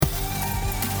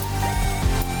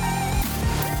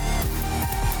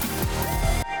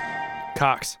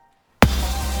Cox.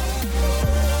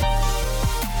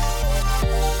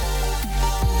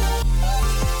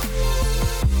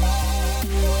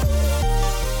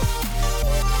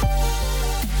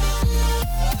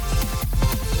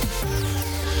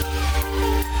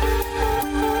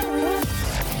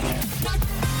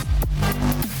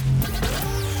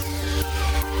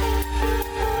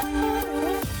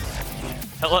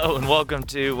 Hello and welcome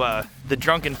to the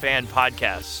Drunken Fan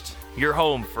Podcast, your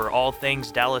home for all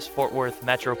things Dallas-Fort Worth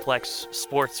Metroplex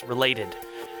sports related.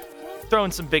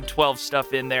 Throwing some Big 12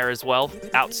 stuff in there as well,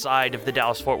 outside of the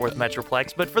Dallas-Fort Worth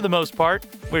Metroplex, but for the most part,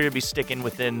 we're going to be sticking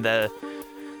within the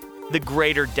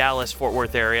greater Dallas-Fort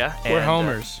Worth area. We're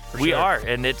homers. We sure. are,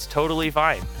 and it's totally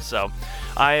fine. So,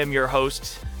 I am your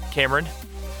host, Cameron.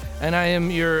 And I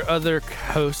am your other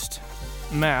host,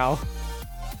 Mal.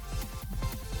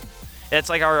 It's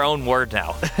like our own word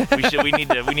now. We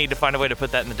need to find a way to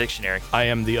put that in the dictionary. I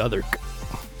am the other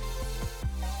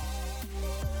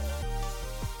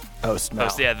host, Mal.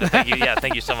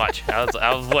 Thank you so much.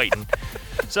 I was waiting.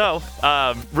 So,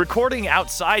 recording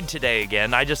outside today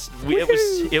again.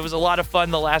 It was a lot of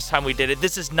fun the last time we did it.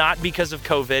 This is not because of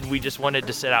COVID. We just wanted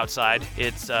to sit outside.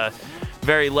 It's a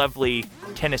very lovely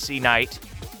Tennessee night.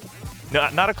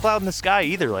 Not a cloud in the sky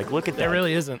either. Like, look at that. There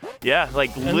really isn't. Yeah,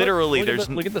 like And literally,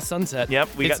 look at the sunset. Yep,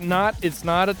 It's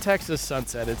not a Texas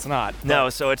sunset. It's not. No,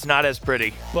 so it's not as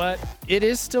pretty. But it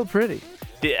is still pretty.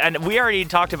 And we already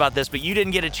talked about this, but you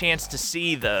didn't get a chance to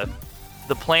see the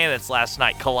planets last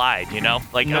night collide, you know?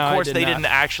 Like, No, of course, I did they not. didn't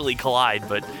actually collide,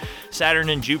 but Saturn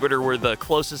and Jupiter were the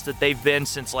closest that they've been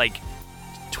since, like,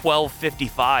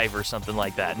 1255 or something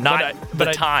like that. Not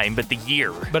the time, but the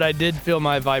year. But I did feel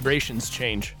my vibrations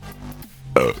change.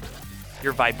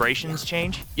 Your vibrations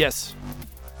change? Yes.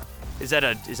 Is that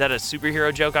a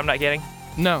superhero joke I'm not getting?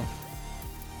 No.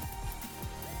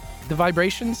 The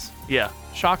vibrations, Yeah.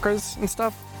 chakras and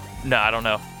stuff. No, I don't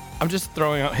know. I'm just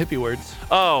throwing out hippie words.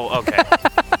 Oh, okay.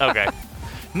 Okay.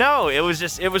 No, it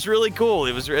was really cool.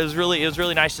 It was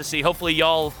really nice to see. Hopefully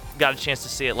y'all got a chance to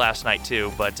see it last night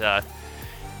too. But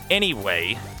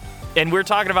anyway, and we're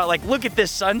talking about, like, look at this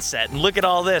sunset and look at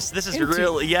all this. This is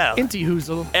really, yeah. Inty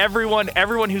Hoozle.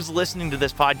 Everyone who's listening to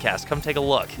this podcast, come take a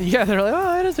look. Yeah, they're like, oh,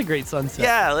 that is a great sunset.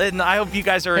 Yeah, and I hope you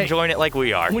guys are enjoying it like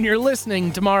we are. When you're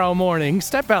listening tomorrow morning,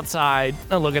 step outside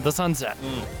and look at the sunset.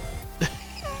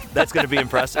 That's going to be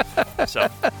impressive. So,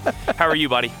 how are you,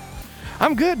 buddy?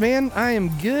 I'm good, man. I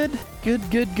am good.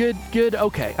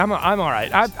 Okay, I'm all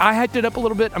right. I hyped it up a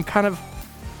little bit. I'm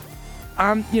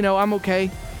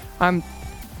okay.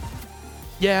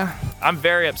 Yeah. I'm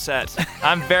very upset.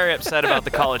 I'm very upset about the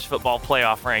college football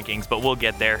playoff rankings, but we'll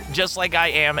get there. Just like I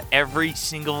am every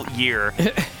single year.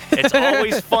 It's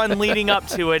always fun leading up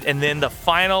to it, and then the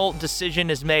final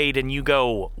decision is made, and you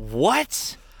go,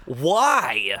 what?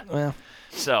 Why? Well.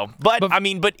 So, but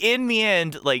in the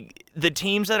end, like, the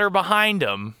teams that are behind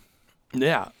them.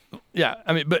 Yeah.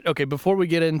 I mean, but okay, before we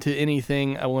get into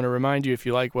anything, I want to remind you, if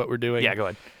you like what we're doing. Yeah, go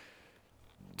ahead.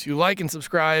 To like and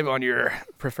subscribe on your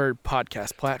preferred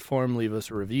podcast platform, leave us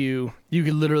a review. You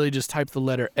can literally just type the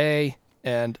letter A,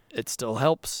 and it still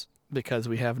helps because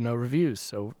we have no reviews.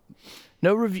 So,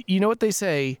 no review. You know what they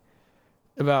say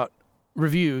about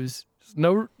reviews?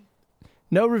 No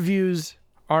reviews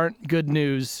aren't good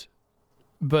news,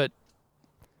 but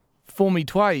fool me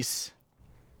twice,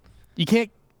 you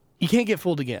can't get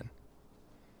fooled again.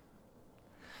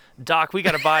 Doc, we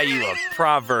got to buy you a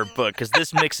proverb book because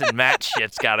this mix and match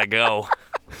shit's got to go.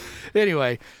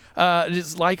 Anyway,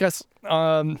 just like us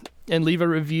and leave a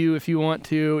review if you want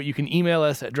to. You can email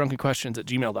us at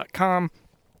drunkenquestions@gmail.com.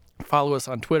 Follow us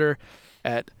on Twitter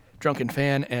at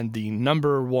drunkenfan and the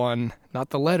number 1,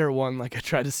 not the letter 1 like I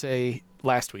tried to say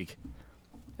last week.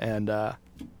 And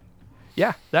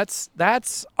yeah, that's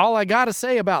all I got to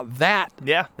say about that.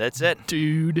 Yeah, that's it.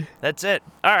 Dude. That's it.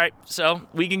 All right, so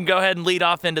we can go ahead and lead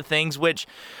off into things, which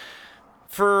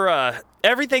for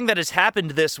everything that has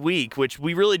happened this week, which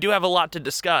we really do have a lot to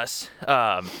discuss,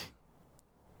 the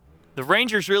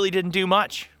Rangers really didn't do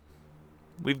much.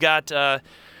 We got a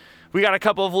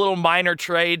couple of little minor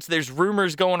trades. There's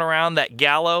rumors going around that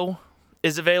Gallo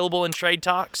is available in trade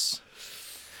talks,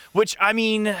 which, I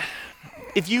mean,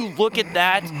 if you look at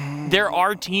that, there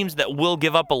are teams that will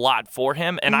give up a lot for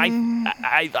him, and I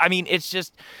mean, it's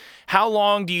just, how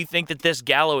long do you think that this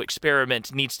Gallo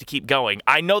experiment needs to keep going?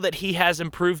 I know that he has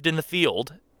improved in the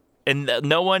field, and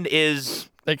no one is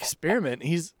Experiment.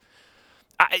 He's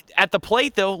at the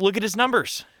plate, though. Look at his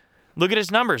numbers.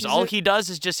 All he does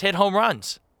is just hit home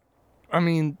runs. I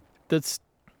mean, that's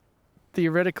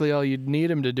theoretically all you'd need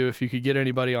him to do if you could get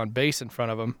anybody on base in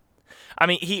front of him. I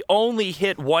mean, he only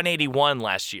hit 181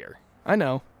 last year. I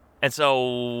know. And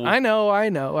so I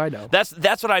know.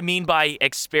 that's what I mean by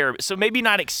experiment. So maybe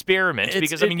not experiment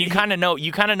because you kind of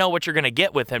know what you're going to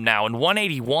get with him now. And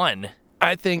 181.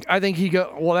 I think he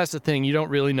go. Well, that's the thing. You don't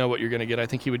really know what you're going to get. I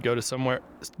think he would go to somewhere.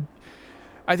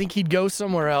 I think he'd go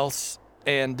somewhere else.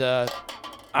 And I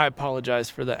apologize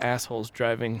for the assholes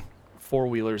driving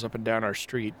 4-wheelers up and down our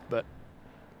street, but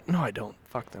no, I don't.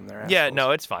 Fuck them. They're assholes. Yeah,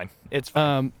 no, it's fine. It's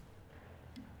fine.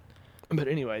 But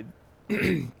anyway,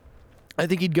 I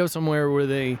think he'd go somewhere where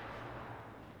they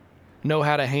know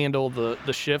how to handle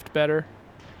the shift better.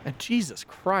 And Jesus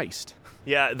Christ.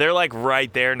 Yeah, they're like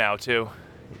right there now too.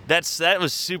 That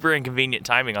was super inconvenient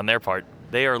timing on their part.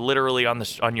 They are literally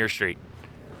on your street.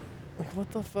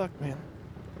 What the fuck, man?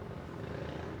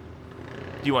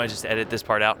 Do you want to just edit this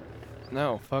part out?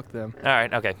 No, fuck them. All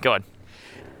right, okay, go on.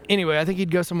 Anyway, I think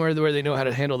he'd go somewhere where they know how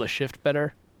to handle the shift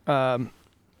better. I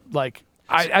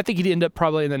think he'd end up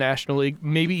probably in the National League,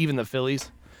 maybe even the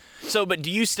Phillies. So, but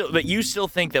you still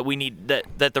think that we need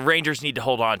that the Rangers need to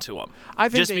hold on to him? I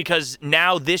think because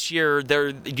now this year,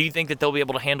 do you think that they'll be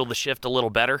able to handle the shift a little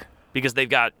better because they've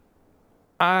got?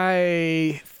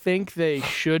 I think they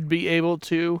should be able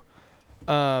to,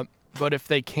 but if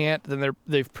they can't, then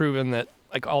they've proven that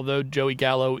although Joey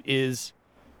Gallo is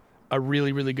a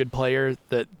really, really good player,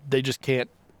 that they just can't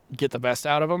get the best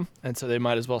out of him, and so they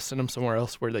might as well send him somewhere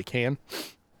else where they can.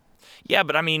 Yeah,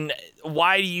 but I mean,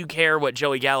 why do you care what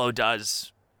Joey Gallo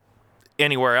does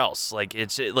anywhere else?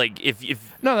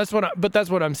 If no, that's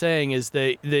what I'm saying is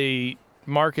they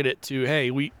market it to,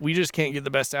 hey, we just can't get the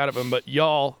best out of him, but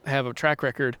y'all have a track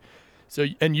record,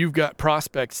 and you've got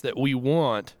prospects that we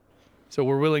want, so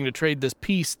we're willing to trade this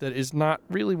piece that is not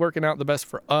really working out the best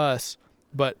for us,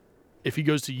 but if he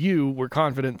goes to you, we're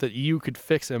confident that you could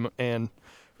fix him, and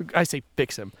I say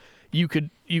fix him. You could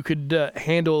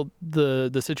handle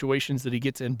the situations that he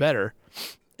gets in better,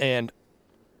 and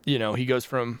he goes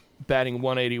from batting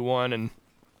 181 and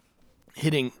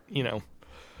hitting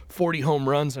 40 home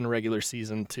runs in a regular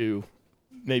season to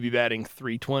maybe batting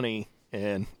 320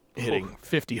 and hitting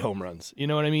 50 home runs. You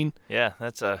know what I mean? Yeah,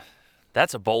 that's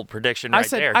a bold prediction right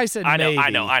there. I said maybe. I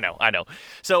know.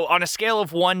 So on a scale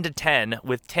of 1 to 10,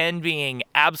 with 10 being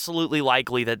absolutely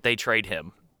likely that they trade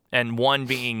him, and 1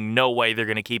 being no way they're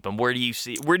going to keep him, where do you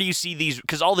see these?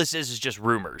 Because all this is just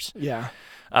rumors. Yeah.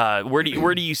 Where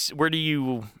do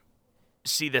you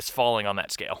see this falling on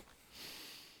that scale?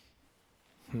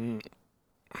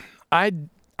 I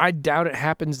doubt it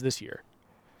happens this year.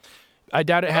 I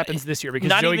doubt it happens this year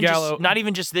because Joey Gallo. Not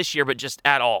even just this year, but just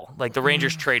at all. Like the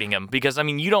Rangers trading him because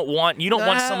you don't want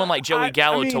someone like Joey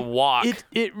Gallo to walk.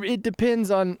 It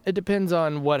depends on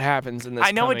what happens in this.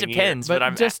 I know it depends, year.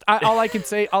 but all I can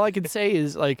say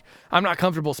is I'm not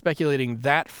comfortable speculating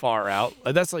that far out.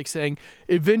 That's like saying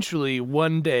eventually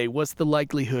one day, what's the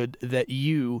likelihood that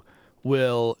you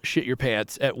will shit your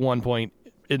pants at one point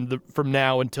from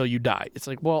now until you die? It's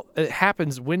like, well, it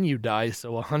happens when you die,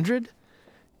 so 100.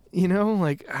 I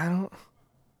don't.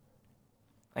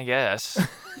 I guess.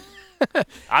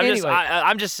 Anyway.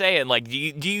 I'm just saying.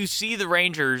 Do you see the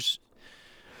Rangers?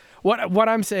 What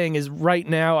I'm saying is, right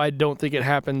now, I don't think it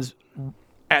happens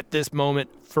at this moment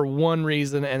for one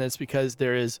reason, and it's because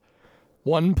there is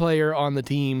one player on the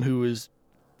team who is,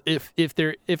 if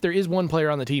there is one player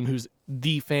on the team who's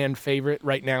the fan favorite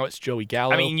right now, it's Joey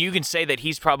Gallo. I mean, you can say that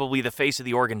he's probably the face of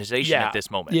the organization at this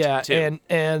moment. Yeah, too.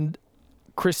 and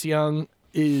Chris Young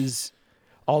is,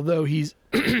 although he's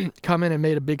come in and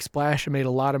made a big splash and made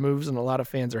a lot of moves and a lot of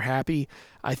fans are happy,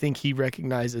 I think he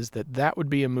recognizes that would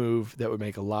be a move that would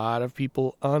make a lot of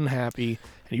people unhappy,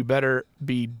 and you better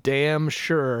be damn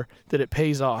sure that it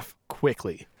pays off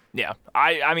quickly. Yeah,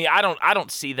 I mean, I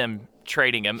don't see them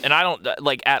trading him, and I don't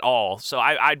at all. So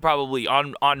I'd probably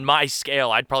on my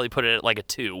scale, I'd probably put it at a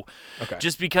 2. Okay.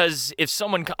 Just because if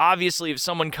someone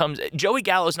comes, Joey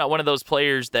Gallo's not one of those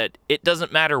players that it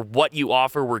doesn't matter what you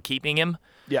offer, we're keeping him.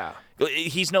 Yeah.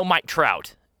 He's no Mike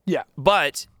Trout. Yeah.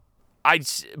 But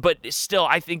still,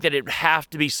 I think that it'd have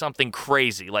to be something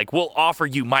crazy. We'll offer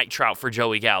you Mike Trout for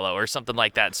Joey Gallo or something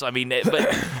like that. So, I mean,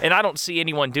 and I don't see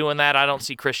anyone doing that. I don't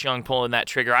see Chris Young pulling that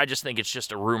trigger. I just think it's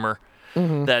just a rumor.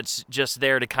 Mm-hmm. That's just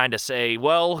there to kind of say,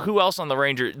 well, who else on the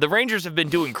Rangers? The Rangers have been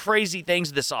doing crazy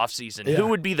things this offseason. Yeah. Who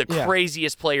would be the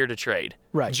craziest player to trade?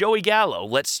 Right. Joey Gallo.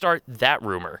 Let's start that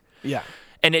rumor. Yeah.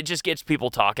 And it just gets people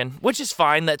talking, which is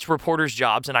fine. That's reporters'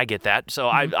 jobs, and I get that. So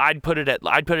mm-hmm. I'd put it at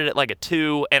a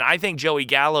 2. And I think Joey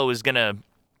Gallo is gonna.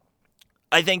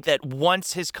 I think that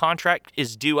once his contract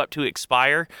is due up to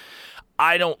expire,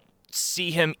 I don't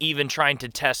see him even trying to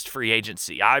test free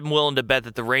agency. I'm willing to bet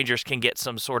that the Rangers can get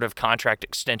some sort of contract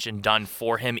extension done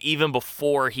for him even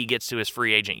before he gets to his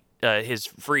free his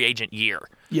free agent year.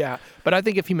 Yeah, but I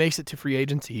think if he makes it to free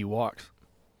agency, he walks.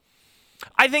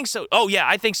 I think so. Oh yeah,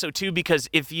 I think so too. Because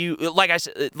if you, like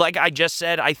I just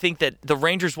said, I think that the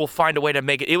Rangers will find a way to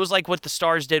make it. It was like what the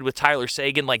Stars did with Tyler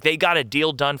Seguin. Like they got a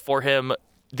deal done for him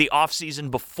the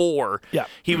offseason before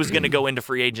he was going to go into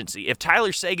free agency. If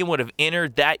Tyler Seguin would have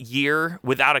entered that year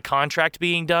without a contract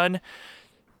being done,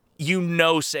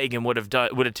 Seguin would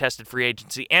have tested free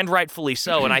agency, and rightfully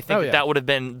so. And I think that would have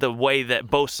been the way that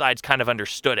both sides kind of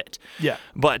understood it. Yeah.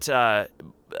 But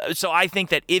so I think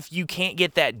that if you can't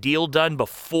get that deal done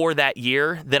before that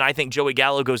year, then I think Joey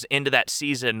Gallo goes into that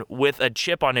season with a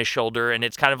chip on his shoulder, and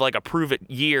it's kind of like a prove-it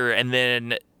year, and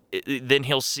then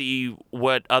he'll see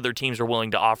what other teams are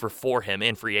willing to offer for him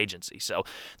in free agency. So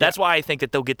that's why I think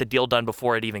that they'll get the deal done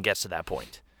before it even gets to that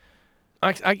point.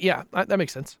 That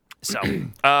makes sense. So,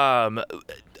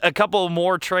 a couple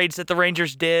more trades that the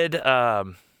Rangers did.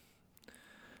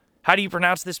 How do you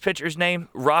pronounce this pitcher's name?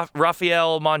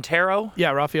 Rafael Montero?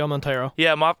 Yeah, Rafael Montero.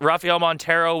 Yeah, Rafael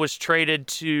Montero was traded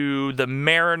to the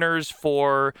Mariners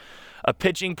for a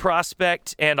pitching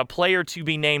prospect and a player to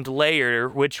be named later,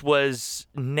 which was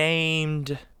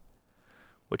named...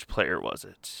 Which player was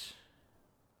it?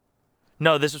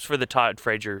 No, this was for the Todd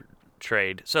Frazier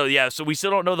trade. So we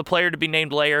still don't know the player to be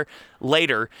named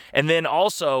later. And then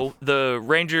also the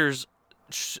Rangers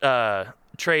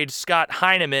trade Scott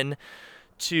Heineman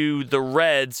to the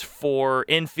Reds for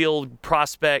infield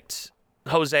prospect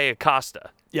Jose Acosta.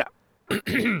 Yeah.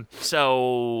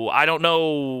 So I don't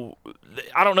know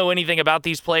anything about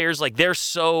these players. Like they're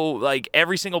so like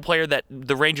every single player that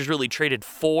the Rangers really traded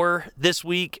for this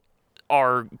week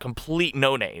are complete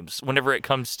no-names whenever it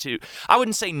comes to, I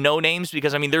wouldn't say no-names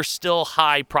because, I mean, they're still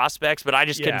high prospects, but I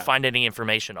just couldn't find any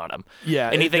information on them. Yeah.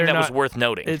 Anything that was worth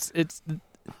noting.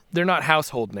 They're not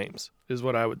household names is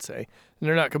what I would say. And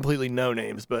they're not completely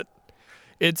no-names, but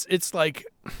it's like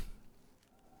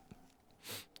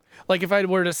if I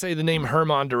were to say the name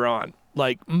Herman Duran,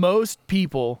 like most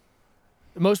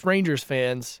Rangers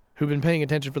fans who've been paying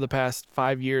attention for the past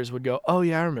 5 years would go, oh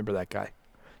yeah, I remember that guy.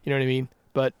 You know what I mean?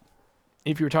 But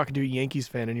if you were talking to a Yankees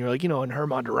fan and you're like, and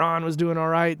Herman Duran was doing all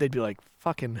right, they'd be like,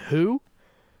 fucking who?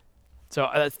 So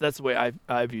that's the way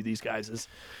I view these guys is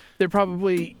they're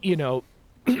probably,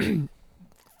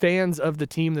 fans of the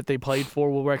team that they played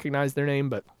for will recognize their name,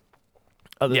 but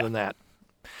other than that.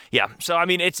 Yeah. So, I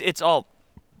mean, it's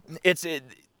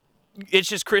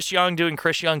just Chris Young doing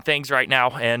Chris Young things right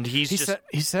now, and he's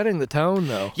setting the tone,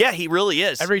 though. Yeah, he really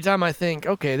is. Every time I think,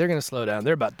 okay, they're going to slow down.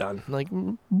 They're about done. I'm like,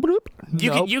 bloop.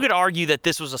 You could argue that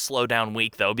this was a slow down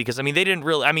week, though, because, I mean, they didn't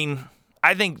really – I mean,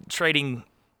 I think trading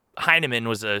Heineman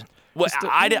was a –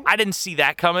 I didn't see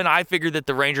that coming. I figured that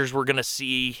the Rangers were going to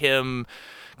see him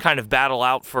kind of battle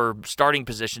out for starting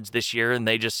positions this year, and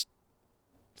they just –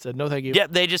 said no, thank you. Yeah,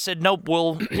 they just said nope.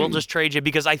 We'll just trade you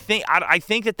because I think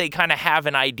that they kind of have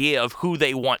an idea of who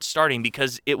they want starting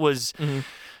because it was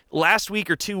last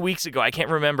week or 2 weeks ago. I can't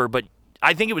remember, but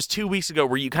I think it was 2 weeks ago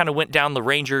where you kind of went down the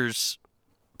Rangers'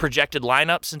 projected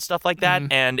lineups and stuff like that,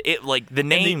 and it like the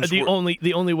names. The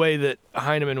only way that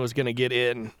Heineman was going to get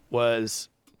in was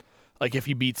like if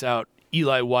he beats out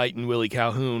Eli White and Willie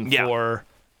Calhoun for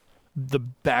the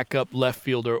backup left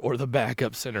fielder or the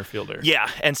backup center fielder. Yeah,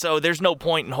 and so there's no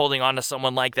point in holding on to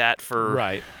someone like that for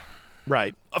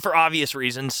right for obvious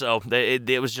reasons. So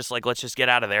it was just like let's just get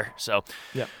out of there. So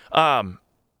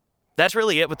that's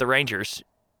really it with the Rangers.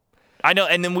 I know,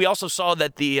 and then we also saw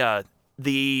that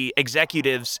the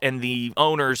executives and the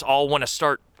owners all want to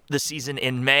start the season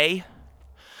in May.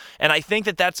 And I think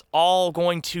that that's all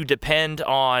going to depend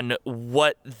on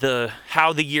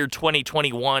how the year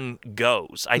 2021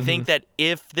 goes. I think that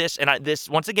if this, and this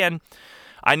once again,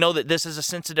 I know that this is a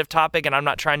sensitive topic, and I'm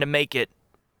not trying to make it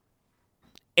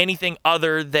anything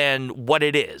other than what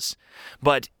it is.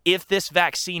 But if this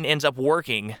vaccine ends up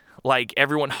working, like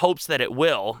everyone hopes that it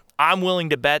will, I'm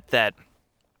willing to bet that.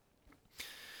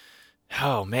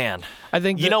 Oh, man. I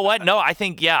think... You know what? No, I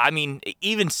think, I mean,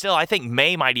 even still, I think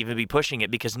May might even be pushing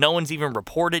it because no one's even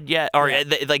reported yet. Or,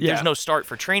 there's no start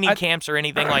for training camps or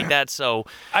anything like that, so...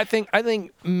 I think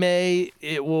May,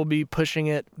 it will be pushing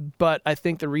it, but I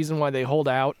think the reason why they hold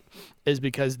out is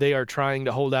because they are trying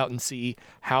to hold out and see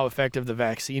how effective the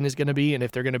vaccine is going to be and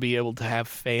if they're going to be able to have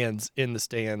fans in the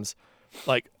stands,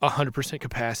 like 100%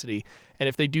 capacity. And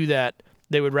if they do that,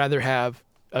 they would rather have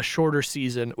a shorter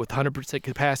season with 100%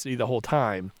 capacity the whole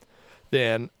time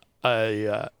than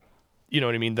than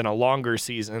a longer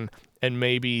season, and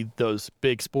maybe those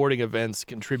big sporting events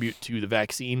contribute to the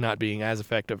vaccine not being as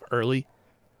effective early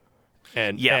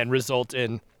and result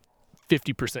in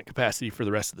 50% capacity for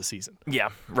the rest of the season. Yeah,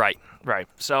 right.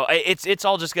 So it's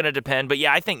all just going to depend. But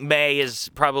yeah, I think May is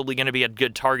probably going to be a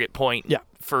good target point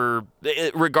for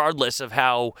regardless of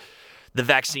how the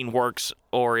vaccine works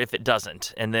or if it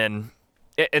doesn't. And then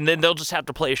they'll just have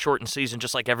to play a shortened season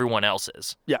just like everyone else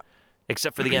is. Yeah.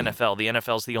 Except for the NFL. The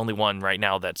NFL's the only one right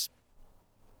now that's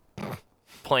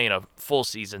playing a full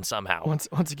season somehow. Once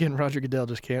again, Roger Goodell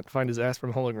just can't find his ass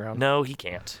from hole in ground. No, he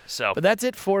can't. So, but that's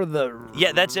it for the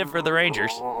that's it for the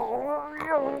Rangers.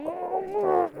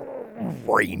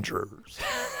 Rangers.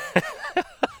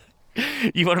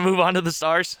 You want to move on to the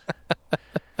Stars?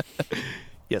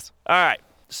 Yes. All right.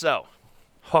 So,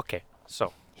 okay.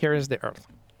 So here is the Earth.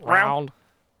 Round.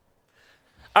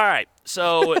 All right.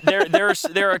 So there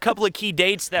are a couple of key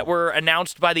dates that were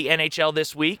announced by the NHL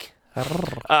this week.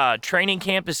 Training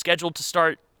camp is scheduled to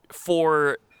start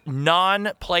for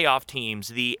non-playoff teams,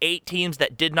 the 8 teams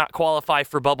that did not qualify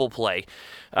for bubble play.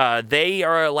 They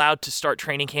are allowed to start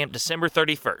training camp December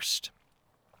 31st.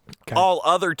 Okay. All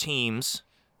other teams,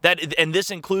 and this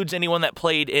includes anyone that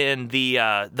played in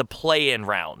the play-in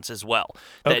rounds as well,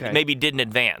 that maybe didn't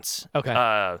advance.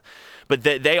 Okay. But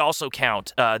they also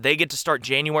count. They get to start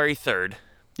January 3rd.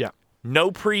 Yeah.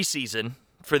 No preseason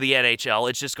for the NHL.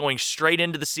 It's just going straight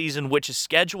into the season, which is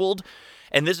scheduled,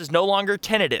 and this is no longer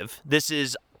tentative. This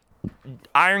is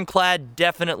ironclad,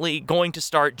 definitely going to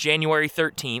start January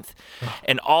 13th,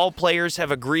 and all players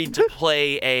have agreed to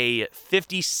play a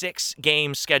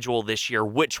 56-game schedule this year,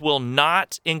 which will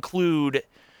not include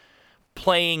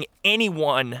playing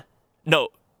anyone. No,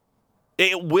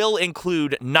 it will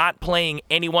include not playing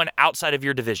anyone outside of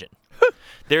your division.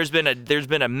 There's been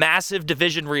a massive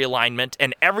division realignment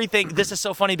and everything. This is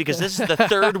so funny because this is the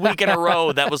 3rd week in a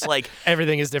row that was like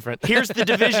everything is different. Here's the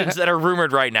divisions that are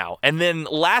rumored right now. And then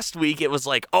last week it was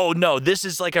like, oh no, this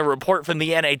is like a report from the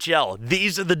NHL.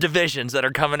 These are the divisions that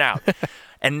are coming out.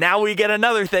 And now we get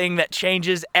another thing that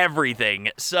changes everything.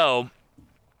 So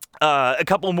a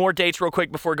couple more dates real quick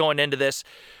before going into this.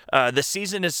 The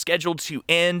season is scheduled to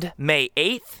end May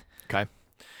 8th. Okay.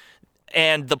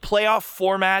 And the playoff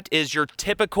format is your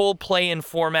typical play-in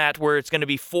format where it's going to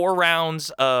be 4 rounds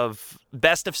of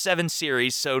best-of-7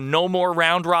 series, so no more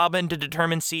round robin to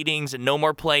determine seedings and no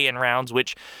more play-in rounds,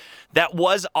 which that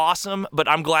was awesome, but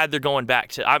I'm glad they're going back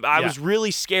to. I was really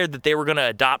scared that they were going to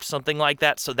adopt something like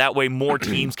that so that way more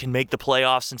teams can make the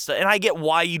playoffs and stuff. And I get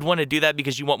why you'd want to do that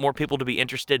because you want more people to be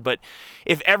interested, but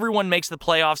if everyone makes the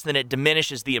playoffs, then it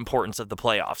diminishes the importance of the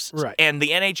playoffs. Right. And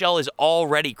the NHL is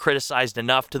already criticized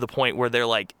enough to the point where they're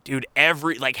like, dude,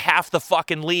 half the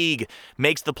fucking league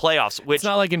makes the playoffs. Which it's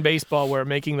not like in baseball where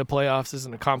making the playoffs is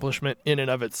an accomplishment in and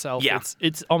of itself. Yeah.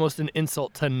 It's almost an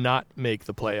insult to not make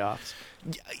the playoffs.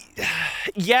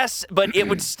 Yes, but it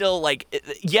would still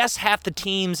yes, half the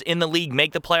teams in the league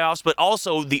make the playoffs, but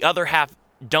also the other half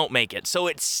don't make it. So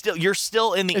you're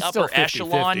still in the upper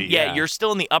echelon. Yeah, you're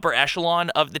still in the upper echelon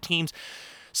of the teams.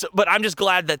 So, but I'm just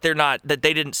glad that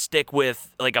they didn't stick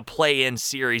with like a play-in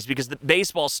series because the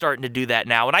baseball's starting to do that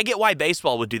now, and I get why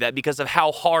baseball would do that because of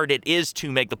how hard it is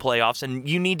to make the playoffs, and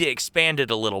you need to expand it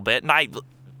a little bit, and I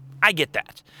get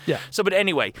that. Yeah. So, but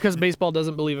anyway, because baseball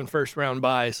doesn't believe in first-round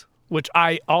buys. Which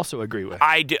I also agree with.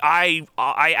 I do. I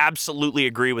absolutely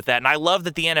agree with that. And I love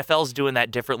that the NFL's doing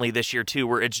that differently this year, too,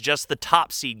 where it's just the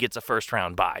top seed gets a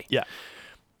first-round bye. Yeah.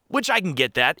 Which I can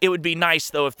get that. It would be nice,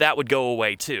 though, if that would go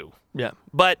away, too. Yeah.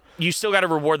 But you still got to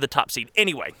reward the top seed.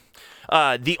 Anyway,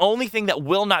 the only thing that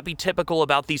will not be typical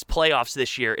about these playoffs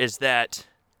this year is that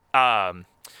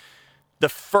the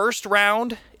first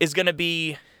round is going to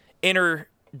be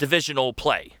interdivisional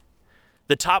play.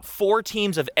 The top 4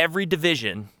 teams of every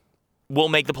division will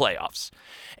make the playoffs.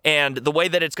 And the way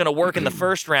that it's going to work in the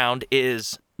first round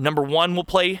is number 1 will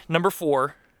play number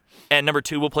 4, and number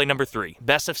 2 will play number 3.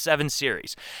 Best of 7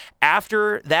 series.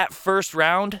 After that first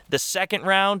round, the second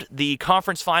round, the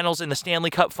conference finals and the Stanley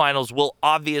Cup finals will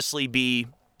obviously be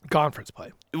conference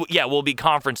play. Yeah, will be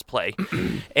conference play.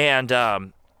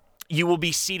 And you will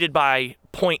be seeded by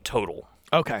point total.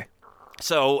 Okay.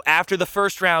 So after the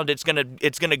first round, it's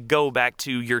gonna go back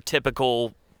to your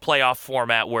typical playoff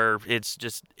format where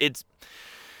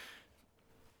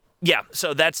yeah,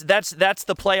 so that's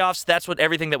the playoffs. That's what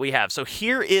everything that we have. So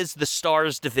here is the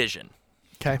Stars division.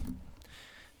 Okay.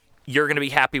 You're going to be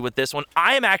happy with this one.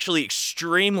 I am actually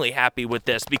extremely happy with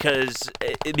this because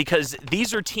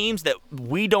these are teams that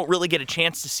we don't really get a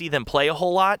chance to see them play a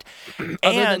whole lot.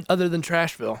 Other than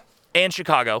Trashville. And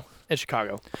Chicago.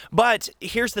 But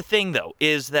here's the thing, though,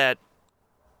 is that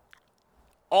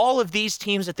all of these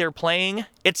teams that they're playing,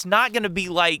 it's not going to be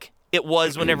like it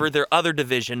was whenever their other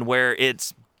division where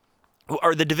it's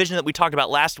or the division that we talked about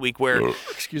last week, where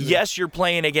Excuse me. yes, you're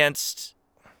playing against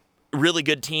really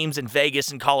good teams in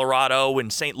Vegas and Colorado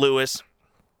and St. Louis,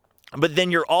 but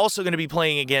then you're also going to be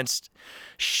playing against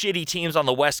shitty teams on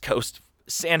the West Coast,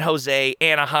 San Jose,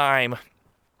 Anaheim,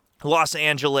 Los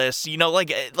Angeles. You know,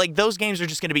 like those games are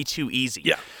just going to be too easy.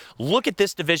 Yeah. Look at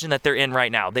this division that they're in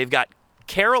right now. They've got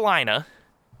Carolina,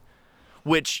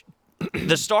 which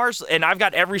the Stars, and I've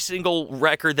got every single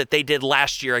record that they did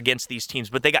last year against these teams,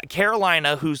 but they got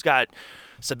Carolina, who's got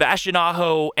Sebastian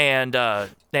Aho and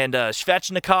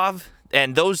Svechnikov,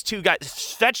 and those two guys.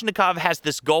 Svechnikov has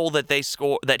this goal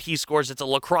that he scores. It's a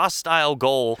lacrosse style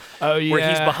goal where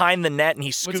he's behind the net and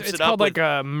he scoops It's it up. called like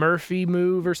a Murphy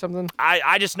move or something.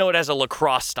 I just know it as a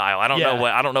lacrosse style. I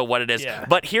don't know what it is. Yeah.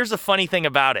 But here's the funny thing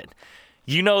about it.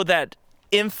 You know that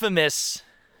infamous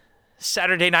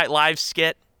Saturday Night Live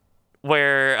skit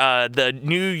where the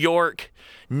New York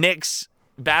Knicks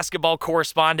basketball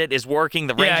correspondent is working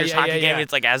the Rangers hockey game.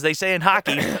 It's like, as they say in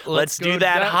hockey, let's do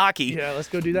that hockey. Yeah, let's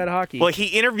go do that hockey. Well, he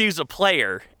interviews a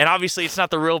player, and obviously it's not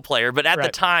the real player, but at the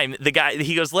time, the guy,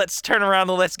 he goes, let's turn around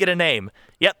and let's get a name.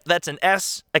 Yep, that's an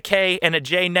S, a K, and a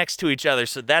J next to each other,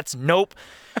 so that's nope.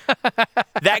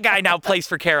 That guy now plays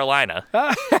for Carolina.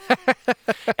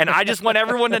 And I just want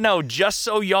everyone to know, just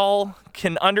so y'all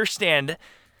can understand,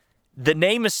 the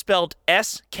name is spelled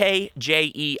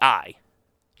S-K-J-E-I.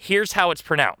 Here's how it's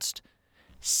pronounced.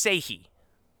 Sehi.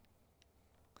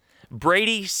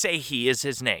 Brady Sehi is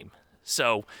his name.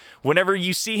 So whenever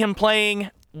you see him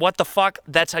playing, what the fuck,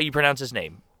 that's how you pronounce his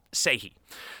name. Sehi.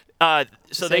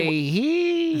 So they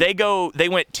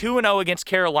went 2-0 against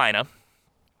Carolina.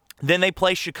 Then they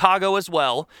play Chicago as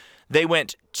well. They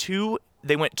went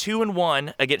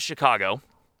 2-1 against Chicago.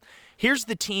 Here's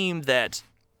the team that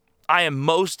I am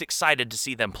most excited to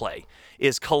see them play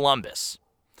is Columbus.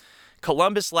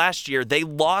 Columbus last year, they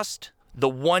lost the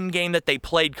one game that they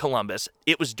played Columbus.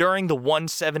 It was during the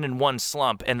 1-7-1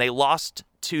 slump, and they lost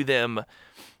to them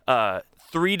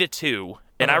 3-2.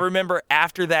 And I remember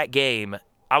after that game,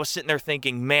 I was sitting there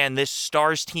thinking, man, this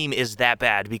Stars team is that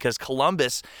bad, because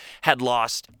Columbus had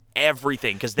lost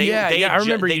everything. Because I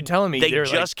remember you telling me. They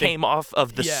just came off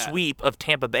of the sweep of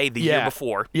Tampa Bay the year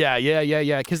before. Yeah.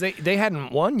 Because they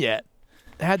hadn't won yet,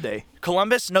 had they?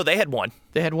 Columbus? No, they had won.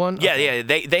 They had won? Yeah,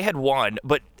 they had won,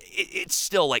 but it's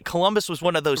still like Columbus was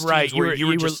one of those teams where you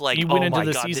were just like, you oh went into my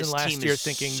the God, season this last team year is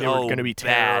thinking so they were going to be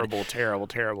bad.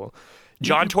 terrible.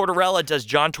 John Tortorella does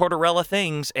John Tortorella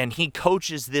things, and he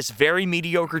coaches this very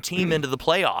mediocre team into the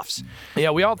playoffs. Yeah,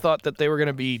 we all thought that they were going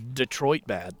to be Detroit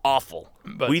bad. Awful.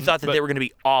 We thought that they were going to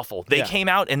be awful. They came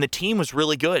out, and the team was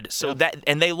really good. So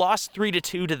and they lost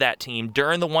 3-2 to that team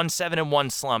during the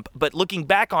 1-7-1 slump. But looking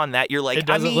back on that, you're like, it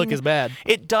doesn't look as bad.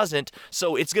 It doesn't.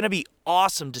 So it's going to be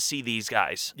awesome to see these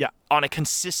guys on a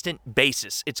consistent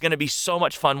basis. It's going to be so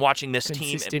much fun watching this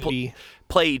team and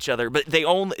play each other. But they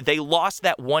lost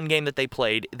that one game that they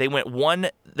played. They went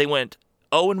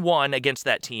 0-1 against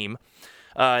that team.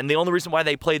 And the only reason why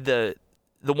they played the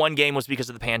one game was because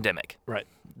of the pandemic. Right.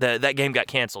 That game got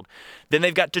canceled. Then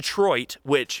they've got Detroit,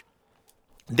 which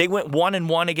they went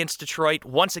 1-1 against Detroit.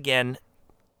 Once again,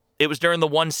 it was during the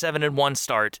 1-7-1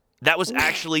 start. That was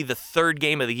actually the third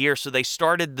game of the year, so they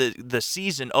started the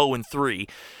season 0-3.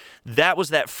 That was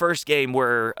that first game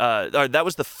or that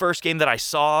was the first game that I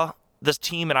saw this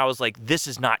team, and I was like, this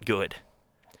is not good.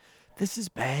 This is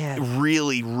bad.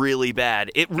 Really, really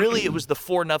bad. It was the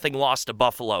 4-0 loss to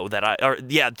Buffalo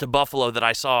to Buffalo that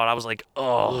I saw, and I was like,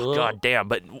 oh, god damn.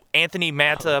 But Anthony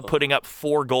Manta putting up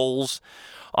 4 goals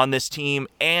on this team,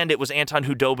 and it was Anton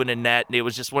Hudobin in net. It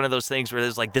was just one of those things where it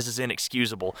was like, this is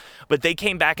inexcusable. But they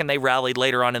came back and they rallied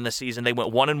later on in the season. They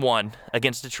went 1-1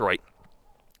 against Detroit.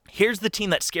 Here's the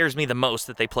team that scares me the most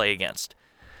that they play against.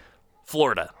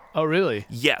 Florida. Oh, really?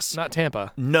 Yes. Not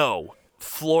Tampa. No.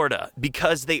 Florida,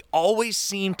 because they always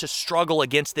seem to struggle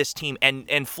against this team,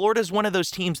 and Florida's one of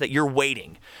those teams that you're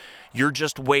waiting. You're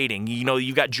just waiting. You know,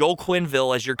 you got Joel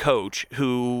Quenneville as your coach,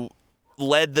 who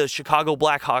led the Chicago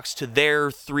Blackhawks to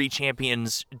their 3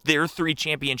 championships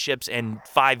in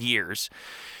 5 years.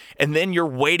 And then you're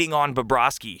waiting on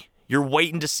Bobrovsky. You're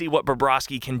waiting to see what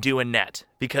Bobrovsky can do in net,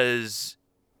 because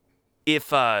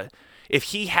if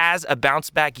he has a bounce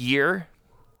back year,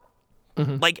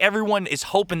 like everyone is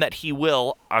hoping that he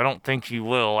will. I don't think he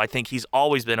will. I think he's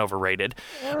always been overrated.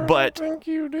 I think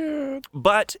you did.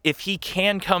 But if he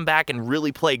can come back and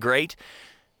really play great,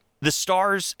 the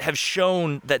Stars have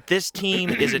shown that this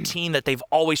team is a team that they've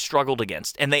always struggled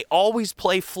against. And they always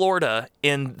play Florida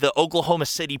in the Oklahoma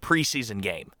City preseason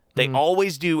game. They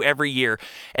always do every year.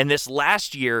 And this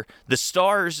last year, the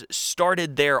Stars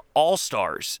started their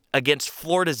All-Stars against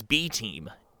Florida's B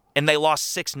team and they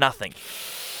lost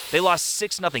 6-0. They lost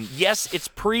 6-0. Yes, it's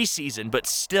preseason, but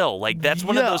still, like, that's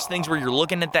one of those things where you're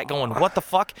looking at that going, what the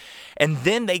fuck? And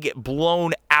then they get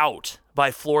blown out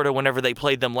by Florida whenever they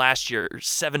played them last year,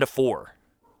 7-4.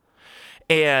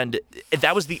 And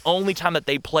that was the only time that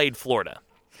they played Florida.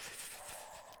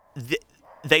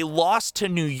 They lost to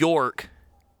New York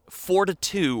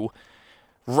 4-2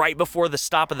 right before the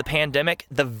stop of the pandemic.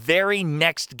 The very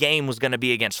next game was going to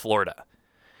be against Florida.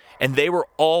 And they were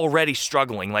already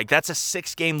struggling. Like, that's a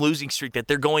 6-game losing streak that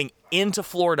they're going into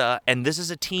Florida, and this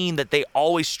is a team that they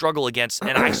always struggle against.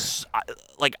 And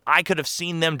I could have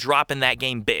seen them drop in that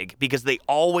game big because they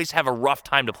always have a rough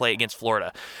time to play against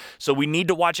Florida. So we need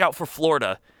to watch out for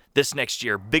Florida this next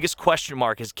year. Biggest question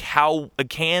mark is how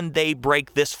can they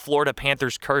break this Florida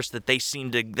Panthers curse that they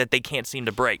can't seem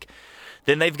to break.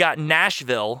 Then they've got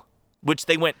Nashville, which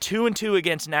they went 2-2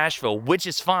 against Nashville, which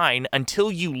is fine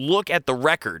until you look at the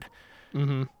record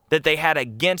that they had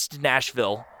against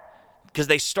Nashville, because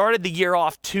they started the year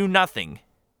off 2-0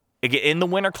 in the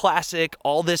Winter Classic,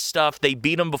 all this stuff. They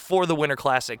beat them before the Winter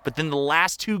Classic, but then the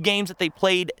last 2 games that they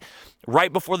played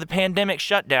right before the pandemic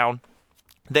shutdown,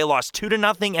 they lost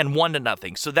 2-0 and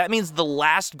 1-0. So that means the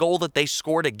last goal that they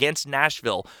scored against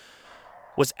Nashville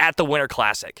was at the Winter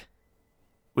Classic,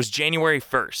 was January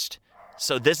 1st.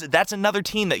 So that's another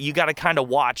team that you got to kind of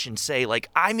watch and say, like,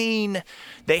 I mean,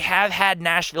 they have had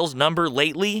Nashville's number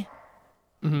lately,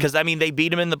 because I mean they beat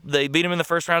them in the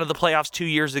first round of the playoffs 2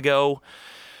 years ago.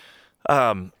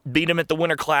 Beat them at the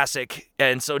Winter Classic,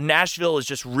 and so Nashville is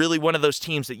just really one of those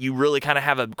teams that you really kind of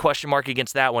have a question mark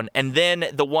against that one. And then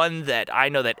the one that I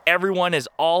know that everyone is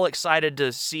all excited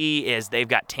to see is they've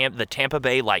got the Tampa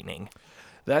Bay Lightning.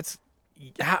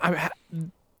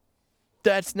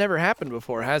 That's never happened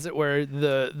before, has it? Where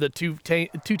the two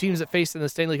teams that faced in the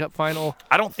Stanley Cup final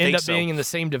end up being in the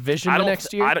same division the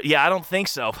next year? I don't think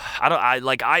so.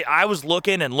 I was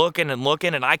looking and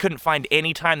I couldn't find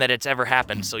any time that it's ever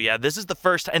happened. So yeah, this is the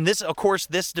first, and this, of course,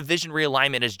 this division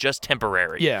realignment is just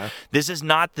temporary. Yeah. This is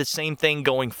not the same thing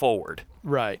going forward.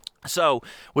 Right. So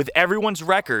with everyone's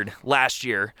record last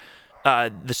year,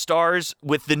 the Stars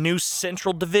with the new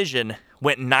Central Division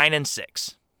went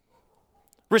 9-6.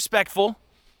 Respectful,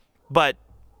 but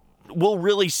we'll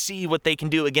really see what they can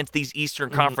do against these Eastern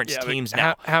Conference teams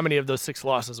now. How many of those 6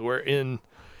 losses were in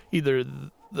either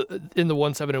in the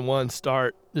 1-7-1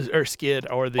 start or skid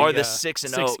or the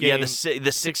 6-0? Yeah, the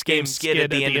 6-game skid at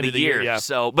the end of the year. Yeah.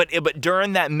 So, but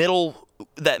during that middle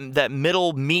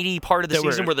meaty part of the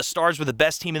season where the Stars were the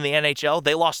best team in the NHL,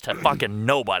 they lost to fucking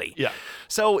nobody. Yeah.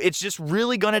 So it's just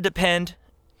really going to depend.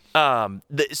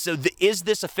 Is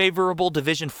this a favorable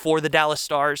division for the Dallas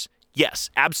Stars? Yes,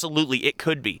 absolutely, it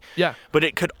could be. Yeah. But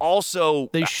it could also...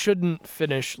 They shouldn't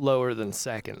finish lower than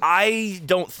second. I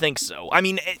don't think so. I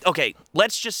mean, okay,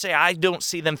 let's just say I don't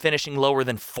see them finishing lower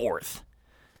than 4th.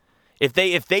 If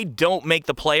they don't make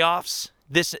the playoffs,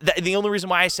 the only reason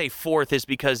why I say 4th is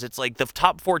because it's like the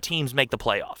top 4 teams make the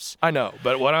playoffs. I know,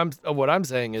 but what I'm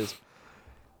saying is...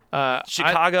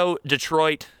 Chicago,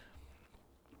 Detroit,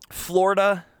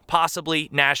 Florida... possibly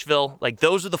Nashville. Like,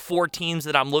 those are the 4 teams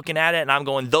that I'm looking at it, and I'm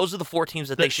going, those are the 4 teams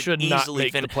that they should easily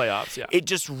not make the playoffs. Yeah. It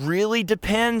just really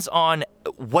depends on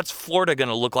what's Florida going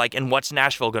to look like and what's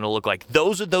Nashville going to look like.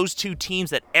 Those are those 2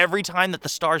 teams that every time that the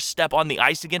Stars step on the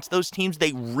ice against those teams,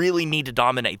 they really need to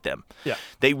dominate them. Yeah.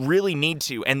 They really need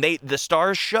to. And the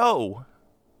Stars show...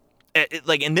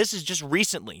 and this is just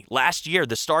recently. Last year,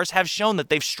 the Stars have shown that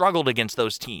they've struggled against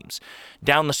those teams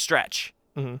down the stretch.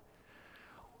 Mm-hmm.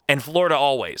 And Florida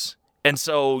always. And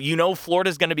so,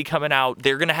 Florida's going to be coming out.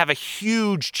 They're going to have a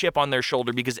huge chip on their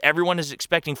shoulder because everyone is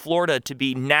expecting Florida to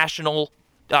be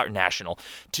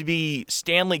to be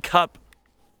Stanley Cup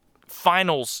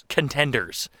finals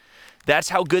contenders. That's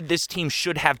how good this team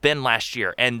should have been last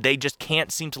year, and they just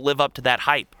can't seem to live up to that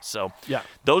hype. So yeah,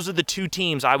 those are the 2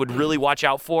 teams I would really watch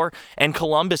out for, and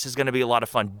Columbus is going to be a lot of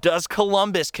fun. Does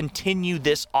Columbus continue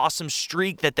this awesome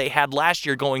streak that they had last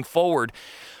year going forward?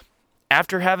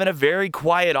 After having a very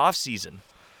quiet offseason.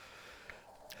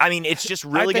 I mean, it's just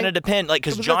really going to depend. Like,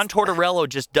 because John Tortorella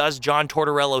just does John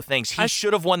Tortorella things. He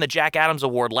should have won the Jack Adams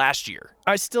Award last year.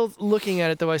 Looking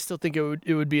at it, though, I still think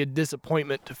it would be a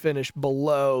disappointment to finish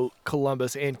below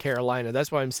Columbus and Carolina. That's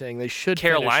why I'm saying they should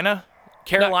Carolina?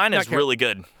 Carolina's really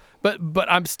good. But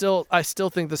I still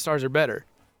think the Stars are better.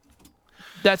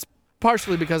 That's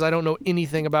partially because I don't know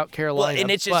anything about Carolina. Well,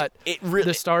 and it's just,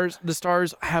 the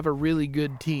Stars have a really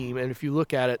good team, and if you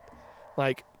look at it,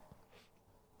 like,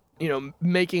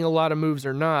 making a lot of moves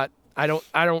or not, I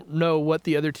don't know what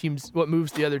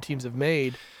moves the other teams have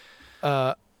made.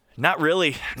 Not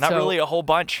really. Not really a whole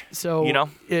bunch. So, you know?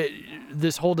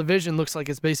 This whole division looks like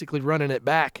it's basically running it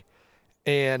back.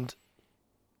 And,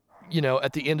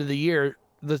 at the end of the year,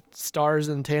 the Stars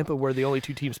and Tampa were the only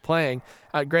two teams playing.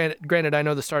 Granted, I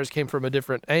know the Stars came from a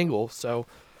different angle,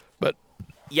 but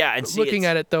yeah, and looking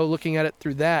at it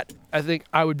through that, I think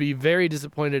I would be very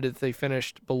disappointed if they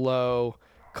finished below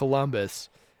Columbus.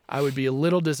 I would be a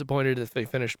little disappointed if they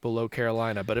finished below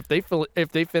Carolina. But if they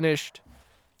finished,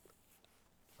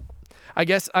 I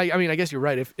guess you're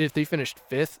right. If they finished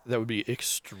fifth, that would be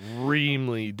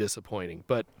extremely disappointing.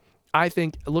 But I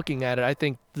think looking at it, I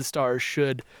think the Stars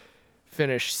should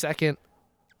finish second,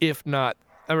 if not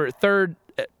third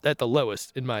at the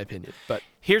lowest, in my opinion. But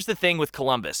here's the thing with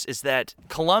Columbus is that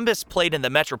Columbus played in the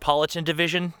Metropolitan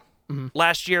Division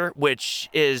last year, which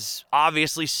is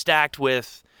obviously stacked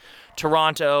with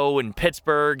Toronto and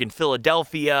Pittsburgh and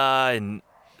Philadelphia and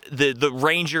the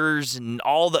Rangers and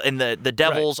the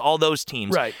Devils, all those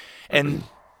teams. Right. And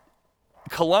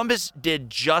Columbus did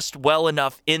just well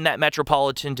enough in that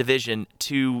Metropolitan Division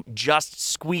to just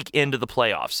squeak into the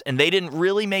playoffs. And they didn't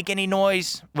really make any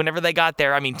noise whenever they got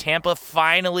there. I mean, Tampa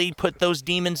finally put those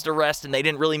demons to rest, and they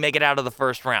didn't really make it out of the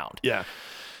first round. Yeah.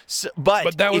 So,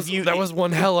 but that was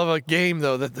one hell of a game,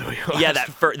 though.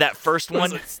 That first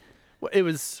one. It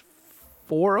was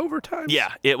 4 overtimes?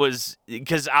 Yeah, it was,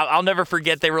 because I'll never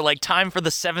forget, they were like, time for the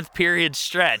 7th period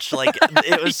stretch. Like,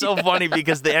 it was so funny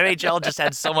because the NHL just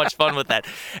had so much fun with that.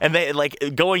 And they, like,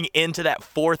 going into that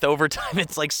 4th overtime,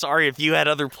 it's like, sorry if you had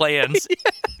other plans.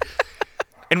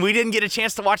 And we didn't get a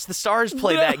chance to watch the Stars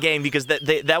play that game because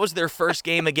that was their first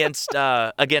game against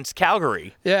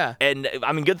Calgary. Yeah. And,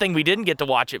 I mean, good thing we didn't get to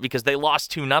watch it because they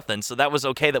lost 2-0, so that was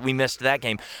okay that we missed that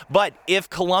game. But if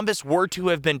Columbus were to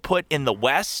have been put in the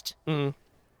West,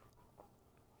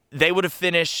 they would have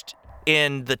finished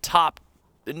in the top,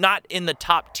 not in the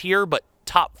top tier, but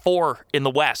top 4 in the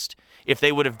West if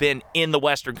they would have been in the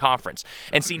Western Conference.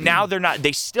 And see, now they're not.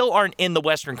 They still aren't in the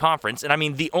Western Conference. And I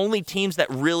mean, the only teams that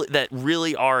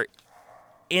really are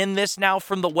in this now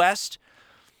from the West,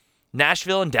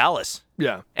 Nashville and Dallas.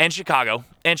 Yeah. And Chicago.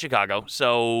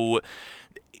 So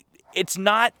it's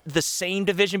not the same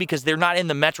division because they're not in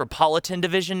the Metropolitan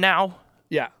Division now.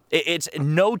 Yeah. It's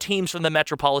no teams from the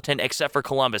Metropolitan except for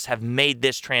Columbus have made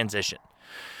this transition.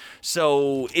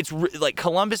 So it's like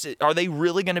Columbus, are they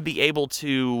really going to be able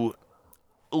to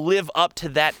live up to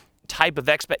that type of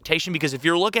expectation? Because if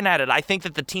you're looking at it, I think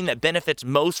that the team that benefits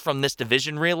most from this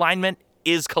division realignment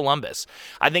is Columbus.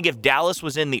 I think if Dallas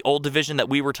was in the old division that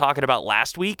we were talking about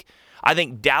last week, I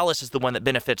think Dallas is the one that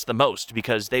benefits the most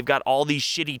because they've got all these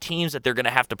shitty teams that they're going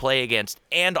to have to play against.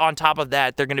 And on top of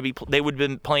that, they would have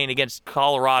been playing against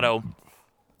Colorado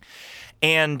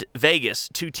and Vegas,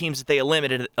 2 teams that they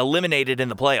eliminated in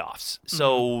the playoffs.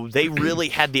 So they really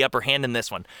had the upper hand in this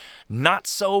one. Not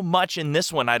so much in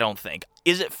this one, I don't think.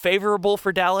 Is it favorable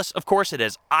for Dallas? Of course it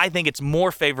is. I think it's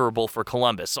more favorable for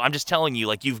Columbus. So I'm just telling you,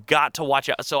 like, you've got to watch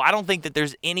out. So I don't think that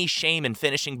there's any shame in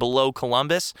finishing below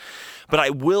Columbus, but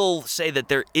I will say that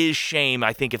there is shame,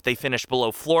 I think, if they finish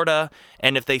below Florida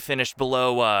and if they finish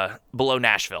below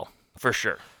Nashville, for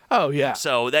sure. Oh, yeah.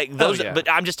 So but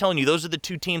I'm just telling you, those are the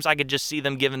 2 teams I could just see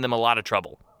them giving them a lot of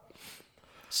trouble.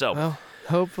 So, well,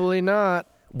 hopefully not.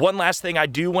 One last thing I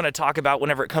do want to talk about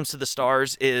whenever it comes to the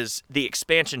Stars is the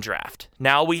expansion draft.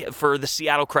 Now for the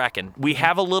Seattle Kraken, we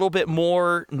have a little bit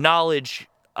more knowledge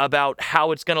about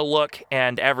how it's going to look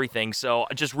and everything. So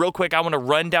just real quick, I want to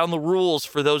run down the rules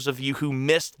for those of you who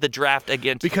missed the draft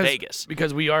against Vegas.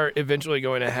 Because we are eventually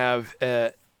going to have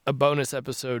a bonus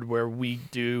episode where we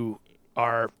do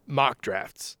our mock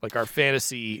drafts, like our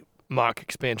fantasy mock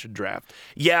expansion draft.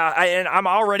 Yeah, and I'm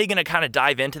already going to kind of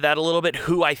dive into that a little bit,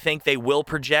 who I think they will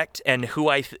project and who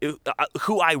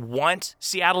I want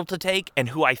Seattle to take and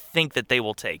who I think that they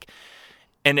will take.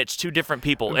 And it's 2 different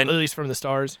people. And at least from the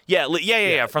Stars?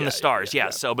 Yeah, from the Stars,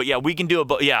 yeah. So, but yeah, we can do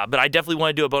but I definitely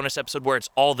want to do a bonus episode where it's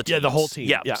all the teams. Yeah, the whole team.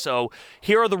 Yeah, so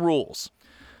here are the rules.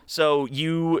 So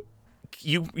you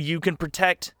can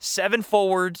protect 7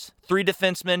 forwards, 3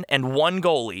 defensemen, and 1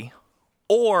 goalie,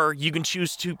 or you can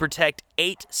choose to protect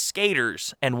 8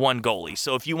 skaters and 1 goalie.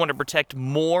 So if you want to protect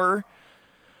more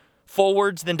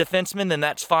forwards than defensemen, then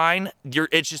that's fine.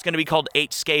 It's just going to be called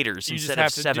 8 skaters instead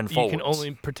of 7 forwards. You can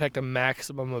only protect a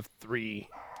maximum of 3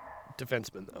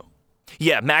 defensemen, though.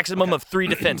 Yeah, maximum of 3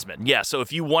 defensemen. Yeah, so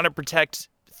if you want to protect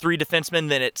 3 defensemen,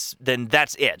 then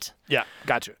that's it. Yeah,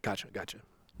 gotcha.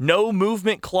 No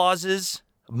movement clauses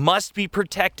must be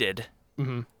protected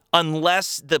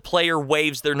unless the player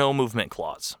waives their no movement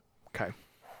clause. Okay.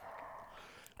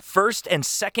 First and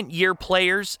second year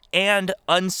players and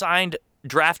unsigned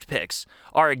draft picks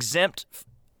are exempt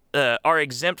are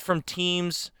exempt from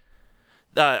teams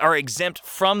are exempt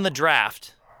from the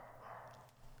draft.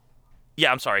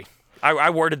 Yeah, I'm sorry. I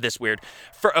worded this weird.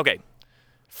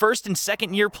 First and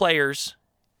second year players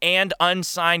and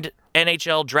unsigned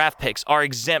NHL draft picks are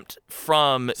exempt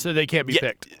from. So they can't be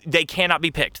picked. They cannot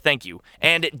be picked. Thank you.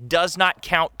 And it does not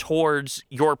count towards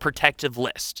your protective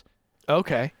list.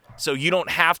 Okay. So you don't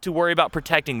have to worry about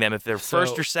protecting them. If they're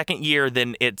first or second year,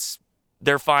 then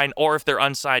they're fine. Or if they're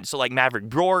unsigned, so like Maverick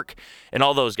Bjork and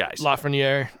all those guys.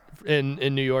 Lafreniere in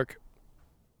New York.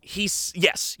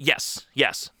 Yes.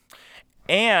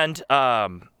 And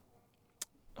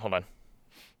hold on.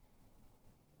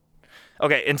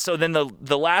 Okay, and so then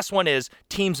the last one is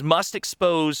teams must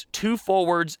expose 2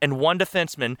 forwards and 1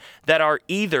 defenseman that are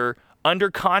either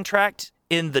under contract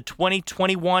in the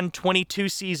 2021-22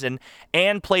 season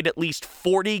and played at least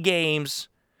 40 games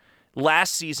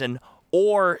last season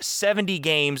or 70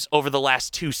 games over the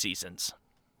last 2 seasons.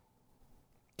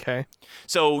 Okay.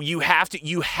 So you have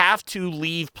to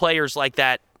leave players like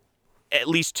that, at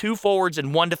least 2 forwards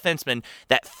and 1 defenseman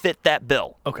that fit that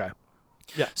bill. Okay.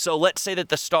 Yeah. So let's say that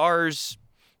the Stars,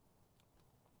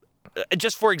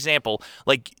 just for example,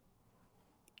 like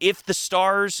if the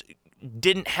Stars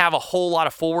didn't have a whole lot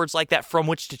of forwards like that from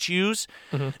which to choose,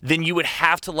 then you would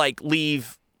have to like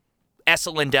leave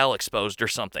Esa Lindell exposed or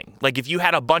something. Like if you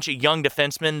had a bunch of young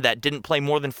defensemen that didn't play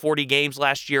more than 40 games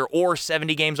last year or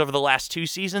 70 games over the last 2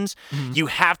 seasons, you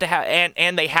have to have,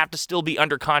 and they have to still be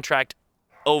under contract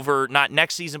over not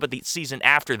next season, but the season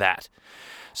after that.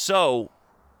 So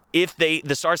if the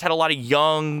Stars had a lot of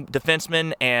young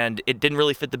defensemen and it didn't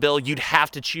really fit the bill, you'd have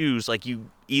to choose. Like you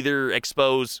either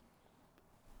expose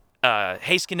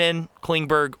Heiskanen,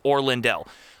 Klingberg, or Lindell.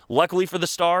 Luckily for the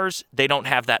Stars, they don't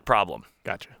have that problem.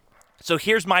 Gotcha. So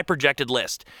here's my projected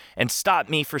list. And stop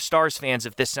me for Stars fans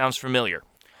if this sounds familiar.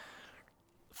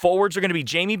 Forwards are going to be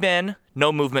Jamie Benn,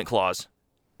 no movement clause.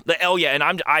 Oh yeah,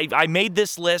 and I made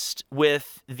this list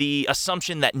with the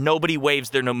assumption that nobody waives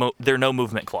their no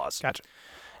movement clause. Gotcha.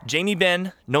 Jamie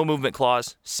Benn, no movement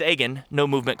clause. Sagan, no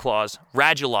movement clause.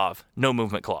 Radulov, no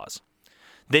movement clause.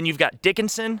 Then you've got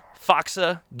Dickinson,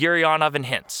 Faksa, Gurianov, and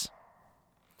Hintz.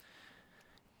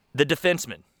 The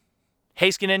defenseman,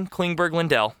 Heiskanen, Klingberg,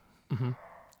 Lindell.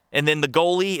 And then the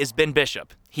goalie is Ben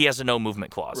Bishop. He has a no movement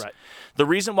clause. Right. The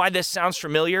reason why this sounds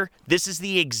familiar, this is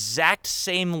the exact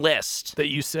same list That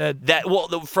you said. that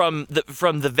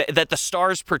that the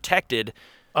Stars protected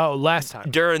Last time.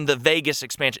 during the Vegas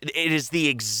expansion. It is the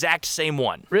exact same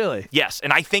one. Really? Yes,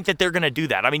 and I think that they're going to do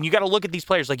that. I mean, you got to look at these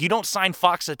players. Like, you don't sign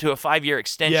Faksa to a 5-year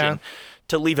extension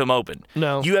to leave him open.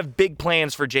 No. You have big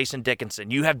plans for Jason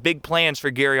Dickinson. You have big plans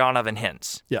for Gurianov and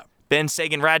Hintz. Yeah. Ben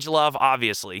Sagan, Radulov,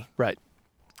 obviously. Right.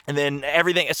 And then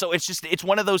everything. So it's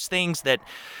one of those things that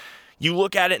you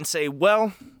look at it and say,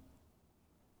 well,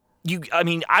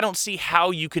 I don't see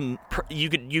how you could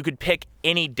pick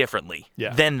any differently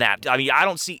than that. I mean, I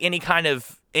don't see any kind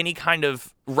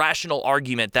of rational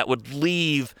argument that would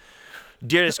leave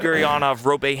Denis Gurianov,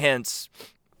 Rope Hintz,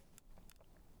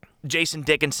 Jason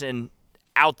Dickinson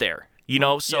out there. You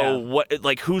know, so what?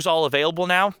 Like, who's all available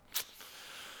now?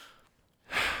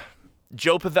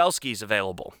 Joe Pavelski's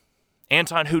available.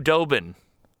 Anton Hudobin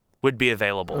would be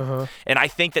available. And I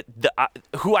think that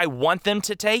who I want them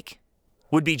to take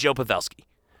would be Joe Pavelski.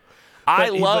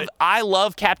 I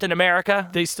love Captain America.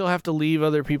 They still have to leave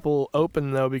other people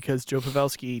open though, because Joe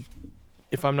Pavelski,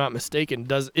 if I'm not mistaken,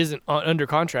 isn't under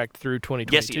contract through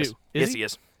 2022. Yes, he is. He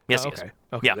is. Yes, he is.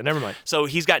 Okay, Yeah. then never mind. So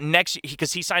he's got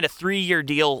because he signed a 3-year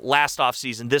deal last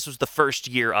offseason. This was the first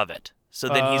year of it. So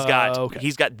then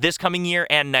he's got this coming year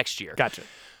and next year. Gotcha.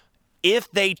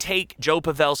 If they take Joe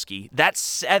Pavelski,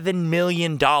 that's $7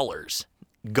 million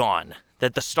gone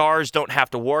that the Stars don't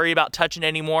have to worry about touching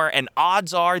anymore. And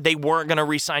odds are they weren't going to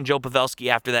re-sign Joe Pavelski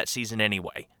after that season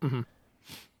anyway.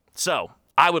 So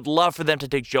I would love for them to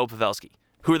take Joe Pavelski.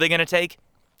 Who are they going to take?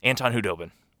 Anton Hudobin.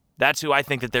 That's who I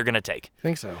think that they're going to take. I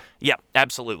think so. Yeah,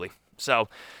 absolutely. So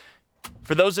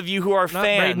for those of you who are Not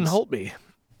fans... Braden Holtby.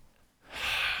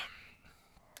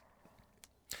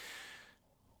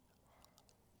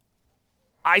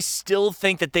 I still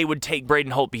think that they would take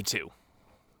Braden Holtby too.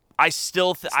 I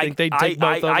still think they'd take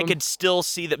both of I them? could still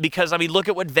see that, because I mean, look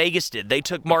at what Vegas did. They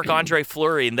took Marc-Andre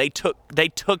Fleury and they took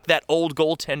that old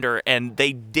goaltender and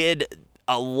they did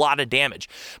a lot of damage.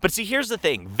 But see, here's the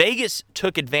thing: Vegas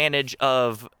took advantage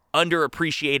of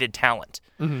underappreciated talent.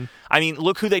 I mean,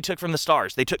 look who they took from the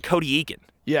Stars. They took Cody Eakin.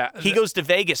 Yeah. He goes to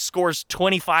Vegas, scores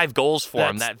 25 goals for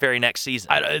him that very next season.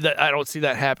 I don't see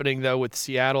that happening, though, with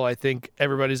Seattle. I think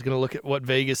everybody's going to look at what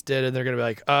Vegas did, and they're going to be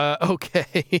like,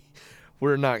 okay,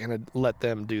 we're not going to let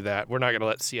them do that. We're not going to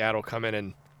let Seattle come in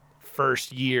and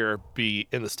first year be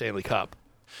in the Stanley Cup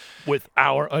with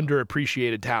our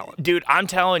underappreciated talent. Dude, I'm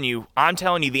telling you, the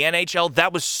NHL,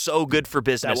 that was so good for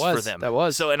business for them. That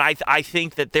was. So, and I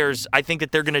think that they're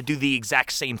going to do the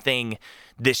exact same thing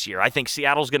this year. I think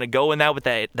Seattle's going to go in that with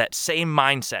that same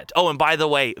mindset. Oh, and by the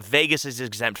way, Vegas is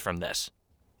exempt from this.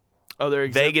 Oh, they're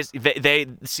exempt?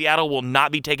 Vegas. Seattle will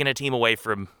not be taking a team away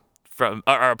from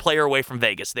or a player away from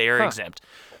Vegas. They are exempt.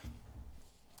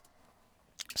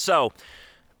 So,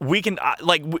 we can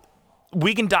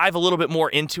we can dive a little bit more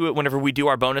into it whenever we do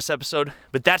our bonus episode,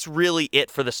 but that's really it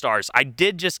for the Stars. I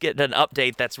did just get an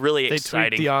update that's really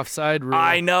exciting. They tweaked the offside rule.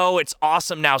 I know, it's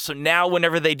awesome now. So now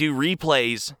whenever they do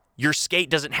replays, your skate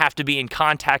doesn't have to be in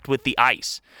contact with the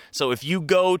ice. So if you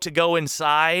go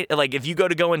inside,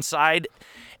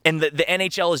 and the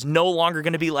NHL is no longer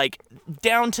going to be like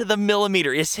down to the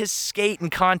millimeter, is his skate in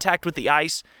contact with the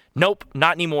ice? Nope,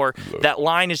 not anymore. That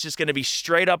line is just going to be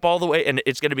straight up all the way, and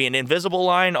it's going to be an invisible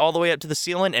line all the way up to the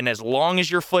ceiling, and as long as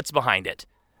your foot's behind it.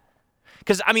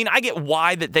 Because, I mean, I get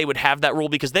why that they would have that rule,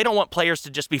 because they don't want players to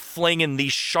just be flinging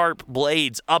these sharp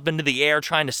blades up into the air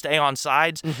trying to stay on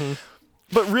sides. Mm-hmm.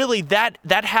 But really, that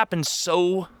happens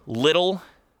so little.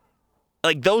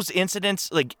 Like, those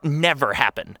incidents, like, never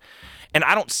happen. And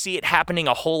I don't see it happening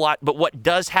a whole lot, but what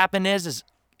does happen is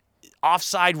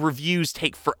offside reviews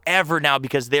take forever now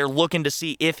because they're looking to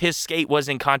see if his skate was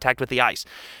in contact with the ice.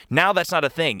 Now that's not a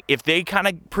thing. If they kind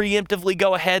of preemptively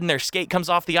go ahead and their skate comes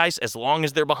off the ice, as long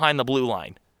as they're behind the blue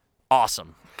line,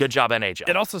 awesome. Good job, NHL.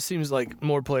 It also seems like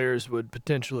more players would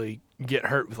potentially get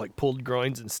hurt with like pulled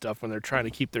groins and stuff when they're trying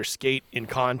to keep their skate in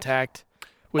contact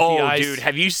with the ice. Oh, dude,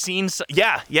 have you seen?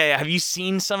 Yeah. Have you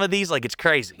seen some of these? Like, it's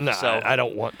crazy. No, I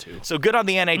don't want to. So good on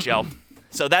the NHL.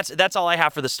 So that's all I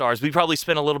have for the Stars. We probably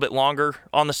spent a little bit longer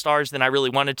on the Stars than I really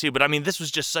wanted to, but I mean, this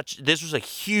was a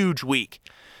huge week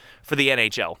for the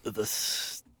NHL. The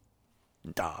Stars.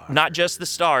 Not just the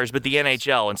Stars, but the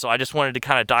NHL, and so I just wanted to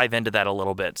kind of dive into that a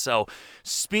little bit. So,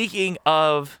 speaking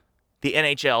of the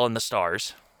NHL and the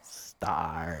Stars,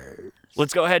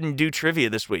 let's go ahead and do trivia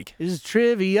this week. This is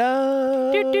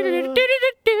trivia.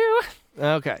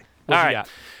 Okay. All right.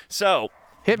 So,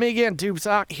 hit me again, Tube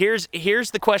Sock. Here's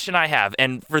the question I have,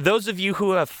 and for those of you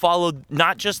who have followed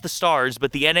not just the Stars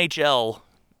but the NHL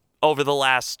over the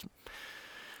last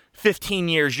 15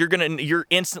 years, you're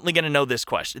instantly gonna know this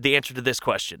question, the answer to this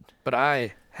question. But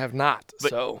I have not.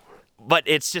 But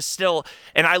it's just still,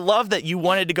 and I love that you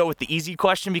wanted to go with the easy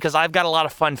question because I've got a lot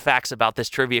of fun facts about this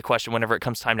trivia question whenever it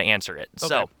comes time to answer it. Okay.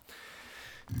 So,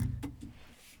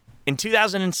 in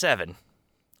 2007,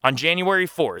 on January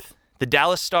 4th, the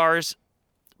Dallas Stars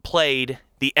played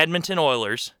the Edmonton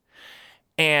Oilers,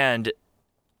 and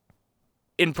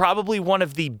in probably one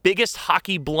of the biggest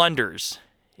hockey blunders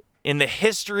in the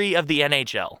history of the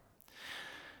NHL,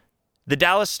 the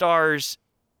Dallas Stars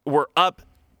were up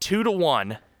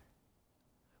 2-1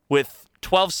 with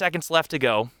 12 seconds left to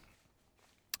go,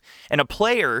 and a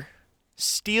player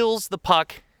steals the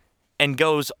puck and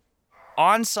goes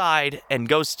onside and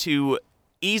goes to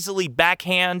easily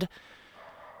backhand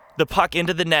the puck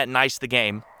into the net and ice the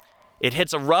game. It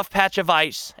hits a rough patch of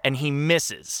ice, and he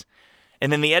misses.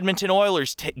 And then the Edmonton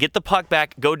Oilers get the puck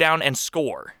back, go down and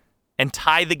score, and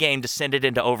tie the game to send it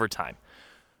into overtime.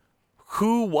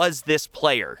 Who was this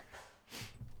player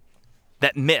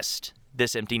that missed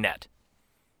this empty net?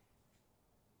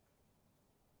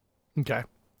 Okay.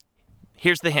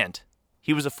 Here's the hint.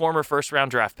 He was a former first-round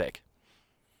draft pick.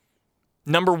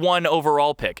 Number 1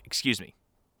 overall pick,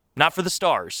 Not for the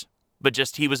Stars, but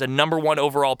just he was a number 1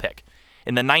 overall pick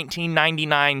in the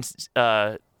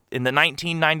 1999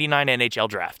 NHL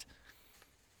draft.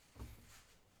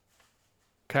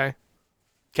 Okay.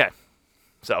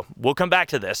 So, we'll come back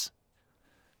to this.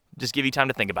 Just give you time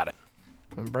to think about it.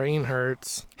 My brain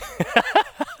hurts.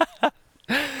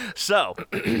 So,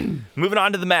 moving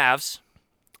on to the Mavs.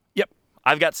 Yep.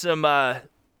 I've got some,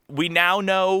 we now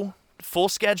know full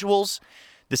schedules.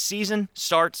 The season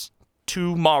starts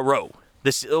tomorrow.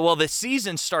 The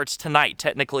season starts tonight,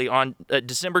 technically, on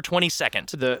December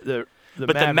 22nd. The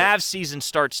Mavs season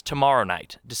starts tomorrow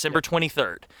night, December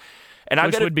 23rd. And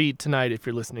Which would be tonight if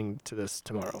you're listening to this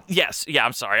tomorrow. Yes, yeah,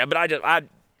 I'm sorry, but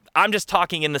I'm just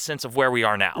talking in the sense of where we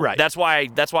are now. Right. That's why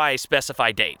I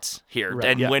specify dates here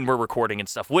when we're recording and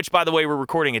stuff. Which, by the way, we're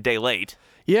recording a day late.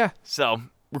 Yeah. So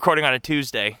recording on a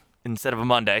Tuesday instead of a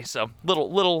Monday. So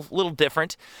little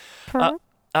different.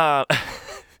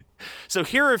 So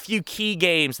here are a few key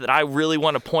games that I really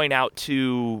want to point out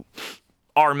to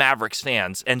our Mavericks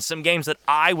fans, and some games that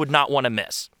I would not want to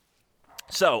miss.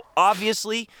 So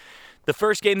obviously, the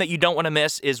first game that you don't want to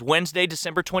miss is Wednesday,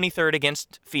 December 23rd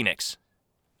against Phoenix.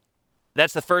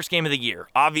 That's the first game of the year.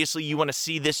 Obviously, you want to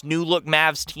see this new-look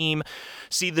Mavs team,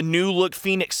 see the new-look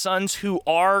Phoenix Suns, who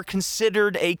are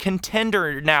considered a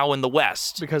contender now in the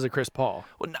West. Because of Chris Paul.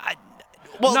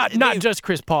 Well, not just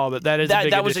Chris Paul, but that is a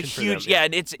big that was a addition huge, for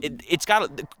them, it's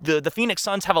got the Phoenix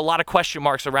Suns have a lot of question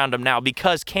marks around them now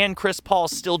because can Chris Paul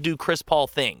still do Chris Paul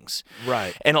things?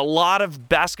 Right. And a lot of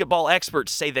basketball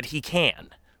experts say that he can.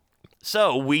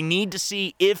 So we need to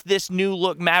see if this new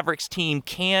look Mavericks team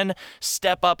can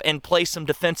step up and play some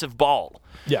defensive ball.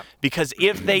 Yeah. Because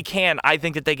if they can, I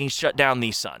think that they can shut down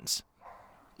these Suns.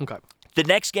 Okay. The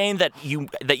next game that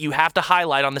you have to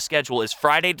highlight on the schedule is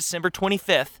Friday, December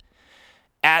 25th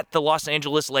at the Los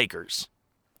Angeles Lakers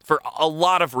for a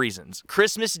lot of reasons.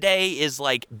 Christmas Day is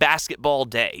like basketball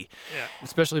day. Yeah.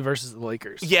 Especially versus the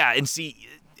Lakers. Yeah, and see,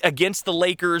 against the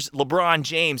Lakers, LeBron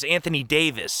James, Anthony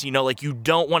Davis, you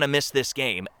don't want to miss this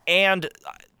game. And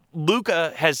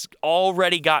Luka has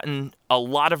already gotten a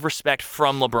lot of respect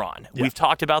from LeBron. Yeah. We've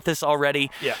talked about this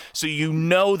already. Yeah. So you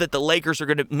know that the Lakers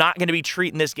are not going to be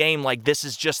treating this game like this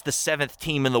is just the 7th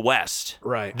team in the West.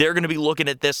 Right. They're going to be looking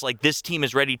at this like this team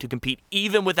is ready to compete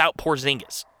even without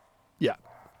Porzingis. Yeah.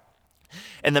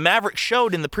 And the Mavericks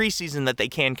showed in the preseason that they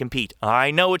can compete.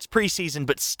 I know it's preseason,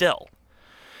 but still.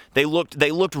 They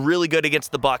looked really good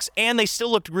against the Bucks, and they still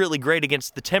looked really great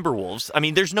against the Timberwolves. I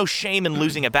mean, there's no shame in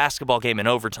losing a basketball game in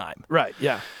overtime. Right,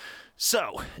 yeah.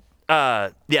 So,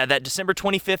 that December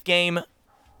 25th game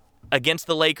against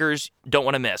the Lakers, don't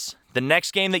want to miss. The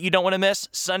next game that you don't want to miss,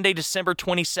 Sunday, December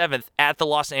 27th at the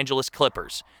Los Angeles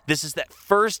Clippers. This is that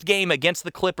first game against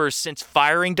the Clippers since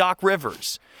firing Doc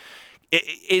Rivers.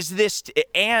 Is this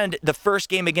and the first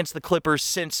game against the Clippers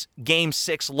since Game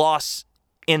 6 loss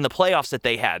in the playoffs that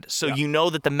they had. So you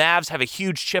know that the Mavs have a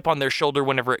huge chip on their shoulder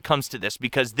whenever it comes to this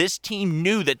because this team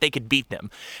knew that they could beat them.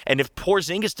 And if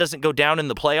Porzingis doesn't go down in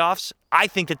the playoffs, I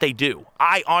think that they do.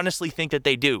 I honestly think that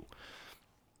they do.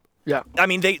 Yeah. I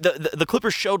mean, the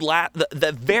Clippers showed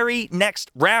the very next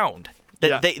round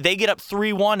that they get up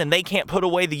 3-1 and they can't put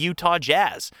away the Utah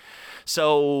Jazz.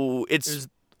 So it's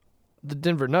the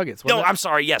Denver Nuggets. No, I'm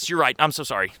sorry. Yes, you're right. I'm so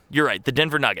sorry. You're right. The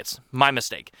Denver Nuggets. My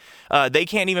mistake. They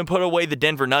can't even put away the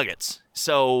Denver Nuggets.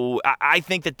 So I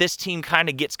think that this team kind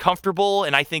of gets comfortable,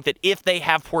 and I think that if they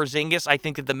have Porzingis, I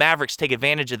think that the Mavericks take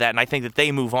advantage of that, and I think that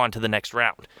they move on to the next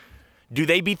round. Do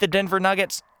they beat the Denver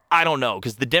Nuggets? I don't know,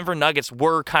 because the Denver Nuggets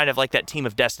were kind of like that team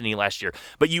of destiny last year.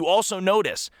 But you also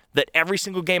notice that every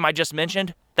single game I just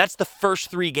mentioned, that's the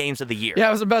first 3 games of the year. Yeah,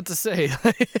 I was about to say.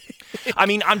 I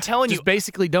mean, I'm telling you. Just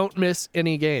basically don't miss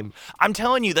any game. I'm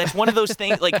telling you, that's one of those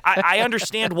things. Like, I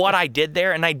understand what I did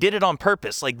there, and I did it on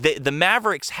purpose. Like, the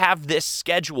Mavericks have this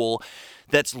schedule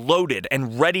that's loaded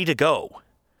and ready to go.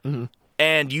 Mm-hmm.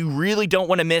 And you really don't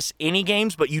want to miss any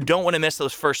games, but you don't want to miss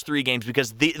those first 3 games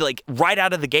because, right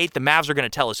out of the gate, the Mavs are going to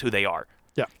tell us who they are.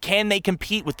 Yeah. Can they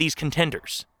compete with these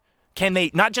contenders? Can they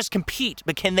not just compete,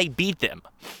 but can they beat them?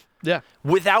 Yeah.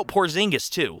 Without Porzingis,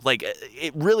 too. Like,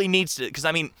 it really needs to, because,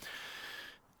 I mean,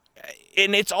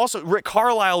 and it's also, Rick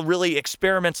Carlisle really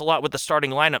experiments a lot with the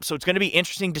starting lineup, so it's going to be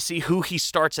interesting to see who he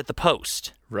starts at the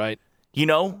post. Right. You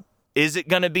know? Is it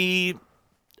going to be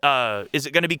Kleba? Is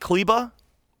it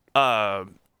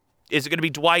going to be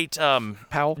Dwight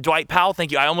Powell? Dwight Powell,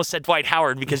 thank you. I almost said Dwight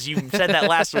Howard because you said that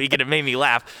last week and it made me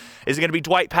laugh. Is it going to be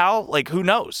Dwight Powell? Like, who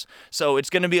knows? So it's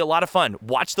going to be a lot of fun.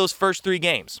 Watch those first 3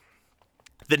 games.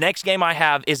 The next game I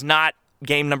have is not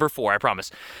game number 4, I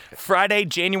promise. Friday,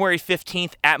 January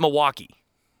 15th at Milwaukee.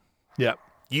 Yeah.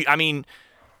 I mean,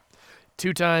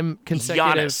 2-time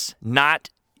consecutive. Giannis, not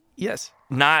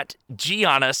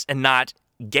Giannis and not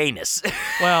Gayness.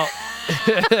 Well,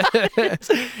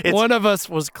 one of us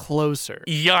was closer.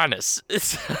 Giannis.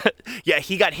 Yeah,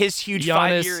 he got his huge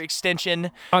 5-year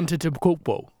extension.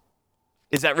 Antetokounmpo.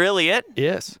 Is that really it?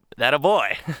 Yes. That a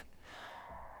boy.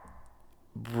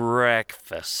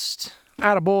 Breakfast.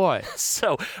 Attaboy.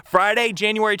 So, Friday,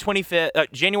 January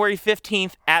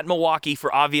 15th at Milwaukee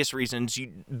for obvious reasons.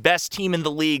 Best team in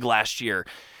the league last year.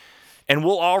 And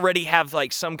we'll already have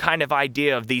like some kind of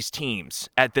idea of these teams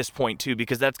at this point too,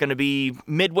 because that's going to be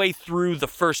midway through the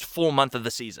first full month of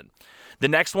the season. The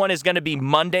next one is going to be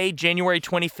Monday, January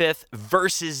 25th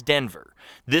versus Denver.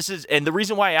 And the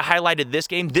reason why I highlighted this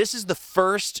game, this is the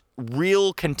first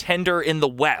real contender in the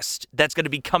West that's going to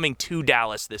be coming to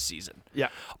Dallas this season. Yeah.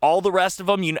 All the rest of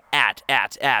them, at.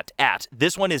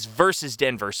 This one is versus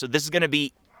Denver. So this is going to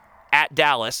be at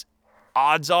Dallas.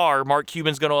 Odds are Mark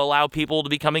Cuban's going to allow people to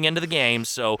be coming into the game.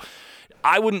 So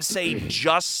I wouldn't say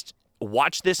just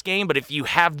watch this game, but if you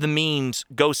have the means,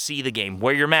 go see the game.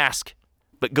 Wear your mask,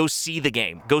 but go see the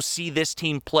game. Go see this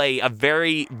team play a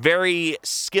very, very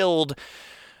skilled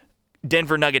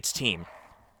Denver Nuggets team.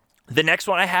 The next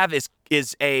one I have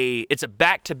is a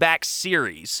back-to-back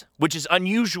series, which is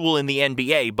unusual in the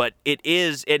NBA, but it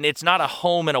is, and it's not a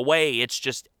home and away.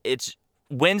 It's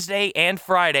Wednesday and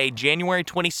Friday, January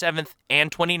 27th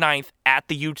and 29th at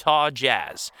the Utah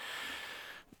Jazz.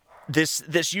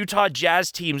 This Utah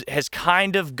Jazz team has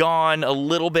kind of gone a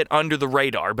little bit under the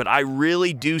radar, but I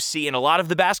really do see, and a lot of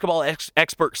the basketball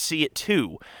experts see it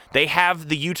too. They have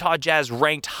the Utah Jazz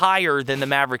ranked higher than the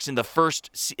Mavericks in the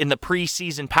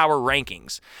preseason power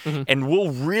rankings, and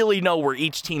we'll really know where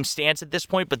each team stands at this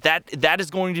point. But that is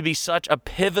going to be such a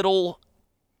pivotal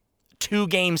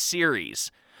 2-game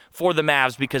series for the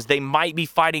Mavs, because they might be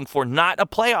fighting for not a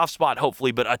playoff spot,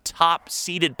 hopefully, but a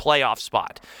top-seeded playoff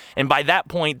spot. And by that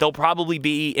point, they'll probably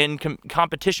be in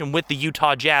competition with the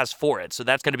Utah Jazz for it, so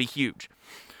that's going to be huge.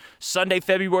 Sunday,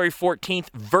 February 14th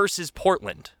versus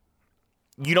Portland.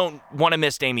 You don't want to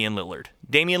miss Damian Lillard.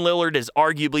 Damian Lillard is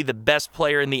arguably the best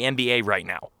player in the NBA right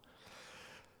now.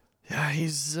 Yeah,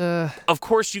 he's... Of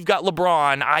course, you've got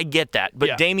LeBron. I get that.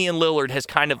 But Damian Lillard has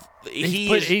kind of...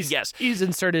 He's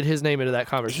inserted his name into that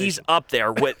conversation. He's up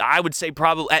there with, I would say,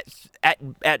 probably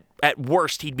at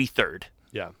worst, he'd be third.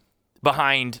 Yeah.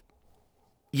 Behind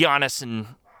Giannis and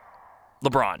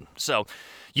LeBron. So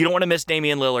you don't want to miss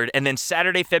Damian Lillard. And then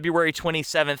Saturday, February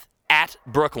 27th at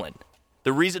Brooklyn.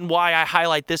 The reason why I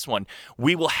highlight this one,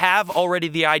 we will have already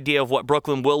the idea of what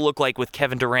Brooklyn will look like with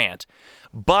Kevin Durant.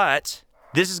 But...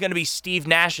 this is going to be Steve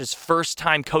Nash's first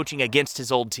time coaching against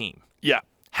his old team. Yeah.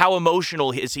 How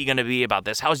emotional is he going to be about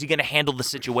this? How is he going to handle the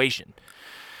situation?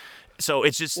 So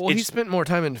it's just... Well, he spent more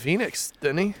time in Phoenix,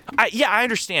 didn't he? I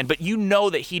understand, but you know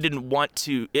that he didn't want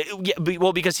to...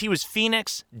 because he was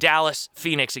Phoenix, Dallas,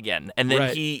 Phoenix again. And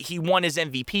then he won his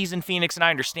MVPs in Phoenix, and I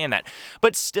understand that.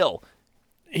 But still...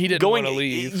 he didn't want to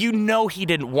leave. You know he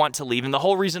didn't want to leave. And the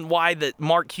whole reason why that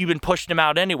Mark Cuban pushed him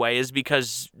out anyway is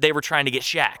because they were trying to get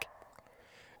Shaq.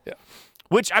 Yeah.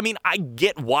 Which, I mean, I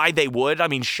get why they would. I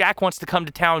mean, Shaq wants to come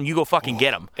to town. You go fucking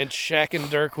get him. And Shaq and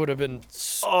Dirk would have been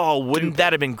wouldn't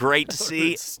that have been great to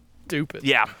see? Stupid.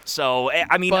 Yeah. So,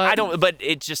 I mean, but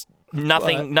it just,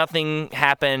 nothing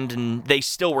happened, and they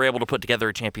still were able to put together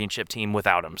a championship team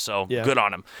without him. So, good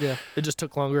on him. Yeah. It just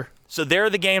took longer. So, there are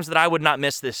the games that I would not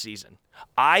miss this season.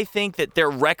 I think that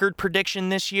their record prediction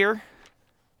this year,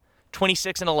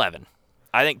 26-11.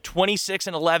 I think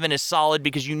 26-11 is solid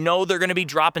because you know they're going to be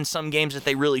dropping some games that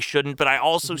they really shouldn't, but I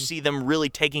also see them really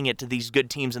taking it to these good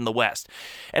teams in the West.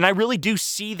 And I really do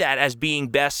see that as being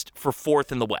best for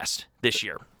fourth in the West this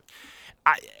year.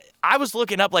 I was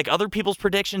looking up like other people's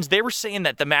predictions. They were saying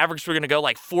that the Mavericks were going to go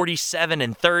like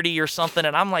 47-30 or something,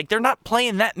 and I'm like, they're not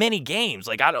playing that many games.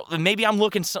 Like maybe I'm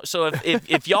looking so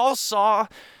if y'all saw,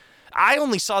 I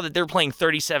only saw that they're playing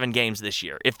 37 games this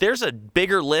year. If there's a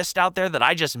bigger list out there that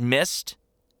I just missed,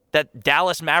 that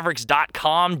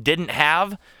DallasMavericks.com didn't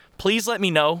have, please let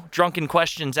me know.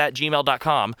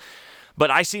 drunkenquestions@gmail.com. But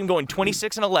I see them going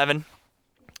 26-11.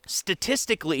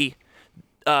 Statistically,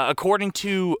 according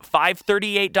to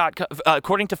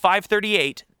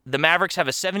 538, the Mavericks have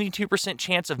a 72%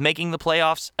 chance of making the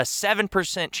playoffs, a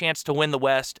 7% chance to win the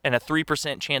West, and a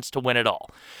 3% chance to win it all.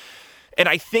 And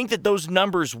I think that those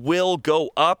numbers will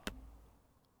go up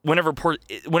whenever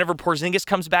Porzingis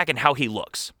comes back and how he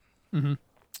looks. Mm-hmm.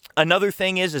 Another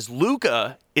thing is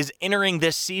Luka is entering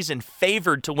this season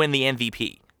favored to win the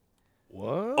MVP.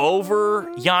 What? Over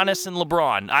Giannis and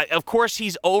LeBron. Of course,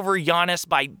 he's over Giannis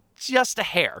by just a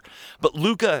hair. But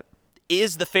Luka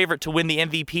is the favorite to win the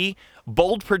MVP.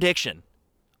 Bold prediction.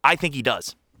 I think he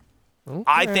does. Okay.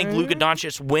 I think Luka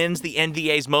Doncic wins the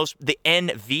NBA's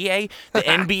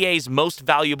most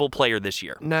valuable player this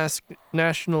year.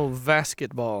 National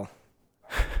Basketball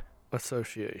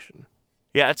Association.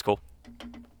 Yeah, that's cool.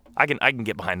 I can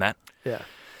get behind that. Yeah.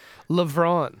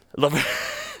 LeBron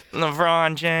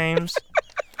James.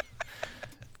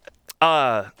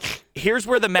 Here's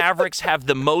where the Mavericks have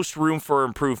the most room for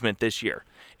improvement this year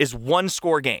is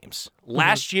one-score games.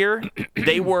 Last year,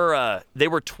 they were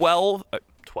 12.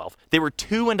 They were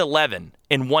 2-11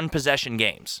 in one-possession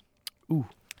games. Ooh.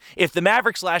 If the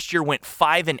Mavericks last year went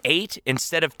 5-8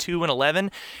 instead of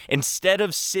 2-11, instead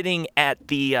of sitting at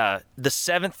the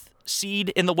 7th seed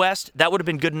in the West, that would have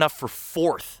been good enough for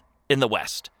 4th in the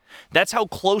West. That's how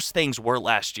close things were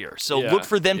last year. So look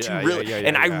for them to really,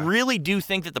 I really do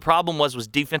think that the problem was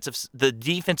the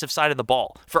defensive side of the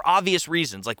ball for obvious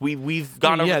reasons. Like we've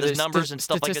gone over those numbers and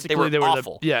stuff like that. They were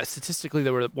awful. Statistically,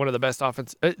 they were one of the best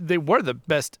offense. They were the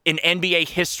best in NBA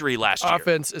history last year.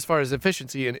 Offense as far as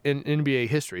efficiency in NBA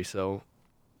history. So.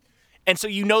 And so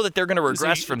you know that they're going to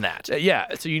regress from that.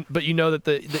 But you know that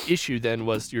the issue then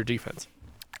was your defense.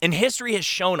 And history has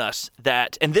shown us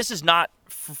that, and this is not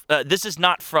this is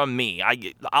not from me.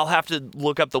 I'll have to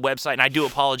look up the website, and I do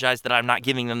apologize that I'm not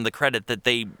giving them the credit that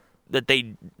the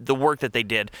work that they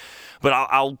did, but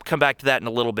I'll come back to that in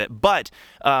a little bit. But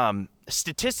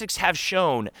statistics have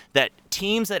shown that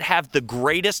teams that have the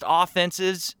greatest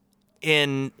offenses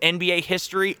in NBA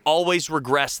history always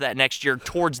regress that next year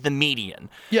towards the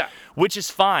median. Yeah. Which is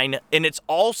fine, and it's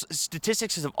also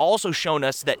statistics have also shown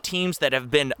us that teams that have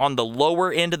been on the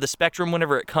lower end of the spectrum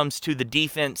whenever it comes to the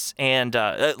defense and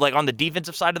like on the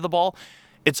defensive side of the ball,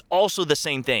 it's also the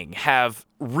same thing, have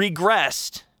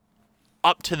regressed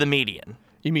up to the median.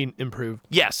 You mean improved?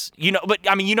 Yes. But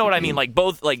I mean, you know what I mean? Like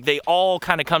both, like they all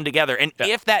kind of come together. And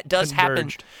if that does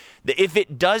happen, if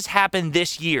it does happen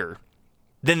this year,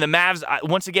 then the Mavs,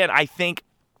 once again, I think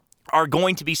are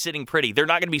going to be sitting pretty. They're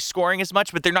not going to be scoring as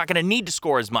much, but they're not going to need to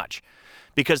score as much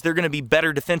because they're going to be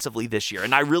better defensively this year.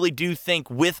 And I really do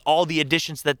think with all the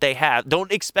additions that they have,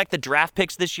 don't expect the draft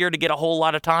picks this year to get a whole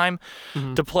lot of time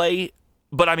to play.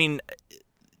 But I mean,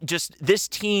 just this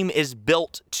team is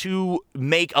built to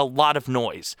make a lot of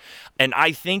noise. And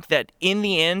I think that in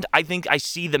the end, I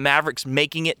see the Mavericks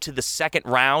making it to the second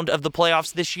round of the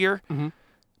playoffs this year,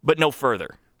 but no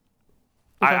further.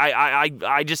 Okay.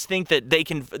 I just think that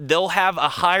they'll have a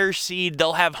higher seed,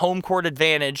 they'll have home court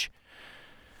advantage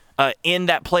in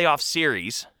that playoff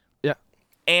series. Yeah.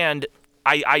 And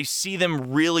I see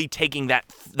them really taking that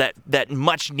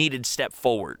much needed step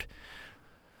forward.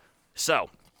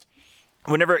 So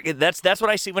that's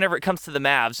what I see whenever it comes to the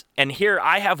Mavs. And here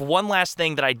I have one last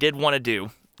thing that I did want to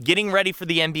do. Getting ready for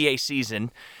the NBA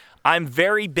season, I'm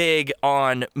very big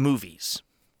on movies.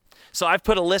 So I've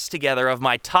put a list together of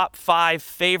my top 5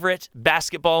 favorite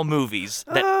basketball movies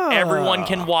that everyone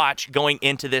can watch going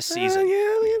into this season.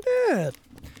 Yeah, look at that.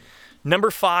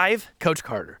 Number 5. Coach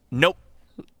Carter. Nope.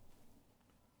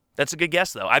 That's a good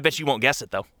guess, though. I bet you won't guess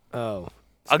it, though. Oh.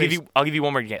 I'll give you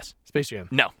one more guess. Space Jam.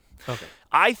 No. Okay.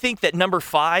 I think that number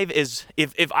 5 is,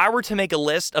 if I were to make a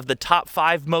list of the top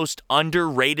 5 most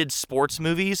underrated sports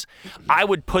movies, I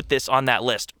would put this on that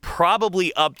list.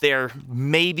 Probably up there,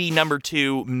 maybe number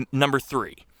 2, number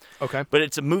 3. Okay. But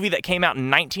it's a movie that came out in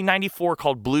 1994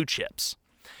 called Blue Chips.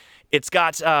 It's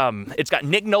got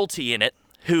Nick Nolte in it,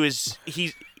 who is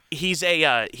he's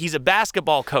a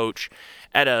basketball coach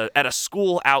at a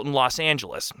school out in Los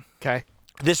Angeles. Okay.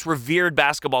 This revered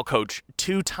basketball coach,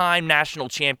 2-time national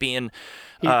champion.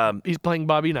 He's playing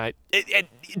Bobby Knight.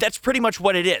 That's pretty much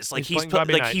what it is. Like he's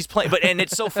playing, but and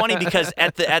it's so funny because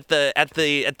at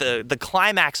the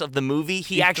climax of the movie,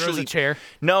 he actually throws a chair.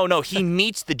 No, he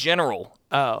meets the general.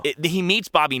 Oh. He meets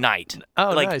Bobby Knight.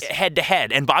 Oh, like nice. Head to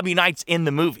head, and Bobby Knight's in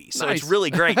the movie, so Nice. it's really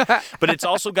great. But it's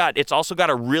also got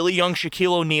a really young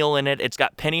Shaquille O'Neal in it. It's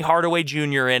got Penny Hardaway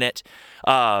Jr. in it.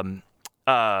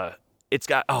 It's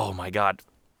got, oh my God.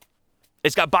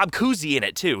 It's got Bob Cousy in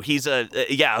it too. He's a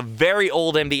very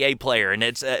old NBA player, and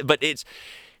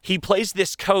he plays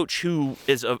this coach who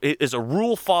is a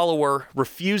rule follower,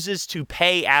 refuses to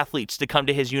pay athletes to come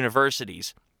to his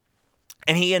universities,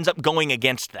 and he ends up going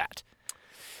against that,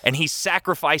 and he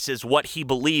sacrifices what he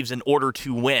believes in order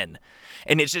to win,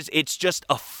 and it's just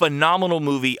a phenomenal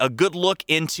movie, a good look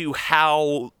into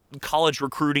how college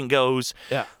recruiting goes.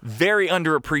 Yeah. Very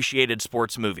underappreciated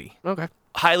sports movie. Okay.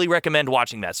 Highly recommend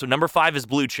watching that. So number 5 is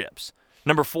Blue Chips.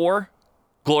 Number 4,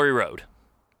 Glory Road.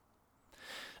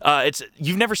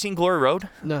 You've never seen Glory Road?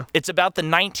 No. It's about the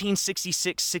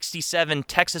 1966-67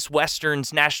 Texas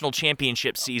Westerns national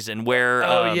championship season where.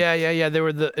 Yeah.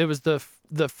 It was the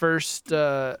first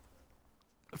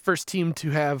team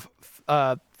to have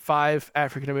 5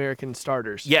 African American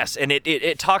starters. Yes, and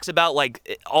it talks about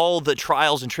like all the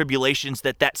trials and tribulations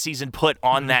that season put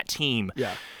on that team.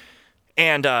 Yeah.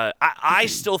 And I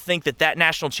still think that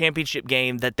national championship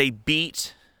game that they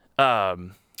beat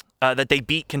Kentucky,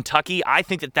 I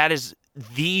think that is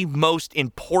the most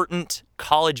important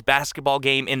college basketball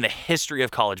game in the history of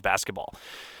college basketball.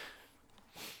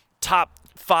 Top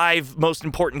 5 most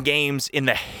important games in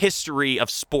the history of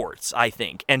sports, I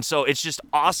think. And so it's just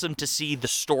awesome to see the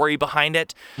story behind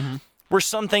it. Mm-hmm. Where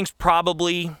some things were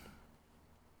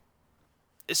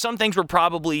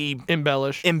probably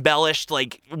embellished,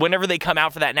 like whenever they come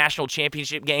out for that national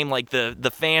championship game, like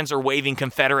the fans are waving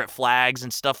Confederate flags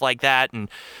and stuff like that. And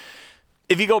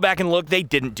if you go back and look, they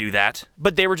didn't do that,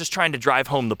 but they were just trying to drive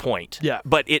home the point. Yeah.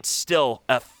 But it's still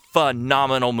a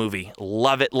phenomenal movie.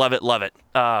 Love it, love it, love it.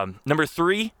 Number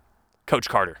 3, Coach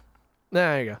Carter.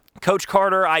 There you go. Coach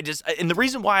Carter, and the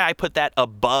reason why I put that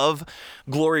above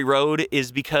Glory Road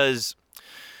is because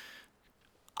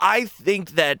I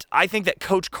think that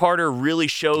Coach Carter really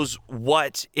shows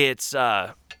what its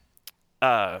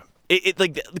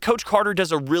Coach Carter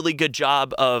does a really good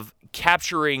job of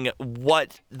capturing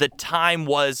what the time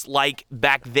was like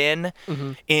back then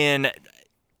in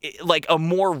like a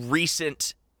more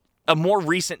recent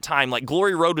time. Like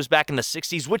Glory Road was back in the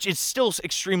 60s, which is still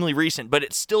extremely recent, but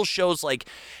it still shows like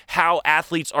how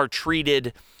athletes are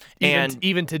treated.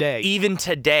 Even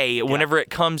today, whenever it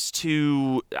comes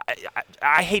to,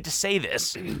 I hate to say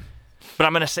this, but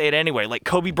I'm going to say it anyway, like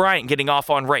Kobe Bryant getting off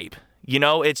on rape. You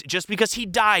know, it's just because he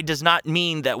died does not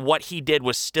mean that what he did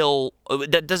was still,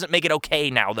 that doesn't make it okay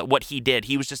now that what he did.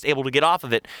 He was just able to get off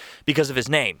of it because of his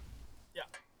name. Yeah.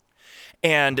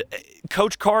 And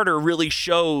Coach Carter really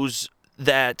shows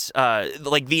that,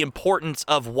 like, the importance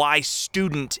of why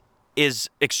student is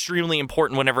extremely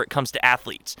important whenever it comes to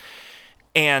athletes.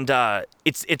 And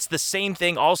it's the same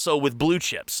thing also with Blue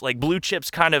Chips. Like Blue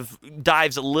Chips kind of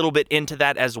dives a little bit into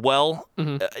that as well,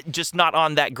 just not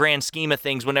on that grand scheme of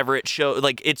things. Whenever it shows,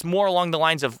 like it's more along the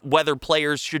lines of whether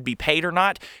players should be paid or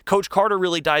not. Coach Carter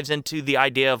really dives into the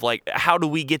idea of like, how do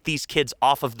we get these kids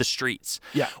off of the streets?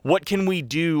 Yeah. What can we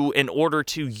do in order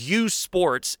to use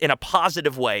sports in a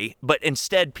positive way, but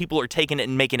instead people are taking it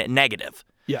and making it negative?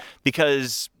 Yeah.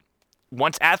 Because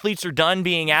once athletes are done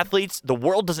being athletes, the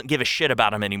world doesn't give a shit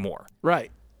about them anymore. Right.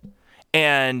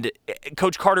 And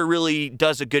Coach Carter really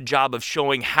does a good job of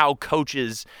showing how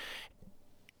coaches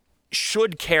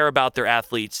should care about their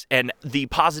athletes and the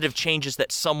positive changes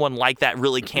that someone like that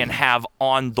really can have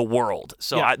on the world.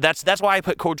 So Yeah. that's why I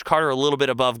put Coach Carter a little bit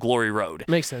above Glory Road.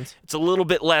 Makes sense. It's a little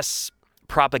bit less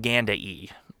propaganda-y.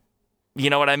 You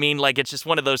know what I mean? Like, it's just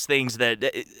one of those things that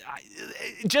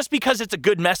just because it's a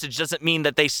good message doesn't mean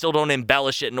that they still don't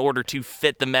embellish it in order to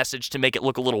fit the message to make it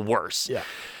look a little worse. Yeah.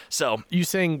 So You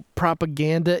saying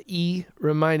propaganda-y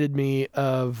reminded me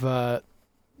of,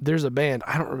 there's a band,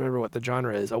 I don't remember what the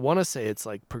genre is. I want to say it's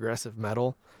like progressive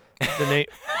metal. The name,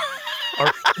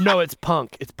 no, it's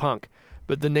punk. It's punk.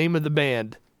 But the name of the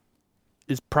band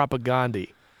is Propagandhi.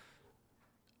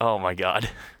 oh my God.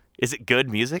 Is it good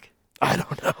music? I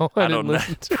don't know. I don't know.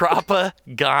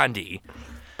 Propagandhi.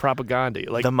 Propagandhi.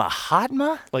 Like The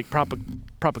Mahatma? like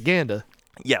propaganda,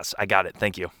 Yes, I got it.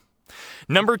 Thank you.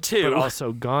 Number but two.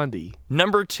 also Gandhi.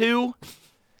 Number two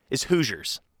is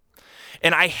Hoosiers.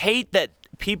 And I hate that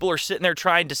people are sitting there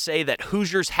trying to say that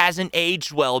Hoosiers hasn't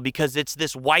aged well because it's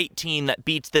this white team that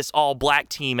beats this all-black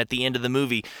team at the end of the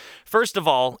movie. First of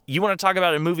all, you want to talk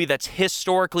about a movie that's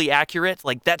historically accurate?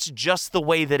 Like, that's just the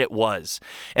way that it was.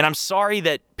 And I'm sorry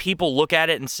that people look at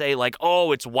it and say, like,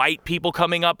 oh, it's white people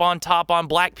coming up on top on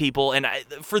black people. And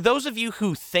for those of you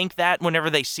who think that whenever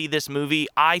they see this movie,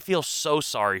 I feel so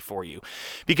sorry for you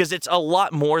because it's a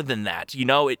lot more than that. You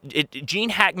know, Gene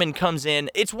Hackman comes in.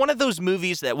 It's one of those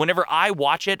movies that whenever I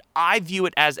watch it, I view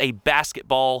it as a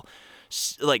basketball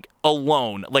like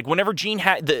alone. Like whenever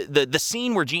the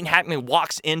scene where Gene Hackman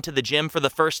walks into the gym for the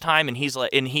first time and he's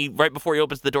like, and he right before he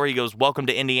opens the door, he goes, "Welcome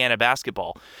to Indiana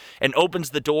basketball," and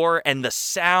opens the door and the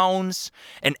sounds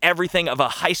and everything of a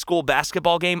high school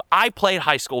basketball game. I played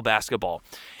high school basketball.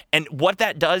 And what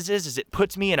that does is it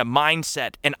puts me in a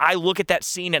mindset and I look at that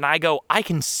scene and I go, I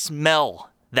can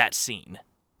smell that scene.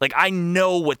 Like, I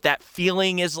know what that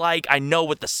feeling is like. I know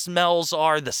what the smells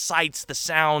are, the sights, the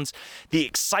sounds, the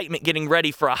excitement getting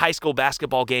ready for a high school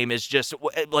basketball game is just,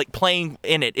 like, playing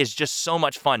in it is just so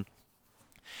much fun.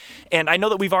 And I know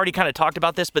that we've already kind of talked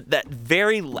about this, but that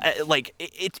very, like,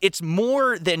 it's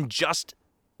more than just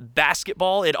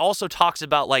basketball. It also talks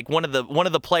about, like, one of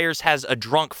the players has a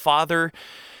drunk father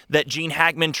that Gene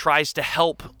Hackman tries to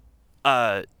help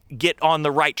get on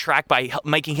the right track by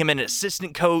making him an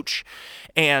assistant coach.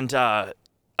 And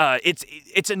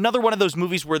it's another one of those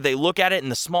movies where they look at it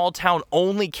and the small town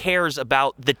only cares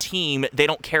about the team. They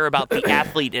don't care about the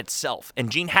athlete itself. And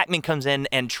Gene Hackman comes in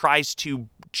and tries to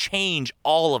change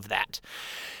all of that.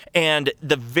 And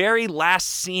the very last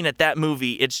scene at that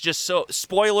movie, it's just so,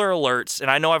 spoiler alerts, and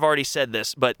I know I've already said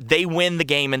this, but they win the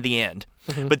game in the end.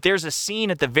 Mm-hmm. But there's a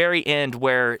scene at the very end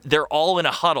where they're all in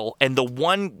a huddle, and the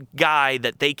one guy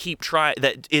that they keep trying,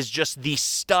 that is just the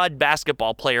stud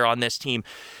basketball player on this team,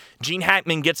 Gene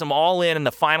Hackman gets them all in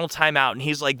the final timeout, and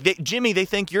he's like, Jimmy, they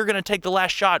think you're going to take the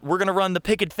last shot. We're going to run the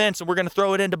picket fence, and we're going to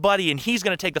throw it into Buddy, and he's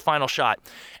going to take the final shot.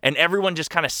 And everyone just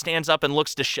kind of stands up and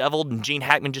looks disheveled, and Gene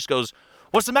Hackman just goes,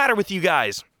 "What's the matter with you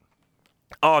guys?"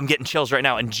 Oh, I'm getting chills right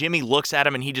now. And Jimmy looks at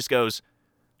him, and he just goes,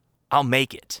 "I'll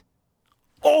make it."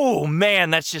 Oh, man,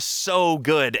 that's just so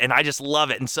good, and I just love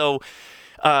it. And so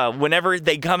whenever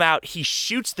they come out, he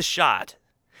shoots the shot,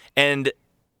 and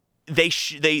they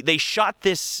shot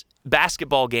this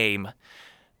basketball game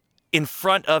in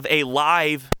front of a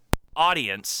live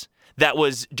audience that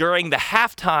was during the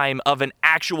halftime of an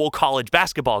actual college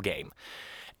basketball game.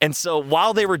 And so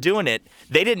while they were doing it,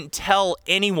 they didn't tell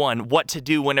anyone what to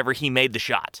do whenever he made the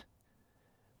shot.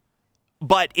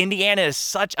 But Indiana is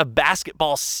such a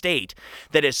basketball state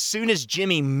that as soon as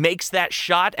Jimmy makes that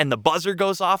shot and the buzzer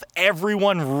goes off,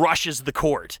 everyone rushes the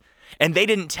court. And they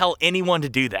didn't tell anyone to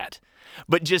do that.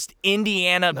 But just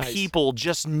Indiana people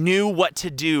just knew what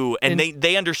to do, and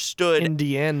they understood.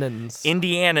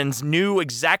 Indianans knew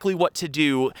exactly what to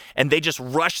do, and they just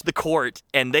rushed the court,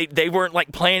 and they weren't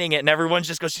like planning it, and everyone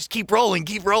just goes, just keep rolling,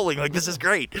 like this is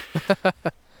great.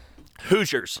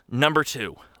 Hoosiers, number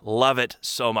 2. Love it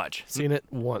so much. Seen it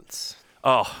once.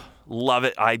 Oh, love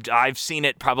it. I've seen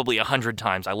it probably 100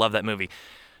 times. I love that movie.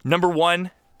 Number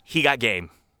 1, He Got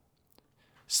Game.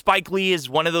 Spike Lee is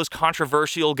one of those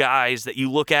controversial guys that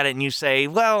you look at it and you say,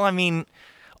 well, I mean,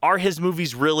 are his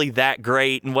movies really that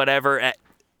great and whatever?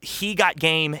 He Got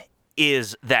Game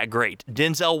is that great.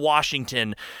 Denzel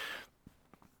Washington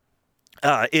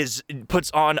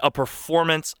puts on a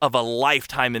performance of a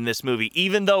lifetime in this movie,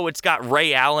 even though it's got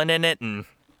Ray Allen in it and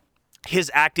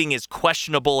his acting is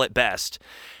questionable at best.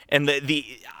 And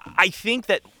I think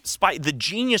that the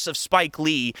genius of Spike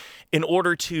Lee, in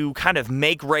order to kind of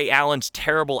make Ray Allen's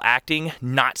terrible acting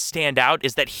not stand out,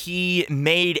 is that he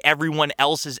made everyone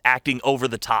else's acting over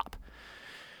the top.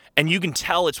 And you can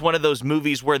tell it's one of those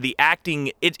movies where the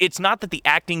acting, it's not that the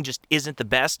acting just isn't the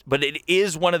best, but it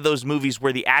is one of those movies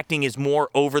where the acting is more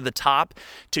over the top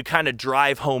to kind of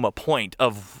drive home a point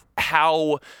of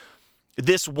how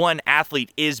this one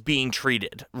athlete is being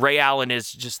treated. Ray Allen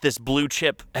is just this blue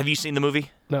chip. Have you seen the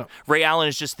movie? No. Ray Allen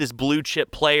is just this blue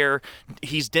chip player.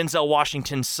 He's Denzel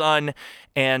Washington's son,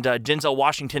 and Denzel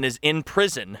Washington is in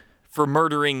prison for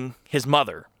murdering his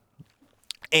mother.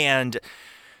 And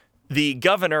the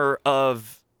governor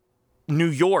of New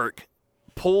York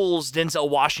pulls Denzel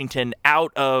Washington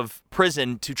out of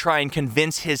prison to try and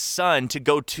convince his son to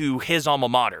go to his alma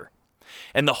mater.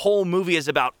 And the whole movie is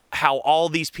about how all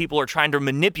these people are trying to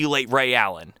manipulate Ray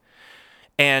Allen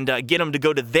and get him to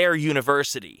go to their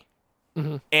university.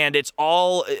 Mm-hmm. And it's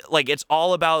all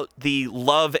about the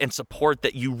love and support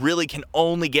that you really can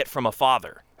only get from a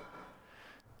father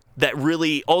that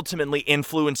really ultimately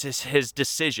influences his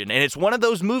decision. And it's one of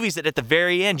those movies that at the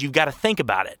very end, you've got to think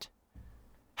about it.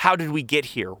 How did we get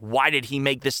here? Why did he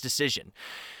make this decision?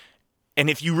 And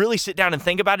if you really sit down and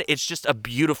think about it, it's just a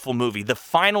beautiful movie. The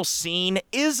final scene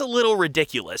is a little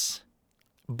ridiculous,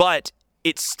 but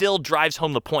it still drives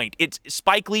home the point.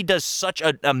 Spike Lee does such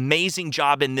an amazing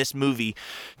job in this movie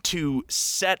to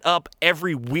set up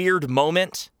every weird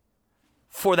moment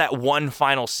for that one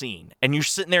final scene. And you're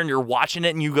sitting there and you're watching it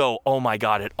and you go, oh my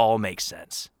God, it all makes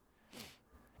sense.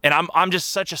 And I'm just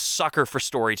such a sucker for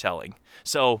storytelling.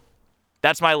 So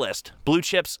that's my list. Blue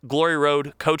Chips, Glory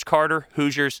Road, Coach Carter,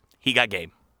 Hoosiers, He Got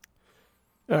Game.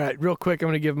 All right, real quick, I'm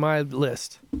going to give my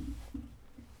list.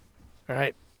 All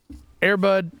right. Air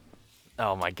Bud.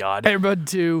 Oh, my God. Air Bud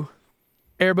 2.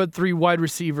 Air Bud 3 wide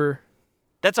receiver.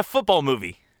 That's a football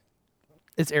movie.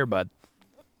 It's Air Bud.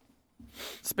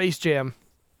 Space Jam.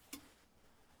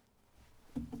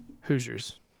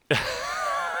 Hoosiers.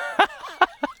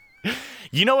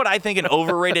 You know what I think an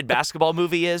overrated basketball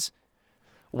movie is?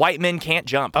 White Men Can't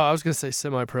Jump. Oh, I was going to say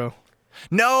Semi-Pro.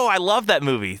 No, I love that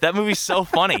movie. That movie's so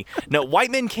funny. No, White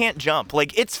Men Can't Jump.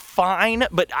 Like, it's fine,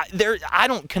 but I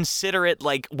don't consider it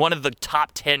like one of the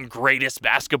top 10 greatest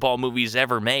basketball movies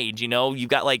ever made. You know, you've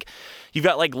got like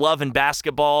Love and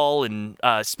Basketball and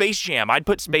Space Jam. I'd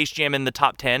put Space Jam in the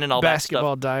top 10 and all that stuff.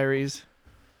 Basketball Diaries.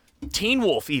 Teen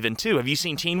Wolf even too. Have you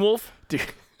seen Teen Wolf? Dude.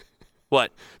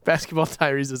 What? Basketball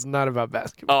Diaries is not about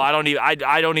basketball. Oh, I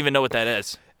don't even know what that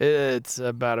is. It's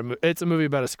a movie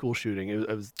about a school shooting. It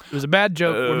was a bad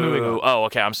joke. We're moving on. Oh,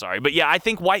 okay. I'm sorry, but yeah, I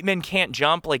think White Men Can't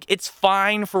Jump. Like, it's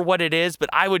fine for what it is, but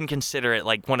I wouldn't consider it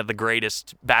like one of the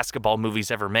greatest basketball movies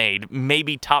ever made.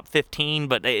 Maybe top 15,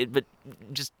 but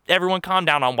just everyone calm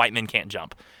down on White Men Can't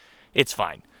Jump. It's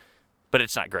fine, but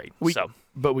it's not great.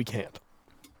 But we can't.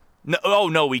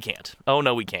 No, we can't. Oh,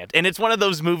 no, we can't. And it's one of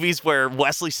those movies where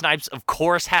Wesley Snipes, of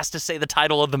course, has to say the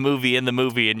title of the movie in the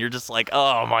movie, and you're just like,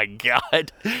 oh, my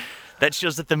God. That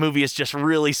shows that the movie is just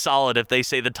really solid if they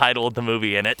say the title of the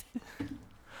movie in it.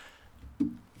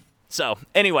 So,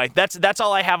 anyway, that's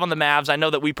all I have on the Mavs. I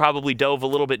know that we probably dove a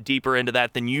little bit deeper into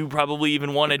that than you probably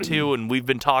even wanted to, and we've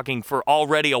been talking for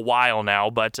already a while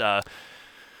now, but... Now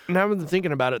I'm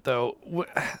thinking about it, though.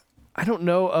 I don't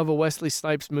know of a Wesley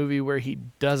Snipes movie where he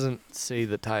doesn't say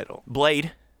the title.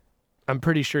 Blade? I'm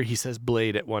pretty sure he says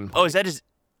Blade at one point. Oh, is that his...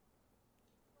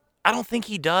 I don't think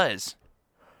he does.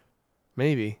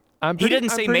 Maybe. He didn't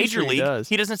say Major League.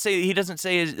 He doesn't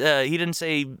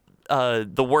say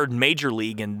the word Major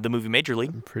League in the movie Major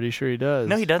League. I'm pretty sure he does.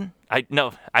 No, he doesn't.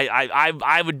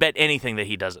 I would bet anything that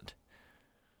he doesn't.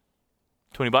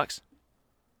 $20?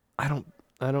 I don't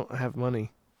have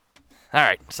money. All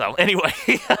right. So anyway,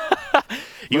 you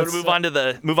want to move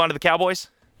on to the Cowboys?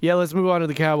 Yeah, let's move on to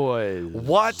the Cowboys.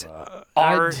 What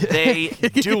are they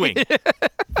doing?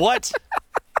 What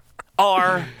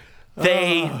are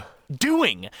they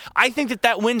doing? I think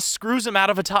that win screws them out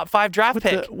of a top 5 draft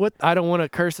pick. What? I don't want to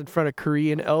curse in front of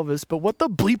Korean Elvis, but what the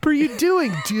bleep are you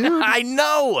doing, dude? I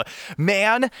know,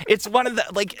 man. It's one of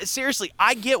the seriously.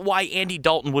 I get why Andy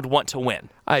Dalton would want to win.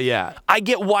 Yeah. I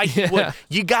get why he would.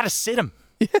 You got to sit him.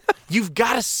 You've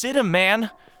got to sit him,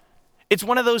 man. It's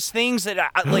one of those things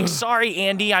that, sorry,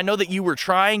 Andy. I know that you were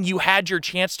trying. You had your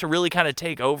chance to really kind of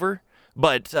take over,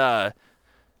 but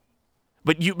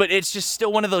it's just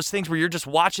still one of those things where you're just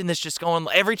watching this, just going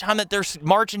every time that they're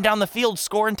marching down the field,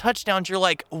 scoring touchdowns. You're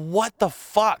like, what the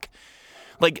fuck?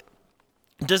 Like,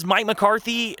 does Mike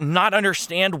McCarthy not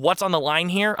understand what's on the line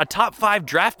here? A top 5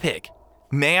 draft pick,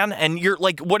 man. And you're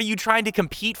like, what are you trying to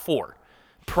compete for?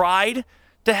 Pride?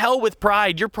 To hell with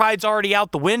pride. Your pride's already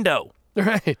out the window.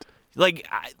 Right. Like,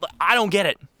 I don't get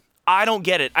it. I don't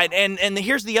get it. And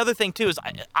here's the other thing, too, is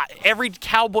every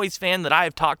Cowboys fan that I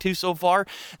have talked to so far,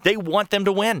 they want them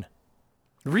to win.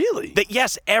 Really?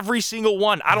 Yes, every single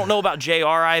one. I don't know about JR.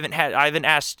 I haven't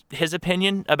asked his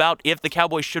opinion about if the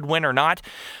Cowboys should win or not.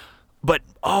 But,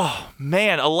 oh,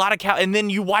 man, a lot of and then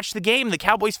you watch the game. The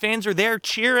Cowboys fans are there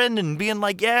cheering and being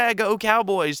like, yeah, go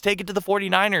Cowboys. Take it to the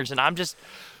 49ers. And I'm just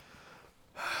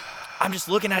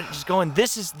looking at it just going,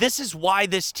 this is why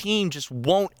this team just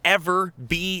won't ever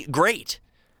be great.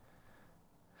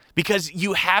 Because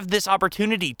you have this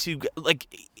opportunity to,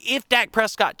 if Dak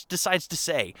Prescott decides to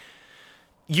say,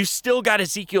 you still got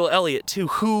Ezekiel Elliott, too,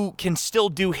 who can still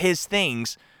do his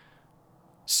things.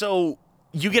 So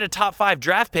you get a top 5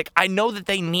 draft pick. I know that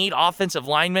they need offensive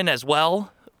linemen as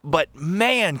well. But,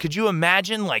 man, could you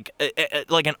imagine, like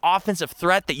an offensive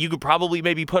threat that you could probably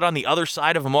maybe put on the other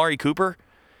side of Amari Cooper?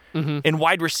 Mm-hmm. In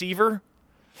wide receiver?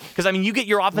 Because, you get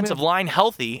your offensive line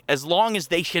healthy. As long as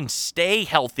they can stay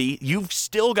healthy, you've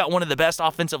still got one of the best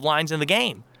offensive lines in the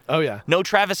game. Oh, yeah. No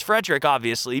Travis Frederick,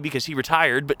 obviously, because he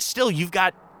retired. But still, you've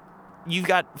got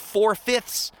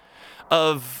 4/5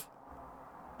 of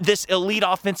this elite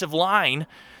offensive line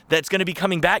that's going to be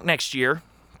coming back next year.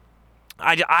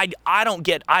 I don't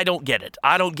get it. I don't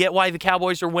get why the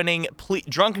Cowboys are winning.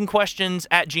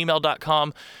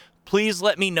 drunkenquestions@gmail.com. Please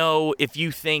let me know if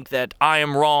you think that I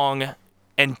am wrong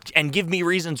and give me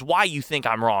reasons why you think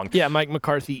I'm wrong. Yeah, Mike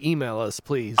McCarthy, email us,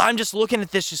 please. I'm just looking at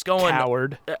this just going...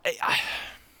 Coward.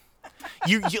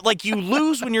 You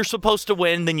lose when you're supposed to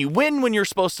win, then you win when you're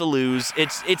supposed to lose.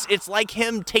 It's like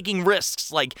him taking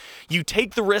risks. Like, you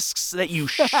take the risks that you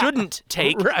shouldn't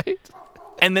take. Right.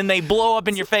 And then they blow up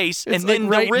in your face. It's and then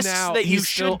like the risks that you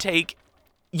should take...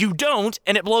 You don't,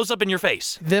 and it blows up in your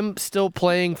face. Them still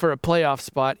playing for a playoff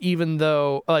spot, even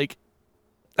though, they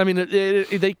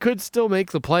could still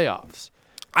make the playoffs.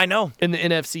 I know. In the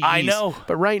NFC East. I know.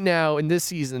 But right now, in this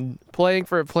season, playing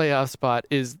for a playoff spot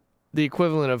is the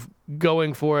equivalent of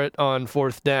going for it on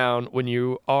 4th down when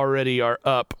you already are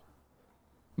up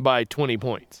by 20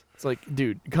 points. It's like,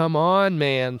 dude, come on,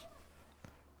 man.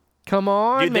 Come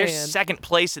on, dude, man. They're second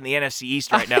place in the NFC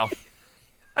East right now.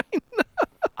 I know.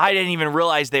 I didn't even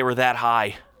realize they were that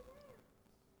high.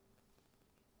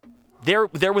 They're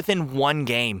within 1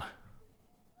 game.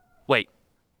 Wait.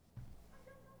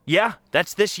 Yeah,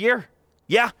 that's this year.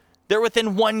 Yeah, they're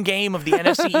within 1 game of the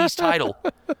NFC East title.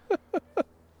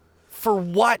 For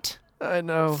what? I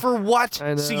know. For what?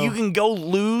 I know. So you can go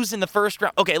lose in the first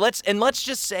round. Okay, let's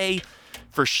just say,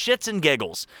 for shits and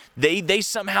giggles, they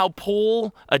somehow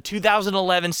pull a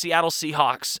 2011 Seattle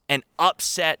Seahawks and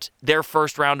upset their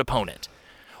first round opponent.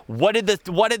 What did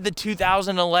the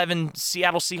 2011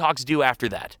 Seattle Seahawks do after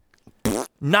that?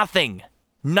 Nothing.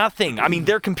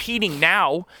 They're competing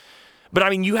now,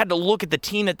 but you had to look at the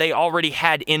team that they already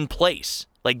had in place.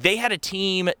 Like, they had a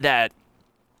team that,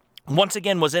 once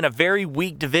again, was in a very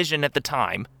weak division at the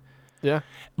time. Yeah.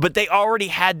 But they already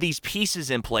had these pieces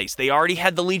in place. They already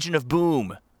had the Legion of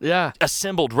Boom. Yeah.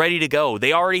 Assembled, ready to go.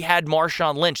 They already had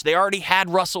Marshawn Lynch. They already had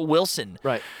Russell Wilson.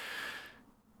 Right.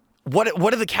 What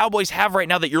do the Cowboys have right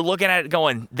now that you're looking at it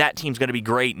going, that team's going to be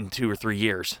great in 2 or 3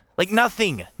 years? Like,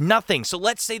 nothing. So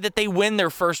let's say that they win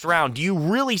their first round. Do you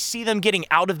really see them getting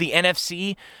out of the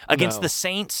NFC against the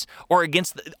Saints, or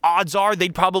odds are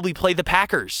they'd probably play the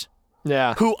Packers?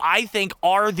 Yeah. who I think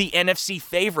are the NFC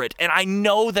favorite. And I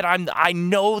know that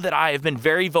I have been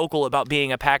very vocal about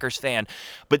being a Packers fan,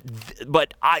 but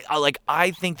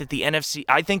I think that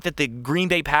the Green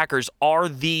Bay Packers are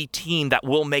the team that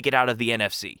will make it out of the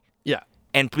NFC Yeah.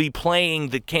 and be playing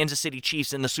the Kansas City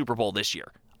Chiefs in the Super Bowl this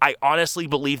year. I honestly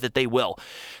believe that they will.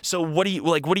 So what do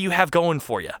you have going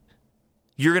for you?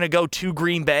 You're going to go to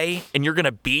Green Bay and you're going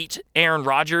to beat Aaron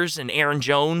Rodgers and Aaron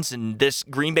Jones and this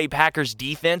Green Bay Packers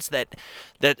defense that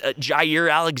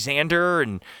Jair Alexander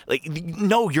and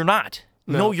no, you're not.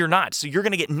 No, you're not. So you're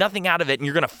going to get nothing out of it and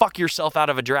you're going to fuck yourself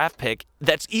out of a draft pick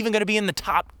that's even going to be in the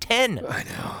top 10. I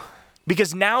know.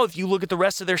 Because now if you look at the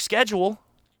rest of their schedule,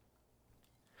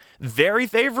 very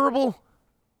favorable.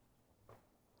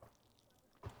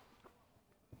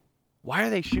 Why are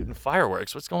they shooting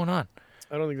fireworks? What's going on?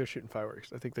 I don't think they're shooting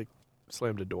fireworks. I think they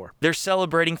slammed a door. They're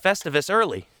celebrating Festivus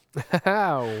early.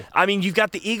 How? I mean, you've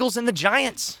got the Eagles and the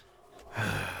Giants.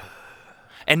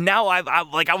 And now I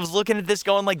was looking at this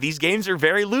going like these games are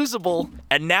very losable.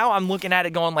 And now I'm looking at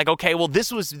it going like, okay, well,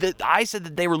 I said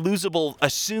that they were losable,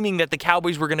 assuming that the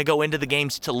Cowboys were going to go into the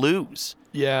games to lose.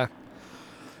 Yeah.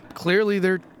 Clearly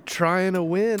they're trying to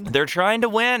win. They're trying to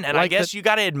win, and I guess you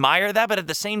got to admire that, but at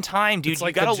the same time, dude,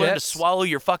 you got to learn to swallow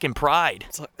your fucking pride.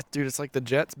 It's like the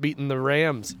Jets beating the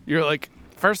Rams. You're like,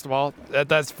 first of all,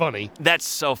 that's funny. That's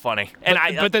so funny. And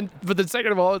but then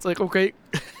second of all, it's like, okay,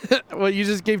 well, you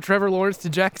just gave Trevor Lawrence to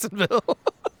Jacksonville.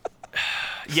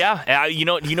 Yeah, you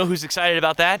know who's excited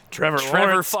about that?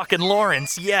 Trevor fucking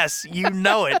Lawrence. Yes, you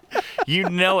know it. You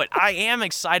know it. I am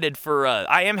excited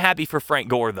I am happy for Frank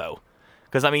Gore though.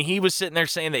 Because, I mean, he was sitting there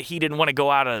saying that he didn't want to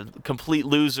go out a complete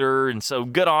loser, and so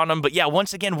good on him. But, yeah,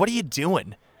 once again, what are you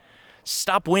doing?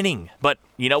 Stop winning. But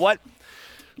you know what?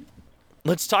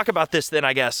 Let's talk about this then,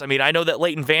 I guess. I mean, I know that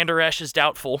Leighton Vander Esch is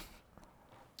doubtful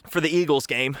for the Eagles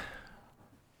game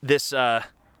this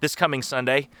coming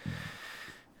Sunday.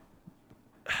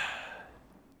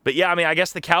 But, yeah, I mean, I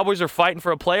guess the Cowboys are fighting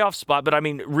for a playoff spot. But, I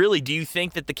mean, really, do you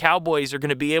think that the Cowboys are going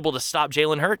to be able to stop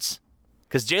Jalen Hurts?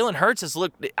 Because Jalen Hurts has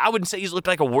looked, I wouldn't say he's looked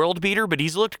like a world beater, but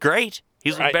he's looked great.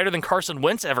 He's looked better than Carson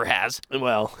Wentz ever has.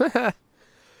 Well,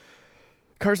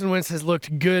 Carson Wentz has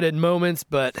looked good at moments,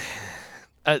 but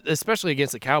especially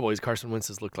against the Cowboys, Carson Wentz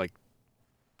has looked like,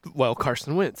 well,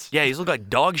 Carson Wentz. Yeah, he's looked like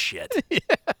dog shit. Yeah,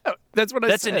 that's what I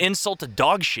said. That's an insult to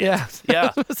dog shit. Yeah.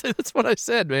 Yeah. That's what I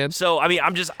said, man. So, I mean,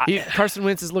 Carson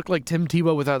Wentz has looked like Tim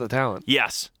Tebow without the talent.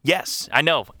 Yes, I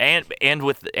know. And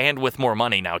with more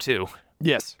money now, too.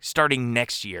 Yes. Starting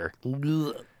next year.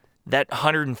 That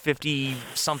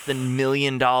 $150-something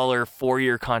million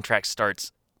 4-year contract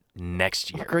starts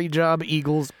next year. Great job,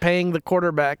 Eagles, paying the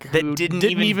quarterback who didn't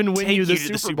even win you the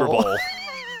Super Bowl.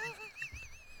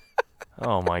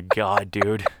 Oh, my God,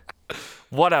 dude.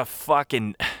 What a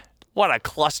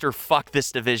clusterfuck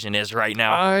this division is right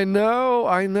now. I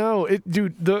know.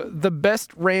 Dude, the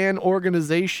best ran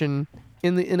organization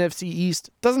in the NFC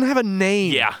East doesn't have a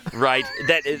name. Yeah, right.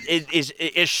 That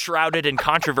is shrouded in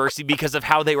controversy because of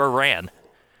how they were ran.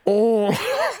 Oh.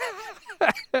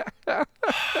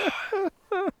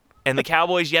 And the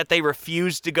Cowboys, yet they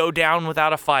refused to go down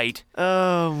without a fight.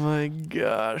 Oh my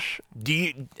gosh.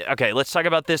 Okay, let's talk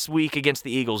about this week against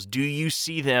the Eagles. Do you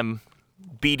see them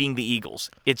beating the Eagles?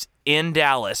 It's in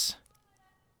Dallas.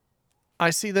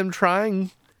 I see them trying.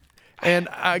 And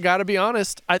I got to be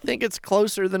honest, I think it's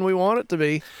closer than we want it to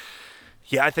be.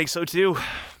 Yeah, I think so too.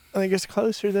 I think it's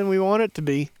closer than we want it to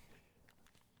be.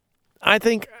 I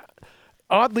think,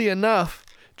 oddly enough,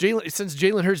 since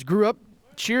Jalen Hurts grew up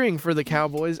cheering for the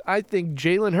Cowboys, I think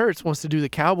Jalen Hurts wants to do the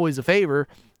Cowboys a favor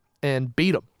and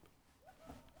beat them.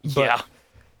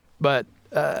 But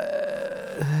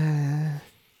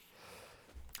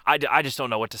I just don't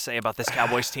know what to say about this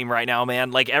Cowboys team right now,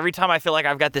 man. Like every time I feel like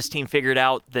I've got this team figured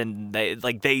out, then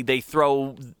they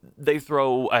throw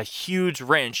a huge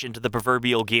wrench into the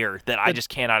proverbial gear that I just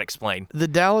cannot explain. The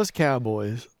Dallas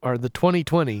Cowboys are the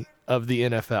 2020 of the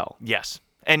NFL. Yes.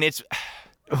 And it's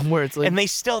where it's like, and they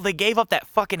gave up that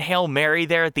fucking Hail Mary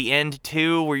there at the end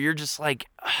too, where you're just like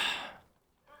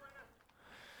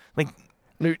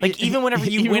even whenever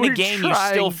you win a game, you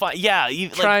still find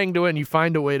trying to win. You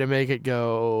find a way to make it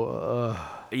go.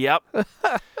 Yep.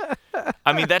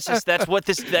 I mean, that's what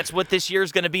this year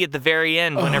is going to be at the very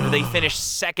end. Whenever they finish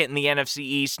second in the NFC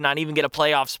East, not even get a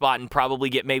playoff spot, and probably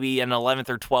get maybe an 11th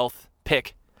or 12th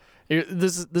pick.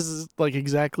 This is like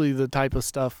exactly the type of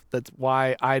stuff that's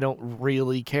why I don't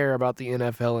really care about the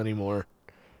NFL anymore.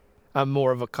 I'm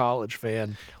more of a college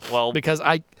fan. Well, because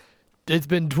it's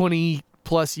been 20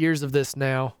 plus years of this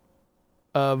now.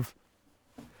 Well,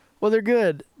 they're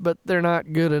good, but they're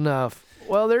not good enough.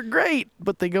 Well, they're great,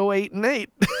 but they go 8-8.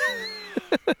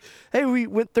 Hey, we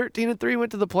went 13-3,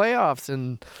 went to the playoffs,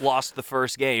 and Lost the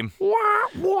first game.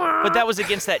 But that was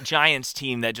against that Giants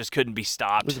team that just couldn't be it was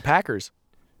stopped. the Packers.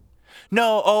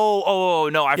 No,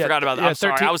 no, I forgot about that. I'm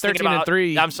sorry. I was thinking about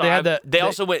 13-3. I'm sorry. They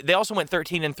also went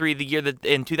 13-3 the year that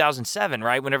in 2007,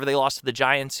 right? Whenever they lost to the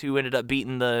Giants, who ended up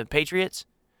beating the Patriots.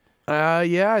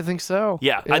 Yeah, I think so.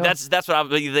 Yeah, that's what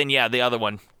the other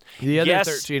one. The other Yes.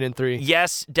 13-3.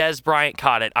 Yes, Des Bryant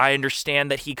caught it. I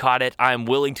understand that he caught it. I'm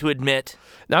willing to admit.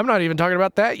 Now, I'm not even talking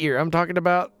about that year. I'm talking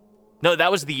about. No,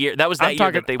 that was the year. That was that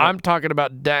year that they went. I'm talking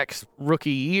about Dak's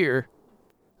rookie year.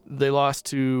 They lost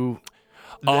to.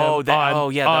 Oh, that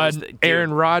was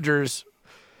Aaron Rodgers.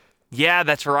 Yeah,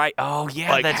 that's right. Oh,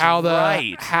 yeah, Like that's right.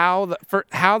 right. How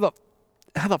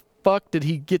the fuck did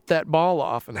he get that ball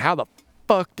off, and how the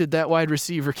fuck did that wide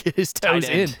receiver get his toes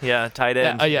in? Yeah, tight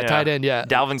end. Tight end. Yeah,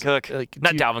 Dalvin Cook.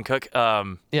 Not Dalvin Cook.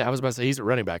 Yeah, I was about to say he's a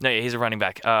running back. No, he's a running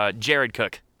back. Jared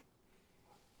Cook.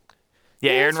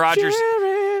 Yeah,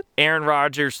 Aaron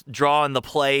Rodgers drawing the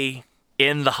play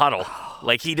in the huddle.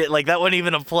 Like he did. Like that wasn't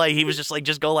even a play. He was just like,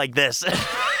 just go like this.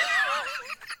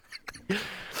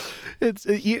 It's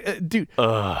dude.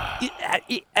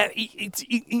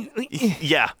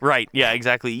 Yeah, right. Yeah,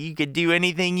 exactly. You could do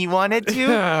anything you wanted to.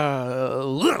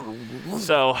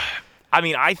 So, I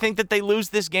mean, I think that they lose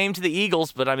this game to the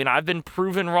Eagles, but I mean, I've been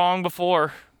proven wrong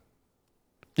before.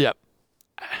 Yep.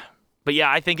 But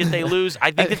yeah, I think if they lose, I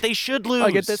think that they should lose.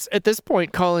 Like at this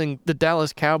point, calling the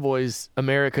Dallas Cowboys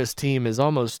America's team is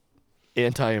almost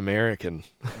anti-American.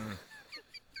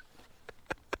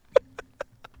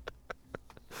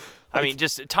 I mean,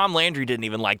 just Tom Landry didn't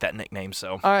even like that nickname,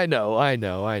 so. I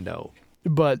know.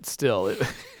 But still,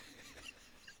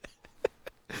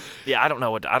 Yeah, I don't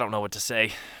know what to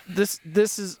say. this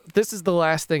is the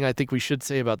last thing I think we should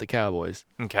say about the Cowboys.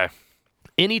 Okay.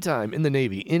 Anytime in the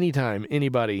Navy, anytime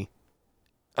anybody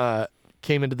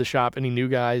came into the shop, any new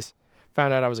guys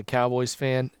found out I was a Cowboys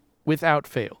fan, without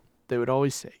fail, they would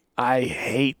always say, "I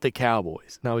hate the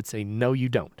Cowboys." And I would say, "No, you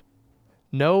don't.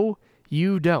 No,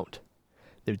 you don't."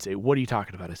 They would say, "What are you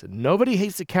talking about?" I said, "Nobody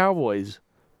hates the Cowboys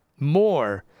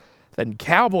more than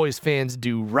Cowboys fans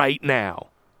do right now."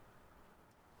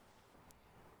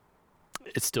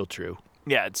 It's still true.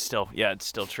 Yeah, it's still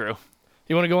true.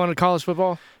 You want to go on to college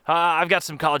football? I've got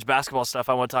some college basketball stuff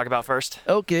I want to talk about first.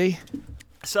 Okay.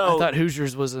 So I thought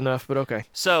Hoosiers was enough, but okay.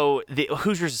 So the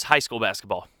Hoosiers is high school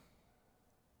basketball.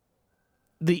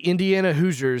 The Indiana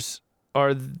Hoosiers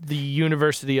are the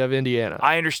University of Indiana.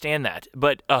 I understand that,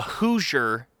 but a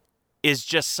Hoosier is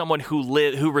just someone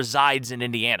who resides in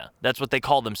Indiana. That's what they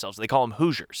call themselves. They call them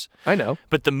Hoosiers. I know.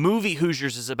 But the movie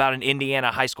Hoosiers is about an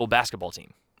Indiana high school basketball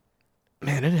team.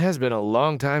 Man, it has been a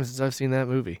long time since I've seen that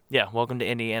movie. Yeah, welcome to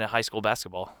Indiana high school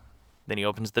basketball. Then he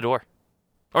opens the door.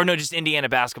 Or no, just Indiana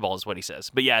basketball is what he says.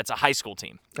 But yeah, it's a high school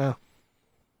team. Oh.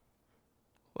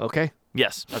 Okay.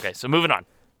 Yes. Okay, so moving on.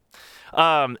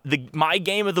 My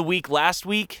game of the week last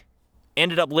week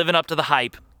ended up living up to the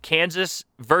hype. Kansas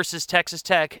versus Texas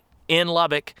Tech in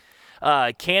Lubbock.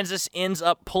 Kansas ends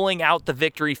up pulling out the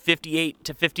victory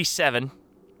 58-57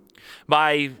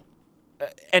 by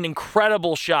an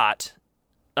incredible shot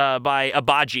by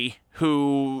Abaji,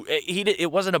 who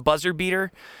it wasn't a buzzer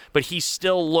beater, but he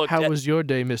still looked. How was your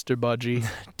day, Mr. Budgie?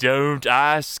 Don't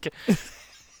ask.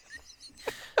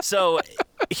 So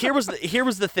here was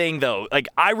the thing, though. Like,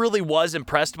 I really was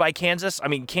impressed by Kansas. I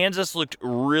mean, Kansas looked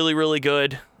really, really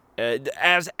good,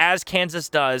 as Kansas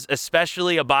does,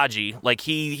 especially Abaji. Like,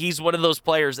 he's one of those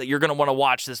players that you're going to want to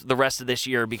watch the rest of this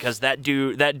year, because that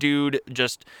dude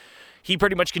just. He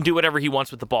pretty much can do whatever he wants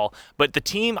with the ball. But the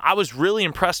team I was really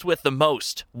impressed with the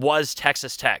most was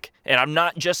Texas Tech. And I'm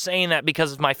not just saying that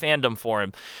because of my fandom for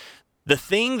him. The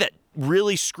thing that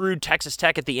really screwed Texas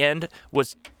Tech at the end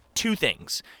was two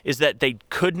things. Is that they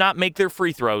could not make their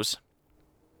free throws.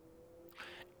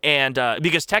 And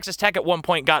because Texas Tech at one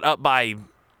point got up by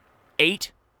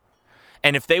 8.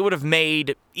 And if they would have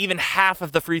made even half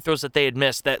of the free throws that they had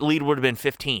missed, that lead would have been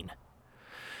 15.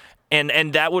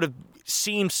 And that would have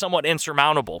seemed somewhat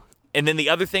insurmountable. And then the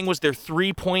other thing was their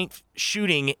 3-point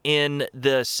shooting in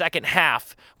the second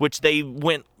half, which they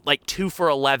went like 2 for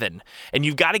 11. And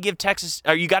you got to give Kansas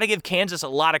a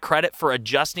lot of credit for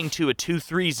adjusting to a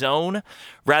 2-3 zone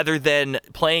rather than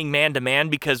playing man-to-man,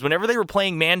 because whenever they were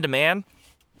playing man-to-man,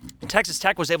 Texas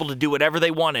Tech was able to do whatever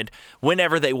they wanted,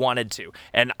 whenever they wanted to.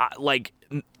 And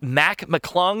Mac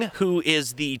McClung, who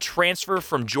is the transfer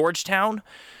from Georgetown,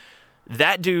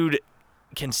 that dude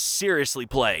can seriously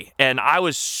play. And I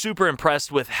was super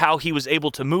impressed with how he was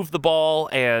able to move the ball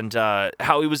and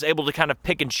how he was able to kind of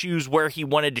pick and choose where he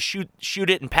wanted to shoot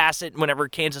it and pass it whenever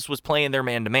Kansas was playing their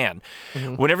man-to-man.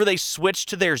 Mm-hmm. Whenever they switched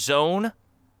to their zone,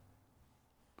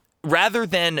 rather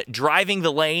than driving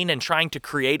the lane and trying to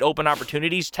create open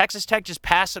opportunities, Texas Tech just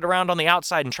passed it around on the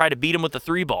outside and tried to beat them with the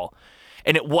 3-ball.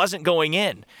 And it wasn't going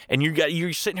in. And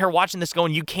you're sitting here watching this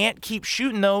going, you can't keep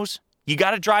shooting those. You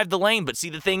got to drive the lane. But see,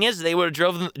 the thing is, they would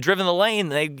have driven the lane,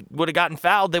 they would have gotten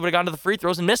fouled, they would have gone to the free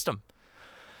throws and missed them.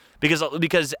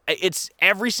 Because it's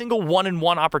every single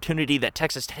 1-and-1 opportunity that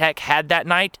Texas Tech had that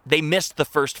night, they missed the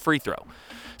first free throw.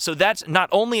 So that's not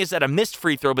only is that a missed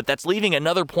free throw, but that's leaving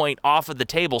another point off of the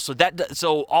table.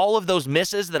 So all of those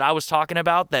misses that I was talking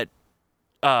about, that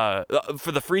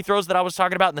for the free throws that I was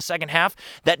talking about in the second half,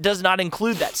 that does not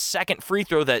include that second free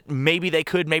throw that maybe they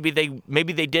could, maybe they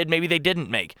did, maybe they didn't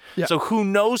make. Yeah. So who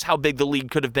knows how big the lead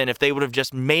could have been if they would have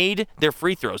just made their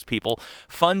free throws, people.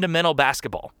 Fundamental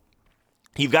basketball.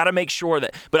 You've got to make sure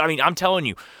that, but I mean, I'm telling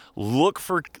you, look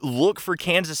for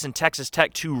Kansas and Texas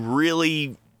Tech to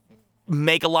really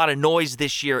make a lot of noise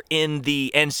this year in the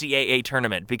NCAA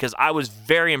tournament, because I was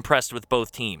very impressed with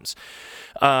both teams.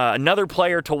 Another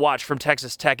player to watch from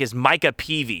Texas Tech is Micah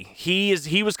Peavy.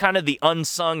 He was kind of the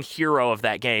unsung hero of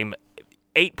that game.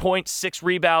 8 points, 6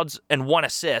 rebounds, and 1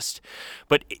 assist.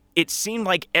 But it seemed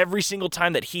like every single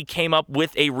time that he came up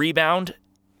with a rebound,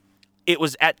 it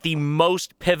was at the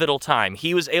most pivotal time.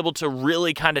 He was able to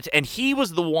really kind of, and he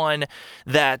was the one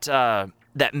that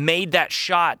made that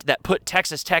shot that put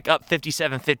Texas Tech up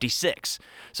 57-56.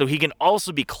 So he can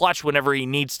also be clutch whenever he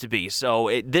needs to be.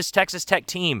 So this Texas Tech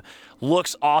team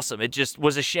looks awesome. It just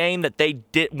was a shame that they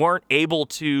weren't able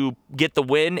to get the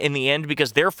win in the end,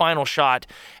 because their final shot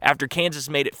after Kansas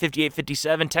made it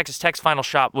 58-57, Texas Tech's final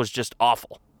shot was just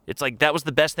awful. It's like that was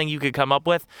the best thing you could come up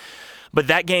with. But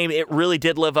that game, it really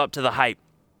did live up to the hype.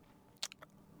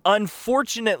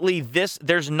 Unfortunately,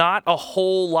 there's not a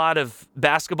whole lot of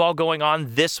basketball going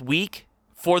on this week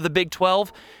for the Big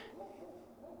 12.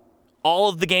 All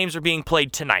of the games are being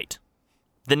played tonight.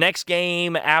 The next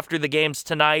game after the games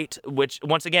tonight, which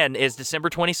once again is December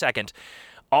 22nd,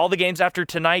 all the games after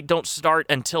tonight don't start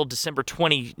until December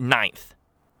 29th.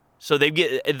 So they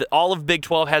get all of Big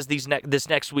 12 has this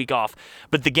next week off.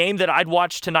 But the game that I'd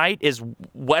watch tonight is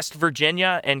West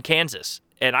Virginia and Kansas.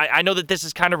 And I know that this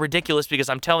is kind of ridiculous because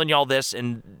I'm telling y'all this,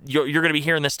 and you're going to be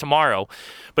hearing this tomorrow.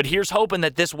 But here's hoping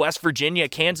that this West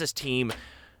Virginia-Kansas team,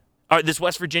 or this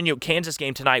West Virginia-Kansas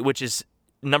game tonight, which is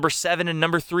number 7 and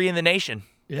number 3 in the nation.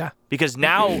 Yeah. Because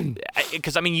now,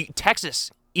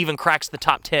 Texas even cracks the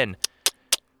top 10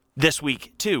 this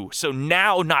week too. So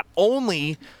now not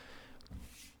only...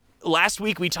 Last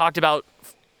week we talked about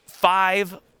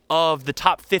 5 of the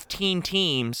top 15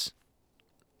 teams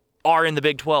are in the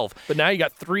Big 12. But now you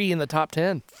got 3 in the top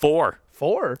 10. 4.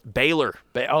 Baylor.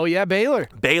 Baylor.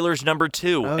 Baylor's number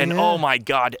 2. Oh my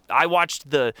God, I watched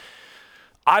the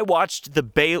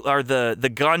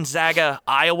Gonzaga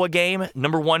Iowa game,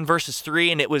 number 1 versus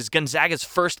 3, and it was Gonzaga's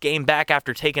first game back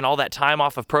after taking all that time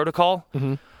off of protocol.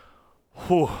 Mm-hmm.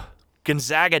 Whew.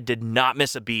 Gonzaga did not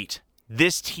miss a beat.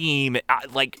 This team,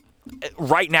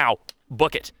 right now,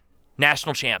 book it.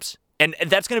 National champs. And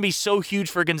that's going to be so huge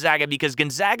for Gonzaga, because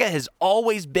Gonzaga has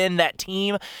always been that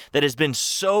team that has been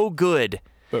so good,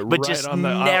 but right just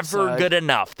never outside. Good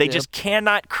enough. They just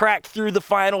cannot crack through the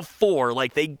Final Four.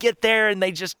 Like, they get there and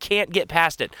they just can't get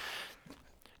past it.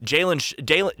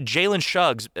 Jalen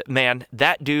Suggs, man,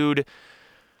 that dude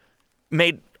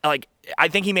made, I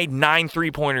think he made 9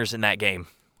 3-pointers in that game.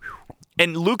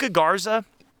 And Luka Garza,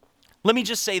 let me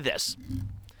just say this.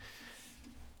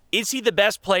 Is he the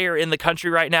best player in the country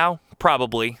right now?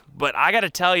 Probably. But I got to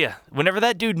tell you, whenever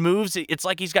that dude moves, it's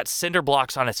like he's got cinder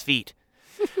blocks on his feet.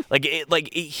 You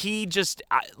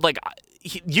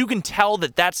can tell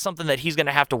that that's something that he's going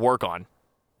to have to work on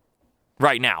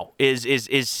right now is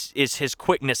his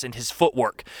quickness and his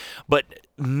footwork. But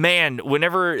man,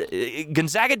 whenever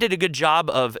Gonzaga did a good job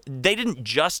of, they didn't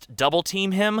just double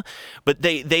team him, but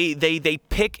they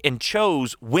pick and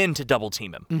chose when to double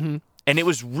team him. Mm-hmm. And it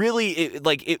was really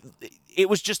it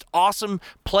was just awesome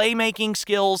playmaking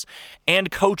skills and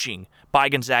coaching by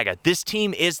Gonzaga. This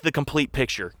team is the complete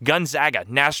picture. Gonzaga,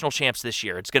 national champs this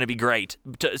year. It's going to be great.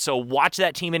 So watch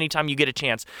that team anytime you get a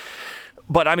chance.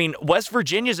 But, I mean, West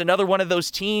Virginia is another one of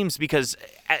those teams, because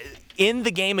in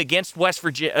the game against West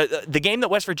Virginia, the game that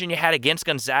West Virginia had against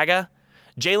Gonzaga,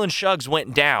 Jalen Suggs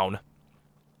went down,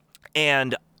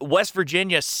 and West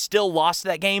Virginia still lost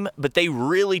that game, but they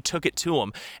really took it to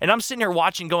them. And I'm sitting here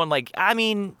watching going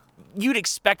you'd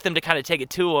expect them to kind of take it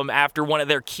to them after one of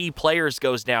their key players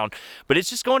goes down. But it's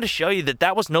just going to show you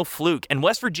that was no fluke. And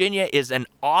West Virginia is an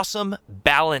awesome,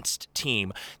 balanced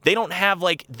team. They don't have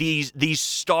these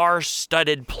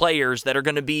star-studded players that are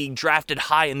going to be drafted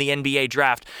high in the NBA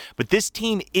draft. But this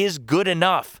team is good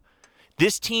enough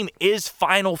This team is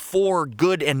Final Four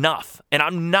good enough. And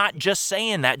I'm not just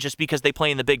saying that just because they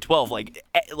play in the Big 12. Like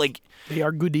They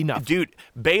are good enough. dude,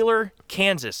 Baylor,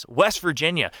 Kansas, West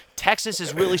Virginia, Texas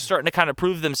is really starting to kind of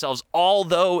prove themselves,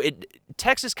 although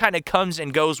Texas kind of comes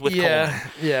and goes with Coleman.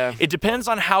 Yeah. It depends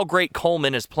on how great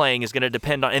Coleman is playing is going to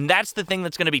depend on, and that's the thing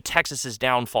that's going to be Texas's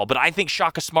downfall. But I think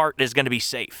Shaka Smart is going to be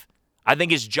safe. I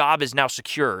think his job is now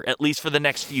secure, at least for the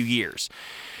next few years.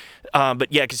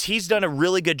 But yeah, because he's done a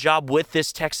really good job with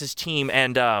this Texas team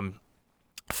and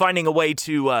finding a way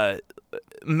to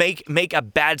make a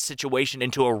bad situation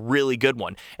into a really good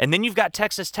one. And then you've got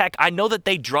Texas Tech. I know that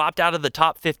they dropped out of the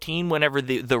top 15 whenever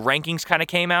the rankings kind of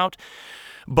came out,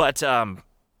 but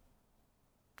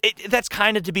that's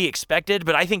kind of to be expected.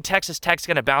 But I think Texas Tech's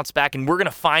going to bounce back, and we're going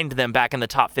to find them back in the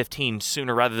top 15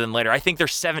 sooner rather than later. I think they're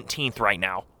 17th right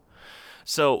now.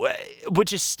 So,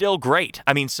 which is still great.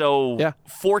 I mean,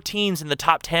 4 teams in the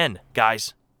top 10,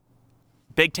 guys.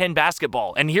 Big 10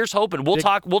 basketball. And here's hoping. We'll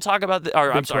talk about the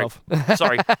I'm sorry. 12.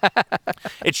 Sorry.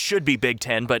 It should be Big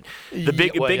 10, but the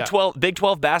Big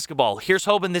 12 basketball. Here's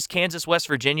hoping this Kansas West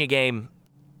Virginia game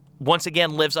once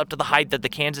again lives up to the hype that the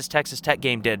Kansas Texas Tech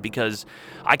game did, because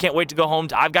I can't wait to go home.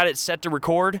 I've got it set to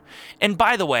record. And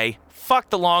by the way,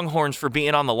 fuck the Longhorns for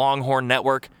being on the Longhorn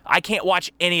Network. I can't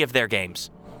watch any of their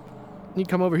games. You can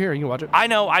come over here. You can watch it. I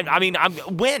know. I mean,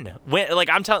 when? Like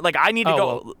I'm telling. Like I need to go.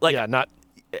 Well, like yeah, not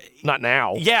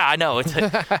now. Yeah, I know. It's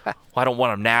well, I don't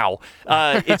want them now.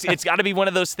 It's got to be one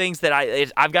of those things that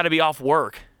I've got to be off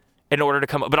work in order to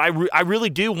come. But I really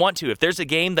do want to. If there's a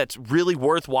game that's really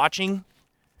worth watching,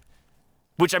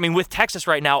 which I mean, with Texas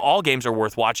right now, all games are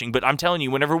worth watching. But I'm telling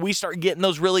you, whenever we start getting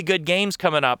those really good games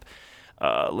coming up,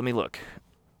 let me look.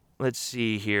 Let's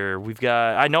see here. We've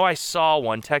got, I know I saw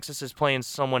one. Texas is playing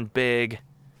someone big.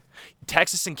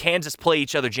 Texas and Kansas play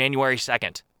each other January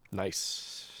 2nd.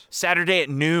 Nice. Saturday at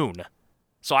noon.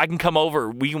 So I can come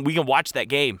over. We can watch that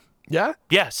game. Yeah?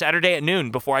 Yeah, Saturday at noon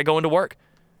before I go into work.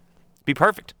 Be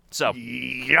perfect. So,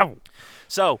 Yeah.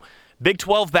 So, Big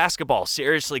 12 basketball.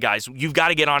 Seriously, guys, you've got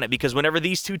to get on it, because whenever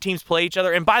these two teams play each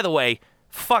other, and by the way,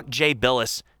 fuck Jay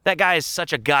Billis. That guy is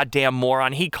such a goddamn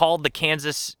moron. He called the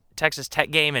Kansas Texas Tech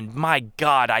game, and my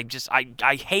God, I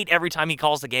hate every time he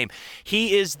calls the game.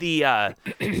 He is the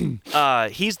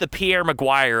he's the Pierre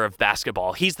Maguire of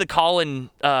basketball. He's the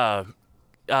Colin what's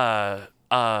the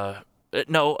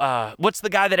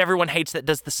guy that everyone hates that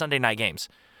does the Sunday night games?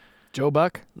 Joe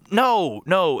Buck? No,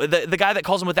 the guy that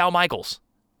calls him with Al Michaels.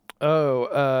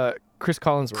 Oh, Chris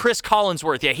Collinsworth. Chris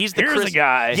Collinsworth, yeah, he's the Here's the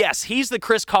guy. Yes, he's the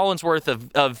Chris Collinsworth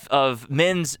of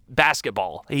men's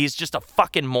basketball. He's just a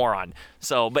fucking moron.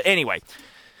 So, but anyway,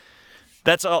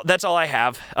 that's all I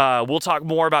have. We'll talk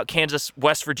more about Kansas,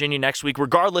 West Virginia next week,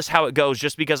 regardless how it goes,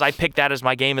 just because I picked that as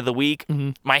my game of the week.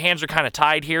 Mm-hmm. My hands are kind of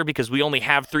tied here because we only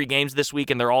have 3 games this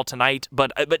week and they're all tonight.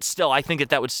 But still, I think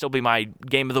that would still be my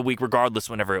game of the week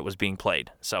regardless whenever it was being played.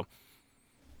 So,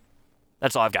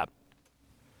 that's all I've got.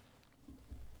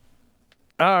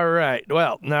 All right.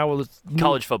 Well, now we'll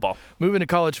College football. Moving to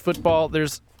college football,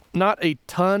 there's not a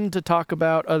ton to talk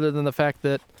about other than the fact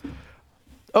that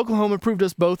Oklahoma proved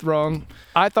us both wrong.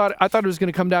 I thought it was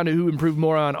going to come down to who improved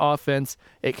more on offense.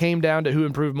 It came down to who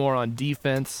improved more on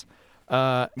defense.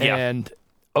 And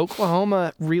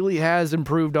Oklahoma really has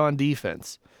improved on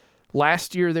defense.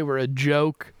 Last year they were a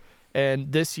joke,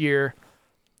 and this year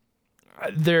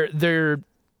their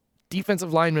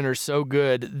defensive linemen are so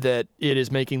good that it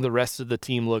is making the rest of the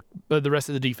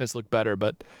defense look better.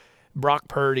 But Brock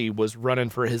Purdy was running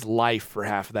for his life for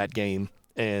half of that game,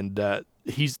 and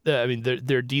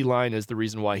their D line is the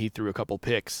reason why he threw a couple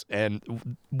picks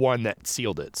and one that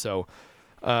sealed it. So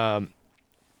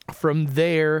from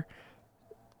there,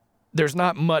 there's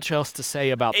not much else to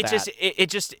say about that.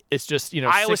 It's just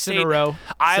Iowa 6 in a row.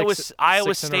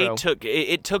 Iowa State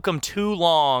took them too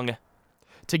long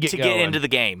to get into the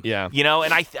game. Yeah.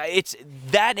 And it's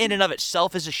that in and of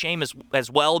itself is a shame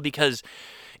as well, because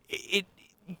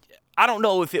I don't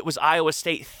know if it was Iowa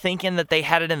State thinking that they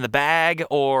had it in the bag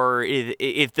or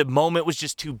if the moment was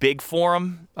just too big for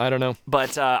them. I don't know.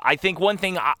 But I think one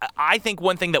thing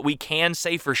that we can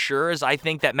say for sure is I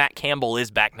think that Matt Campbell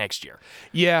is back next year.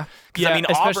 Yeah. I mean,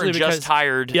 Auburn just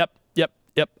hired. Yep.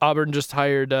 Auburn just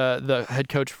hired the head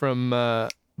coach from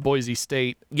Boise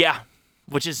State. Yeah.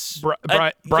 Which is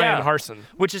Brian Harsin,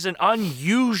 which is an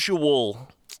unusual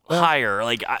hire.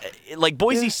 Like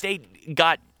Boise State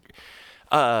got,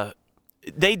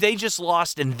 they just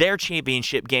lost in their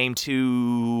championship game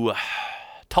to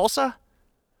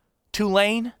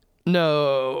Tulane.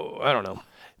 No, I don't know.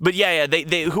 But yeah,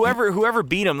 they whoever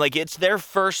beat them, like it's their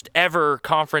first ever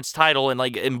conference title,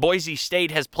 and Boise State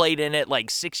has played in it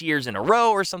like 6 years in a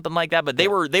row or something like that. But they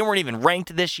weren't even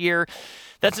ranked this year.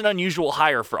 That's an unusual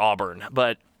hire for Auburn.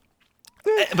 But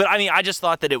I mean, I just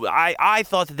thought that I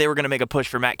thought that they were going to make a push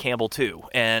for Matt Campbell too,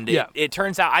 and it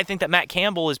turns out I think that Matt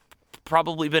Campbell has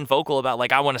probably been vocal about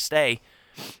like I want to stay.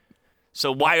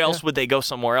 So why else would they go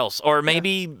somewhere else? Or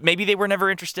maybe they were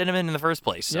never interested in him in the first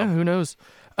place. So. Yeah, who knows?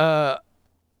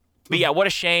 But yeah, what a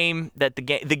shame that the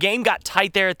game got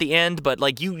tight there at the end. But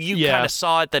like you kind of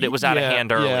saw it that it was out of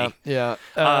hand early. Yeah.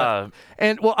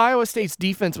 And Iowa State's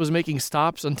defense was making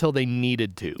stops until they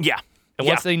needed to. Yeah. And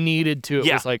once they needed to,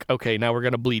 it was like, okay, now we're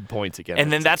gonna bleed points again.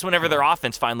 And then that's whenever their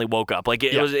offense finally woke up. Like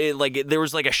there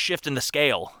was like a shift in the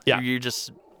scale. Yeah. You're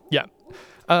just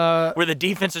where the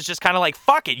defense is just kind of like,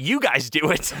 fuck it, you guys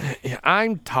do it.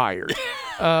 I'm tired.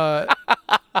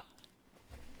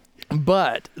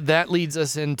 But that leads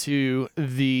us into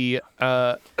the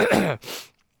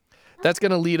that's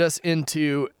going to lead us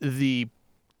into the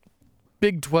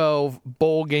Big 12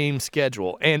 bowl game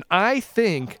schedule. And I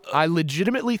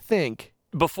legitimately think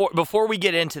before we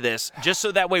get into this, just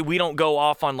so that way we don't go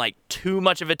off on like too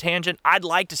much of a tangent, I'd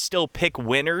like to still pick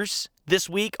winners this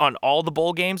week on all the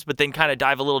bowl games, but then kind of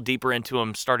dive a little deeper into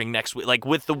them starting next week, like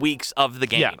with the weeks of the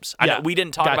games. I know we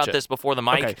didn't talk about this before the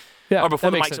mic, or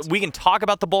before the mic. So we can talk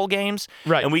about the bowl games,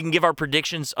 right? And we can give our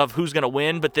predictions of who's going to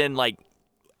win. But then, like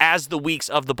as the weeks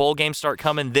of the bowl games start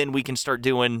coming, then we can start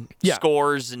doing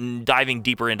scores and diving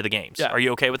deeper into the games. Yeah. Are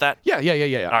you okay with that? Yeah.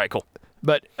 All right, cool.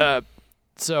 But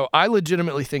so I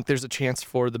legitimately think there's a chance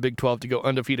for the Big 12 to go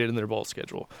undefeated in their bowl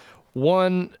schedule.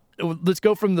 Let's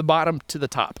go from the bottom to the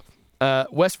top.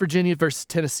 West Virginia versus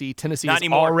Tennessee. Tennessee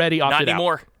is already opted out. Not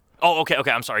anymore. Oh,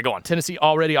 okay. I'm sorry. Go on. Tennessee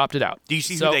already opted out. Do you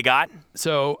see who they got?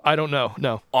 So I don't know.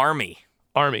 No. Army.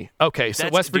 Okay, so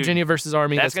West Virginia versus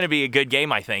Army. That's going to be a good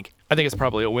game, I think. I think it's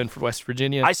probably a win for West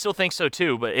Virginia. I still think so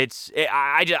too, but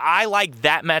I like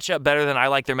that matchup better than I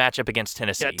like their matchup against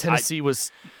Tennessee. Yeah, Tennessee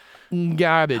was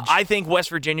garbage. I think West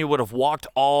Virginia would have walked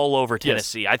all over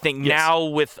Tennessee. Yes. I think now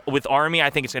with Army, I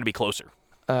think it's going to be closer.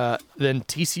 Then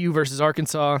TCU versus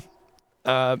Arkansas.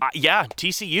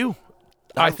 TCU.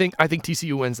 I think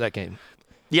TCU wins that game.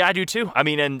 Yeah, I do too. I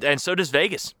mean, and so does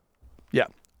Vegas. Yeah.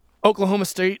 Oklahoma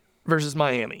State versus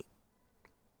Miami.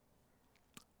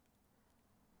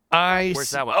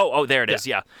 Where's that one? Oh, there it is.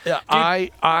 Yeah. Dude,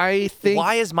 I think.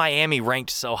 Why is Miami ranked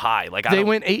so high? Like they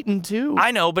went 8-2.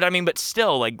 I know, but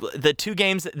still, like the two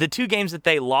games that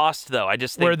they lost, though, I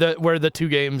just think were the two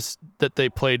games that they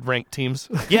played ranked teams.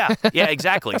 yeah,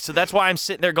 exactly. So that's why I'm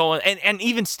sitting there going, and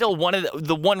even still, one of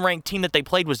the one ranked team that they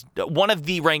played was one of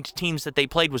the ranked teams that they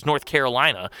played was North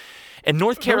Carolina. And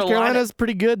North Carolina's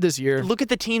pretty good this year. Look at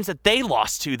the teams that they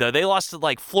lost to, though. They lost to,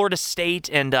 like, Florida State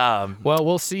and... Well,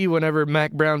 we'll see whenever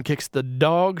Mac Brown kicks the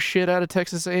dog shit out of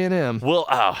Texas A&M.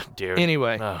 Oh, dude.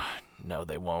 Anyway. No,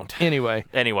 they won't. Anyway,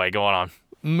 going on.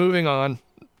 Moving on.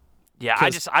 Yeah,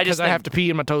 I just I have to pee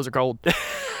and my toes are cold.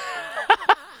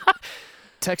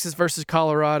 Texas versus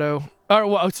Colorado.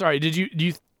 Sorry. Do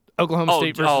you Oklahoma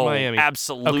State versus Miami?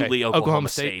 Absolutely, okay. Oklahoma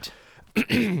State.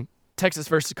 Texas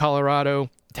versus Colorado.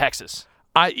 Texas.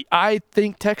 I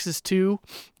think Texas too,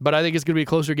 but I think it's going to be a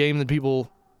closer game than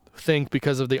people think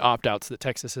because of the opt-outs that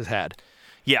Texas has had.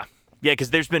 Yeah, because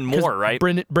there's been more, right?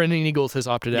 Brendan Eagles has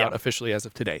opted out officially as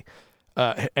of today.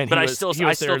 I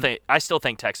still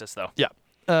think Texas though.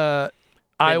 Yeah.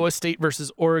 Iowa State versus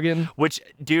Oregon. Which,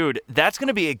 dude, that's going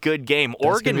to be a good game.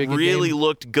 Oregon really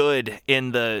looked good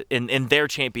in their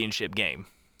championship game.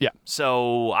 Yeah.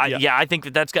 So I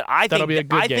think that's good. That'll be a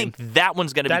good game. think that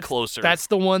one's going to be closer. That's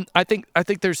the one. I think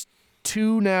there's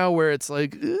two now where it's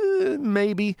like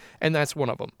maybe, and that's one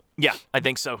of them. Yeah, I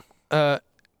think so. And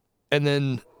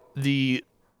then the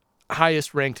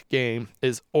highest ranked game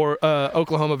is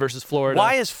Oklahoma versus Florida.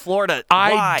 Why is Florida?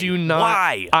 I do not.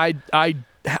 Why? I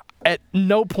at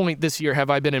no point this year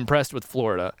have I been impressed with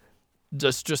Florida.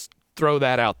 Just throw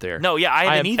that out there. No, yeah,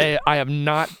 I haven't either. I have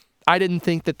not. I didn't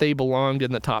think that they belonged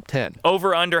in the top 10.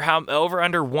 Over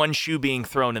under one shoe being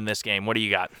thrown in this game. What do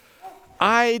you got?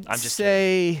 I'd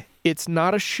say it's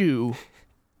not a shoe,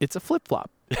 it's a flip-flop.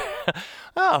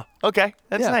 Oh, okay.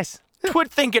 That's nice.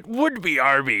 Would think it would be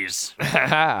Arby's.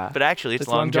 But actually it's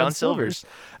Long John Silver's.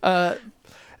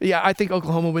 Yeah, I think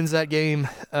Oklahoma wins that game.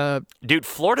 Dude,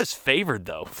 Florida's favored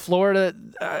though. Florida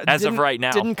as of right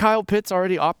now. Didn't Kyle Pitts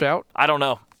already opt out? I don't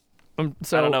know. I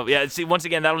don't know. Yeah, see, once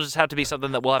again, that'll just have to be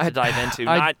something that we'll have to dive into.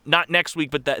 Not next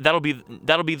week, but that'll be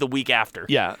the week after.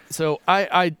 Yeah. So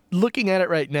I looking at it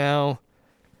right now,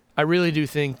 I really do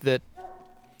think that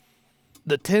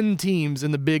the 10 teams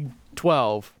in the Big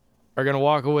 12 are going to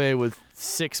walk away with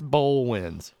 6 bowl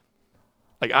wins.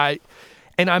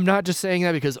 And I'm not just saying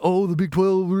that because, the Big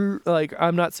 12,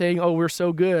 I'm not saying, we're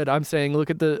so good. I'm saying,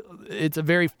 it's a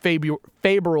very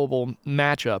favorable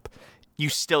matchup. You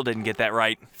still didn't get that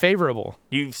right. Favorable.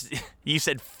 You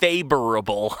said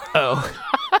favorable. Oh.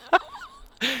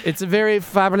 It's a very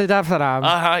favorable.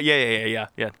 Yeah.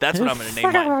 That's what I'm gonna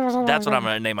name That's what I'm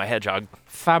gonna name my hedgehog.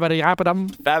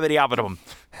 Fabriapidum. Fabriapidum.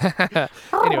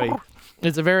 Anyway,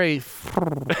 it's a very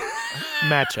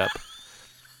matchup.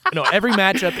 No, every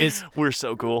matchup is. We're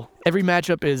so cool. Every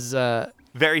matchup is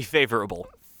very favorable.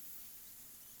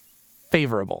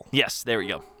 Favorable. Yes, there we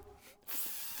go.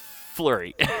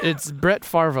 Flurry. It's Brett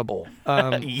Favreable.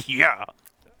 Yeah.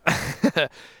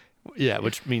 Yeah,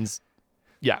 which means,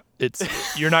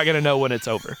 you're not gonna know when it's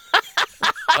over.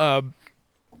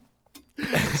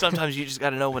 Sometimes you just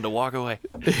got to know when to walk away.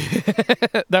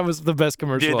 That was the best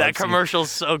commercial. Dude, that I've seen.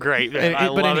 commercial's so great. Man.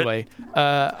 But anyway,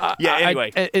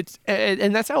 anyway,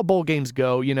 and that's how bowl games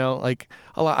go. You know,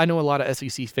 I know a lot of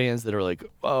SEC fans that are like,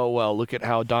 oh well, look at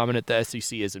how dominant the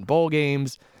SEC is in bowl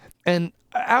games, and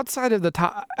outside of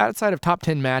top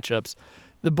 10 matchups,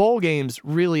 the bowl games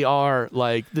really are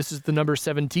like this is the number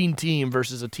 17 team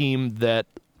versus a team that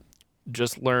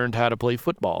just learned how to play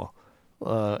football.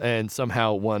 And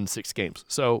somehow won 6 games.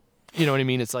 So, you know what I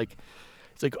mean? It's like,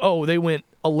 they went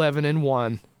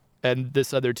 11-1, and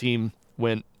this other team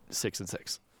went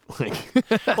 6-6.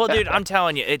 Well, dude, I'm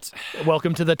telling you, it's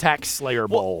welcome to the Tax Slayer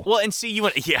Bowl. Well, and see,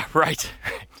 right.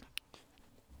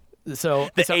 So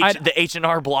the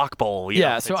H&R Block Bowl.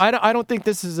 Yeah. So I don't think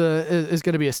this is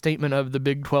going to be a statement of the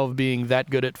Big 12 being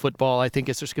that good at football. I think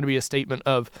it's just going to be a statement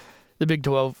of the Big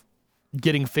 12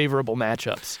 getting favorable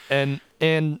matchups and.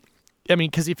 I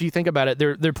mean, because if you think about it,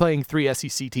 they're playing 3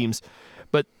 SEC teams,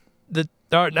 but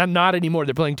not anymore.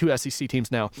 They're playing 2 SEC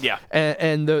teams now. Yeah,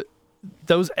 and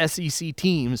those SEC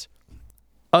teams,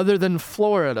 other than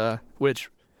Florida, which,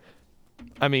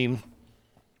 I mean,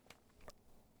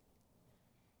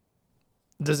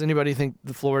 does anybody think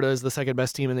the Florida is the second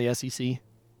best team in the SEC?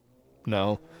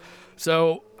 No.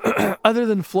 So, other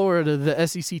than Florida, the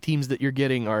SEC teams that you're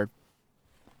getting are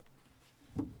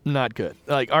not good.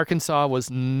 Like Arkansas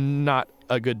was not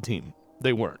a good team.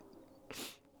 They weren't.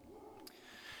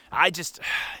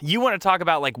 You want to talk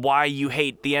about like why you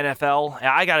hate the NFL?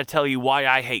 I got to tell you why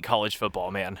I hate college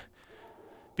football, man.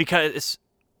 Because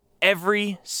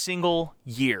every single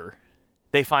year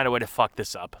they find a way to fuck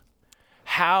this up.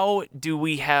 How do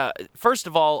we have? First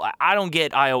of all, I don't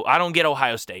get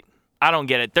Ohio State. I don't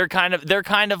get it. They're kind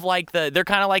of like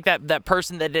that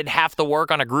person that did half the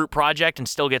work on a group project and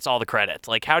still gets all the credit.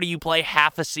 Like, how do you play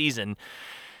half a season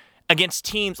against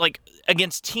teams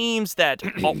that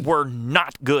were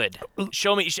not good?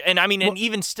 Show me. And I mean, and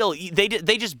even still, they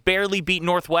just barely beat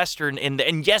Northwestern.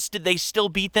 And yes, did they still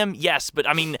beat them? Yes, but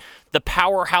I mean, the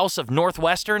powerhouse of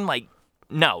Northwestern, like.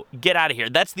 No, get out of here.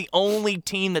 That's the only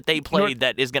team that they played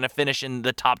that is going to finish in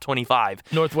the top 25.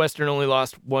 Northwestern only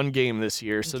lost 1 game this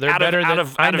year, so they're out better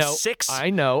of 6. I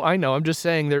know. I'm just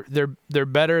saying they're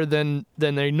better than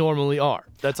they normally are.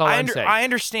 That's all I'm saying. I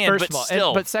understand, First but of all,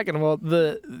 still. but second of all,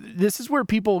 this is where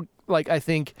people I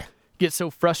think get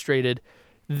so frustrated.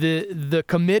 The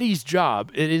committee's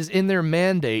job, it is in their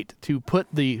mandate to put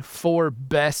the 4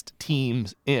 best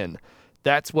teams in.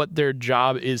 That's what their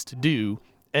job is to do.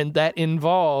 And that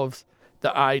involves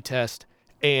the eye test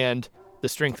and the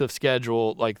strength of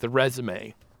schedule, like the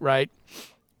resume, right?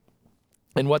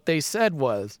 And what they said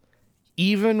was,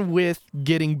 even with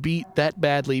getting beat that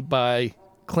badly by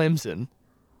Clemson,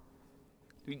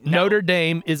 Notre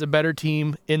Dame is a better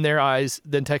team in their eyes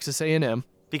than Texas A&M.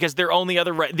 Because the only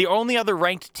other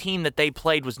ranked team that they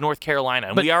played was North Carolina,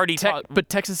 and we already talked. But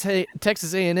Texas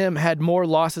A&M had more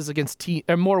losses against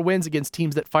more wins against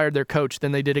teams that fired their coach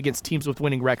than they did against teams with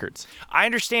winning records. I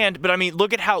understand, but I mean,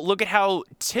 look at how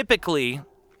typically.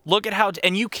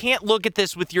 And you can't look at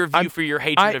this with your view for your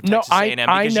hatred of Texas A&M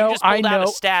because you just pulled out a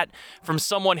stat from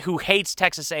someone who hates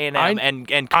Texas A&M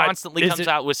and constantly comes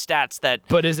out with stats that.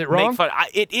 But is it wrong? Make fun.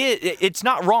 It is. It's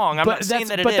not wrong. I'm not saying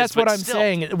that it is. But that's what I'm still.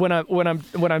 saying.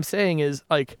 What I'm saying is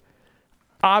like,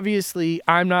 obviously,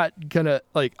 I'm not gonna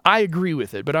I agree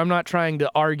with it, but I'm not trying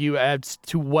to argue as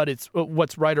to what's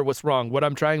right or what's wrong. What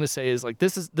I'm trying to say is like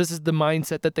this is the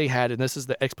mindset that they had, and this is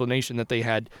the explanation that they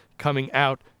had coming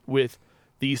out with.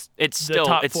 It's still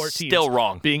top 4 teams still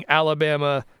wrong. Being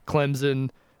Alabama,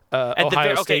 Clemson,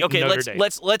 Ohio State, and Notre Dame.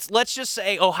 Let's just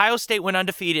say Ohio State went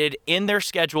undefeated in their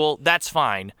schedule. That's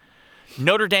fine.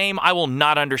 Notre Dame, I will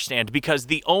not understand because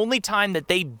the only time that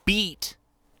they beat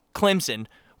Clemson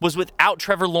was without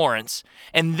Trevor Lawrence,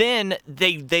 and then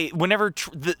whenever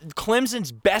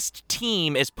Clemson's best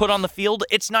team is put on the field,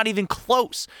 it's not even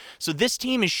close. So this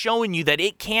team is showing you that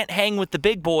it can't hang with the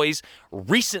big boys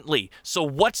recently. So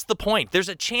what's the point? There's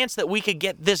a chance that we could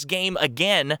get this game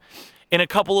again in a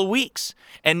couple of weeks,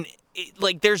 and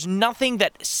there's nothing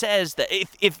that says that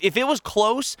if it was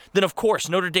close, then of course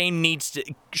Notre Dame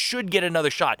should get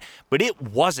another shot. But it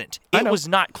wasn't. It was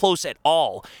not close at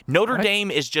all. Notre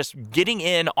Dame is just getting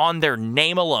in on their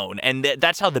name alone, and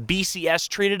that's how the BCS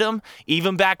treated them.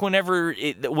 Even back whenever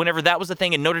that was the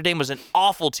thing, and Notre Dame was an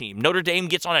awful team. Notre Dame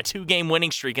gets on a 2-game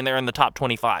winning streak, and they're in the top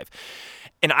 25.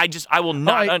 And I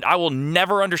will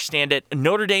never understand it.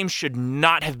 Notre Dame should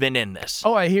not have been in this.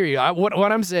 Oh, I hear you.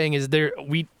 What I'm saying is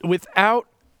without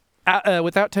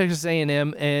Texas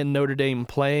A&M and Notre Dame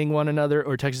playing one another,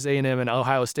 or Texas A&M and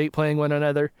Ohio State playing one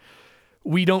another,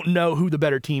 we don't know who the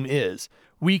better team is.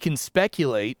 We can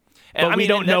speculate, but we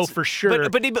don't know for sure.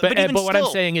 But what I'm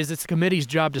saying is it's the committee's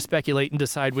job to speculate and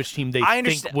decide which team they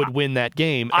think would win that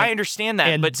game. I understand that,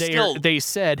 and but still, they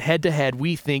said head-to-head,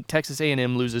 we think Texas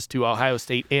A&M loses to Ohio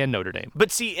State and Notre Dame.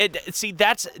 But see,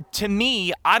 that's, to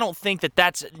me, I don't think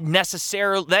that's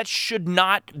necessarily, that should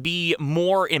not be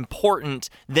more important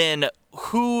than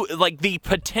the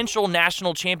potential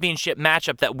national championship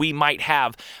matchup that we might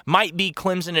have might be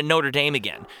Clemson and Notre Dame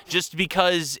again, just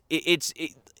because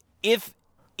if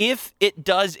it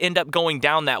does end up going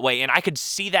down that way, and I could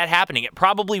see that happening. It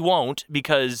probably won't,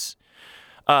 because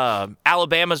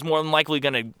Alabama's more than likely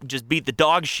going to just beat the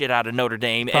dog shit out of Notre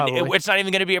Dame, and it's not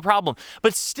even going to be a problem.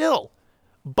 But still,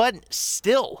 that's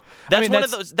one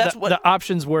of those. That's what the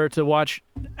options were, to watch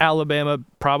Alabama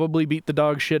probably beat the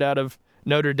dog shit out of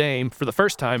Notre Dame for the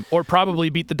first time, or probably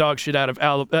beat the dog shit out of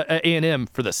A&M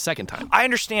for the second time. I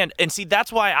understand, and see,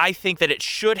 that's why I think that it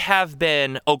should have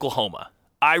been Oklahoma.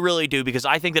 I really do, because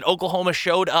I think that Oklahoma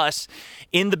showed us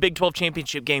in the Big 12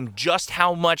 championship game just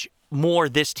how much more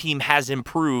this team has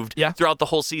improved throughout the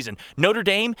whole season. Notre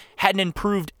Dame hadn't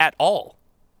improved at all.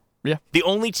 Yeah. The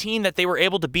only team that they were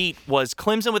able to beat was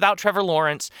Clemson without Trevor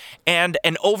Lawrence and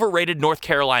an overrated North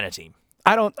Carolina team.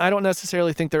 I don't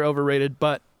necessarily think they're overrated,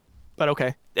 but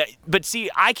okay. But see,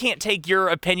 I can't take your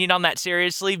opinion on that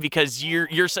seriously, because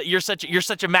you're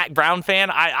such a Mac Brown fan.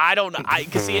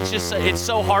 Because see, it's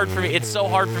so hard for me. It's so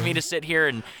hard for me to sit here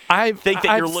and think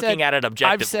that you're looking at it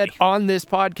objectively. I've said on this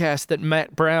podcast that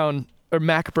Mac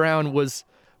Brown was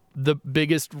the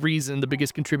biggest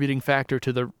contributing factor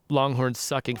to the Longhorns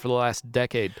sucking for the last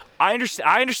decade. I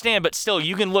understand, but still,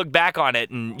 you can look back on it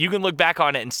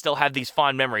and still have these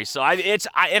fond memories. So is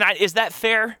that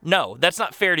fair? No, that's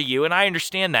not fair to you, and I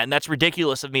understand that, and that's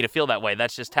ridiculous of me to feel that way.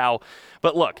 That's just how.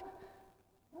 But look,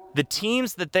 the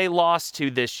teams that they lost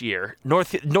to this year,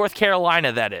 North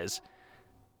Carolina, that is.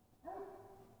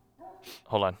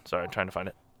 Hold on, sorry, I'm trying to find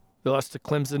it. They lost to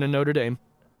Clemson and Notre Dame.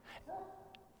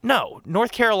 No,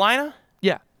 North Carolina?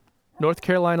 Yeah. North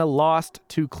Carolina lost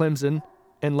to Clemson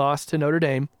and lost to Notre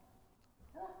Dame.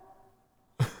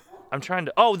 I'm trying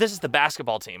to... Oh, this is the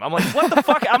basketball team. I'm like, what the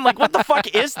fuck? I'm like, what the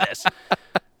fuck is this?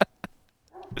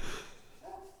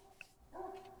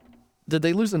 Did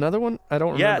they lose another one? I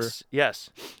don't remember.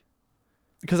 Yes.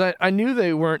 Because I knew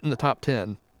they weren't in the top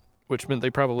 10, which meant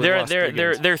they probably lost they're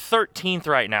 13th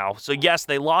right now. So, yes,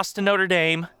 they lost to Notre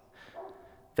Dame.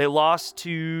 They lost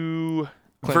to...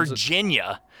 Clemson.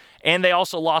 Virginia, and they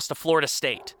also lost to Florida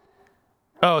State.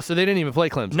 Oh, so they didn't even play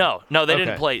Clemson. No, they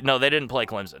didn't play. No, they didn't play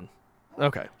Clemson.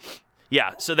 Okay.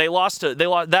 Yeah, so they lost.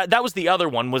 That was the other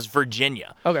one, was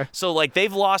Virginia. Okay. So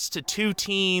they've lost to two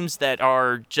teams that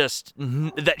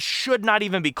that should not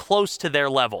even be close to their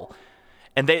level.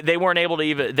 And they weren't able to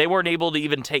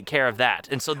even take care of that.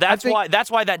 And so that's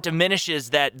why that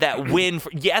diminishes that win.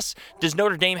 Yes, does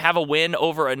Notre Dame have a win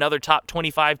over another top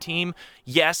 25 team?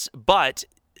 Yes, but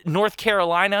North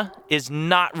Carolina is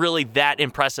not really that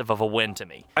impressive of a win to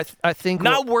me. I think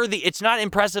not worthy. It's not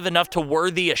impressive enough to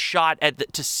worthy a shot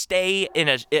to stay in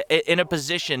a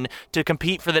position to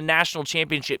compete for the national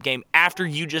championship game after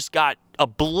you just got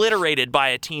obliterated by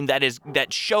a team that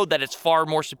showed that it's far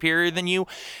more superior than you.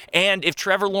 And if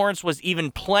Trevor Lawrence was even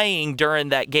playing during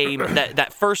that game,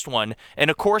 that first one,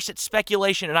 and of course it's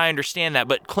speculation and I understand that,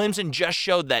 but Clemson just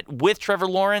showed that with Trevor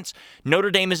Lawrence, Notre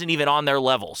Dame isn't even on their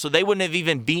level. So they wouldn't have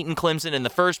even beaten Clemson in the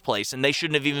first place, and they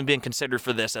shouldn't have even been considered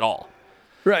for this at all.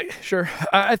 Right, sure.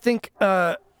 I think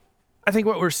what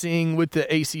we're seeing with the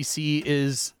ACC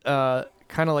is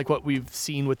kind of like what we've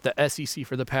seen with the SEC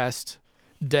for the past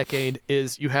decade,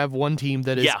 is you have one team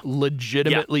that is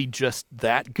legitimately just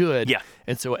that good. Yeah.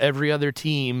 And so every other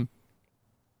team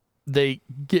they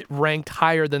get ranked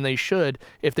higher than they should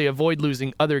if they avoid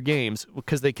losing other games,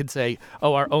 because they could say,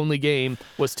 "Oh, our only game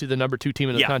was to the number 2 team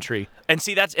in the country." And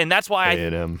see, that's why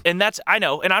A&M. I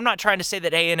know, and I'm not trying to say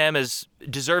that A&M is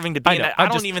deserving to be in that. I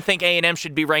don't even think A&M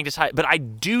should be ranked as high, but I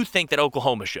do think that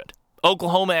Oklahoma should.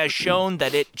 Oklahoma has shown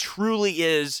that it truly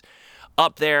is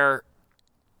up there,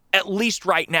 at least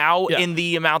right now, in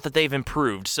the amount that they've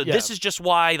improved. So this is just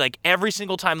why, like, every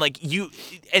single time, like,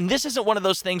 and this isn't one of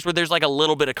those things where there's like a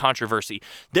little bit of controversy.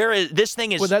 This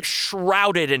thing is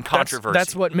shrouded in controversy.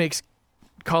 That's what makes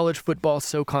college football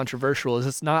so controversial. Is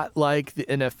it's not like the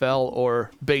NFL or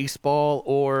baseball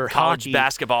or college hockey,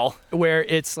 basketball, where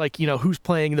it's like, who's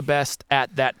playing the best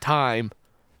at that time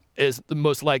is the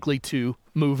most likely to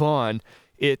move on.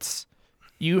 It's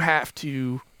you have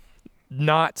to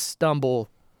not stumble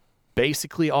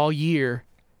basically all year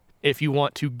if you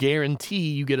want to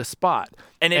guarantee you get a spot.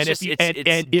 And it's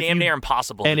damn near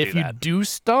impossible to do that. And if you do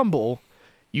stumble,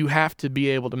 you have to be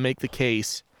able to make the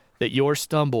case that your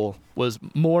stumble was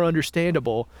more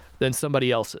understandable than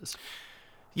somebody else's.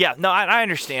 Yeah, no, I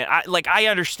understand. I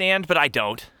understand, but I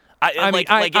don't.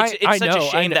 It's such a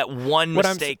shame that one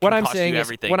mistake can cost you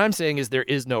everything. What I'm saying is there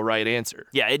is no right answer.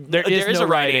 Yeah, there is no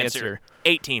right answer.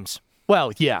 8 teams.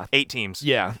 Well, yeah. 8 teams.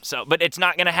 Yeah. So, but it's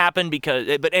not going to happen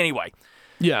but anyway.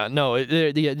 Yeah, no,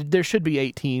 there should be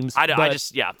 8 teams. I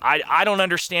don't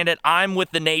understand it. I'm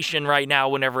with the nation right now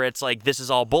whenever it's like, this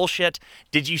is all bullshit.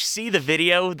 Did you see the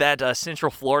video that Central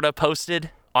Florida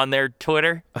posted on their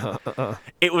Twitter?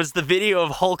 It was the video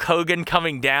of Hulk Hogan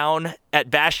coming down at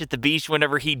Bash at the Beach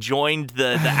whenever he joined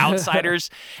the Outsiders,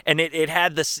 and it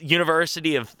had this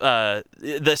University of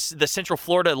the Central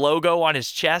Florida logo on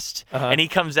his chest, and he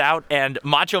comes out, and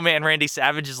Macho Man Randy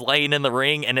Savage is laying in the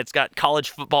ring, and it's got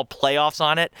college football playoffs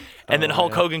on it, and then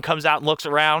Hulk Hogan comes out and looks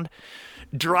around,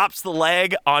 drops the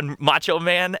leg on Macho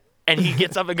Man, and he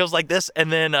gets up and goes like this,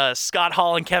 and then Scott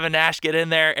Hall and Kevin Nash get in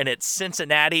there, and it's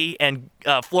Cincinnati and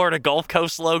Florida Gulf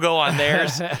Coast logo on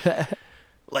theirs.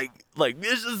 like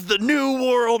this is the new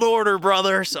world order,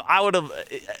 brother. So I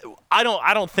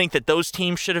don't think that those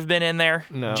teams should have been in there.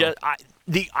 No.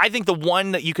 I think the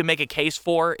one that you can make a case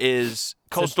for is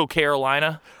Coastal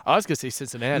Carolina. I was gonna say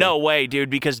Cincinnati. No way, dude,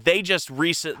 because they just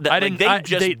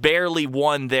barely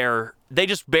won their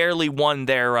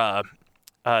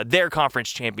their conference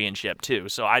championship too.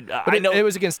 So I know it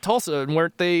was against Tulsa, and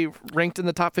weren't they ranked in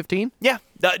the top 15? Yeah,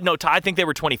 no, I think they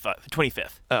were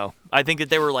 25th. Oh, I think that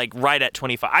they were like right at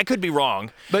 25. I could be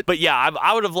wrong, but yeah,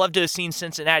 I would have loved to have seen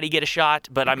Cincinnati get a shot.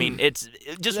 But I mean, it's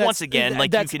just once again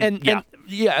like you can,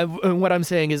 And what I'm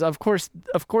saying is, of course,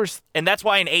 and that's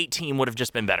why an 8 team would have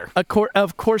just been better.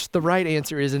 Of course, the right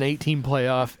answer is an 8-team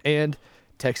playoff, and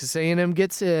Texas A&M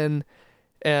gets in,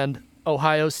 and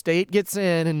Ohio State gets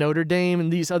in, and Notre Dame,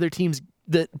 and these other teams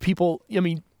that people, I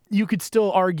mean, you could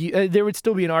still argue, there would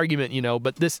still be an argument,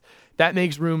 but that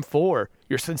makes room for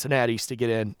your Cincinnatis to get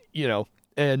in,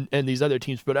 and these other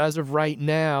teams. But as of right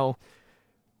now,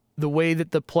 the way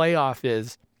that the playoff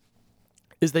is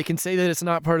they can say that it's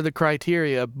not part of the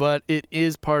criteria, but it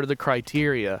is part of the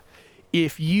criteria.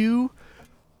 If you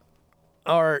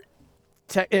are,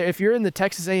 if you're in the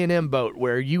Texas A&M boat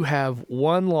where you have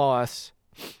one loss,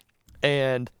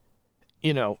 and,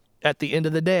 at the end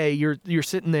of the day, you're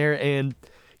sitting there and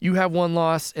you have one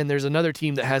loss, and there's another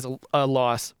team that has a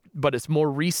loss, but it's more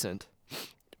recent.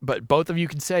 But both of you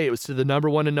can say it was to the number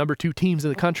 1 and number 2 teams in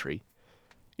the country.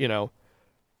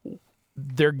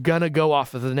 They're going to go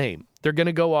off of the name. They're going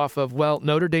to go off of, well,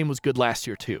 Notre Dame was good last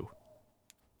year too.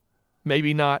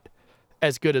 Maybe not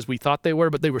as good as we thought they were,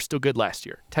 but they were still good last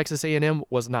year. Texas A&M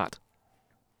was not.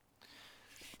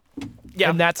 Yeah,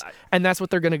 and that's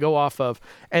what they're going to go off of.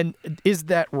 And is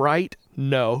that right?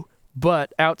 No.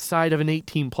 But outside of an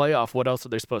 8-team playoff, what else are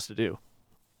they supposed to do?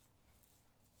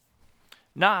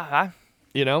 Nah,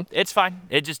 it's fine.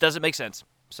 It just doesn't make sense.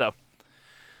 So,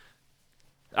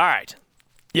 all right.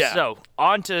 Yeah. So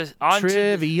on to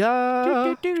trivia.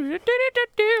 All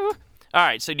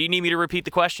right. So do you need me to repeat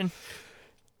the question?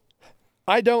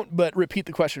 I don't, but repeat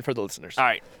the question for the listeners. All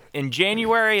right. In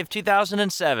January of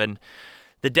 2007.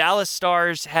 The Dallas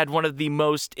Stars had one of the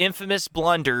most infamous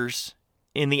blunders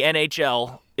in the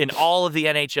NHL, in all of the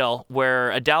NHL, where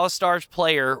a Dallas Stars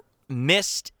player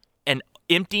missed an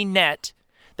empty net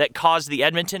that caused the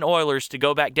Edmonton Oilers to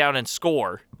go back down and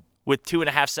score with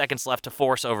 2.5 seconds left to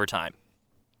force overtime.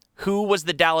 Who was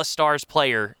the Dallas Stars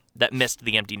player that missed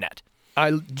the empty net?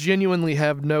 I genuinely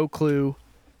have no clue,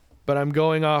 but I'm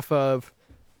going off of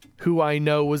who I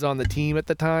know was on the team at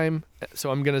the time,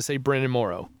 so I'm going to say Brendan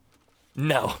Morrow.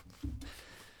 No.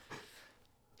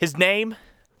 His name,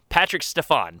 Patrick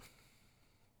Stefan.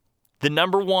 the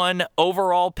number 1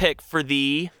 overall pick for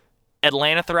the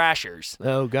Atlanta Thrashers.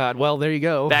 Oh God. Well, there you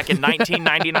go. Back in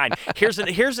 1999.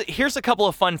 Here's a couple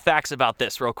of fun facts about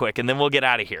this real quick, and then we'll get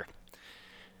out of here.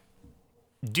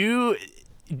 The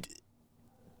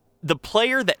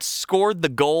player that scored the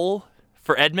goal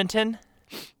for Edmonton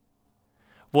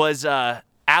was Ales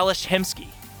Hemsky.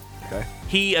 Okay.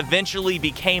 He eventually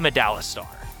became a Dallas Star.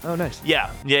 Oh, nice.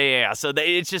 Yeah. So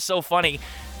it's just so funny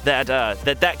that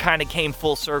that kind of came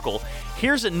full circle.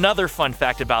 Here's another fun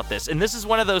fact about this, and this is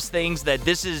one of those things that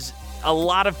this is a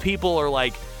lot of people are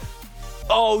like,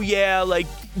 oh yeah, like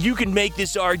you can make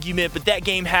this argument, but that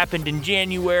game happened in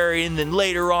January, and then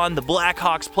later on the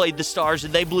Blackhawks played the Stars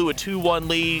and they blew a 2-1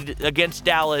 lead against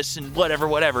Dallas and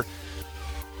whatever.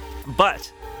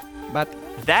 But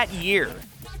that year,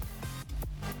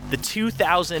 the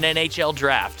 2000 NHL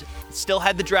draft still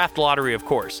had the draft lottery, of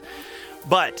course,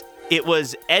 but it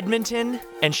was Edmonton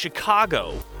and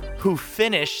Chicago who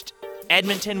finished.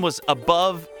 Edmonton was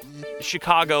above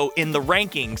Chicago in the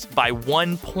rankings by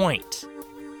 1 point.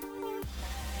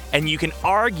 And you can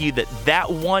argue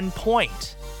that 1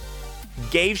 point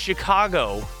gave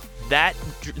Chicago that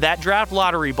draft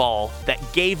lottery ball that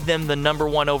gave them the number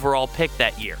 1 overall pick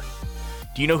that year.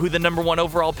 Do you know who the number 1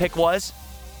 overall pick was?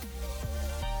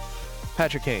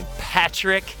 Patrick Kane.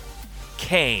 Patrick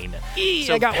Kane.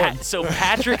 I got one. So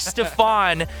Patrick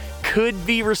Stefan could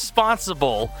be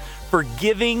responsible for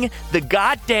giving the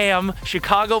goddamn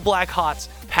Chicago Blackhawks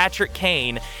Patrick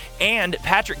Kane, and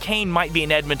Patrick Kane might be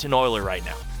an Edmonton Oiler right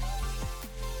now.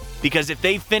 Because if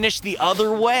they finish the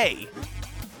other way,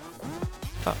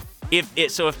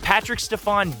 if Patrick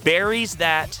Stefan buries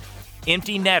that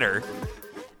empty netter,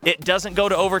 it doesn't go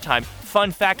to overtime.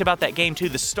 Fun fact about that game too,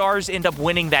 the Stars end up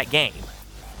winning that game.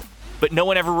 But no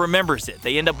one ever remembers it.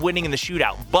 They end up winning in the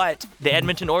shootout. But the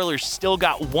Edmonton Oilers still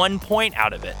got 1 point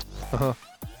out of it. Uh-huh.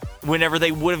 Whenever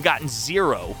they would have gotten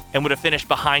 0 and would have finished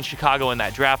behind Chicago in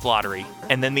that draft lottery.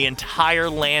 And then the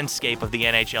entire landscape of the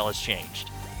NHL has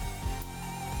changed.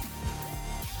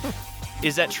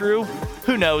 Is that true?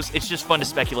 Who knows? It's just fun to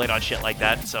speculate on shit like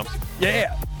that. So,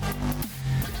 yeah.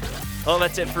 Well,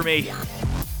 that's it for me.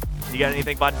 You got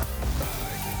anything, bud? All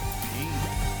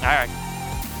right.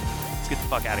 Let's get the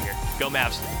fuck out of here. Go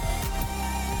Mavs.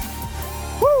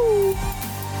 Woo!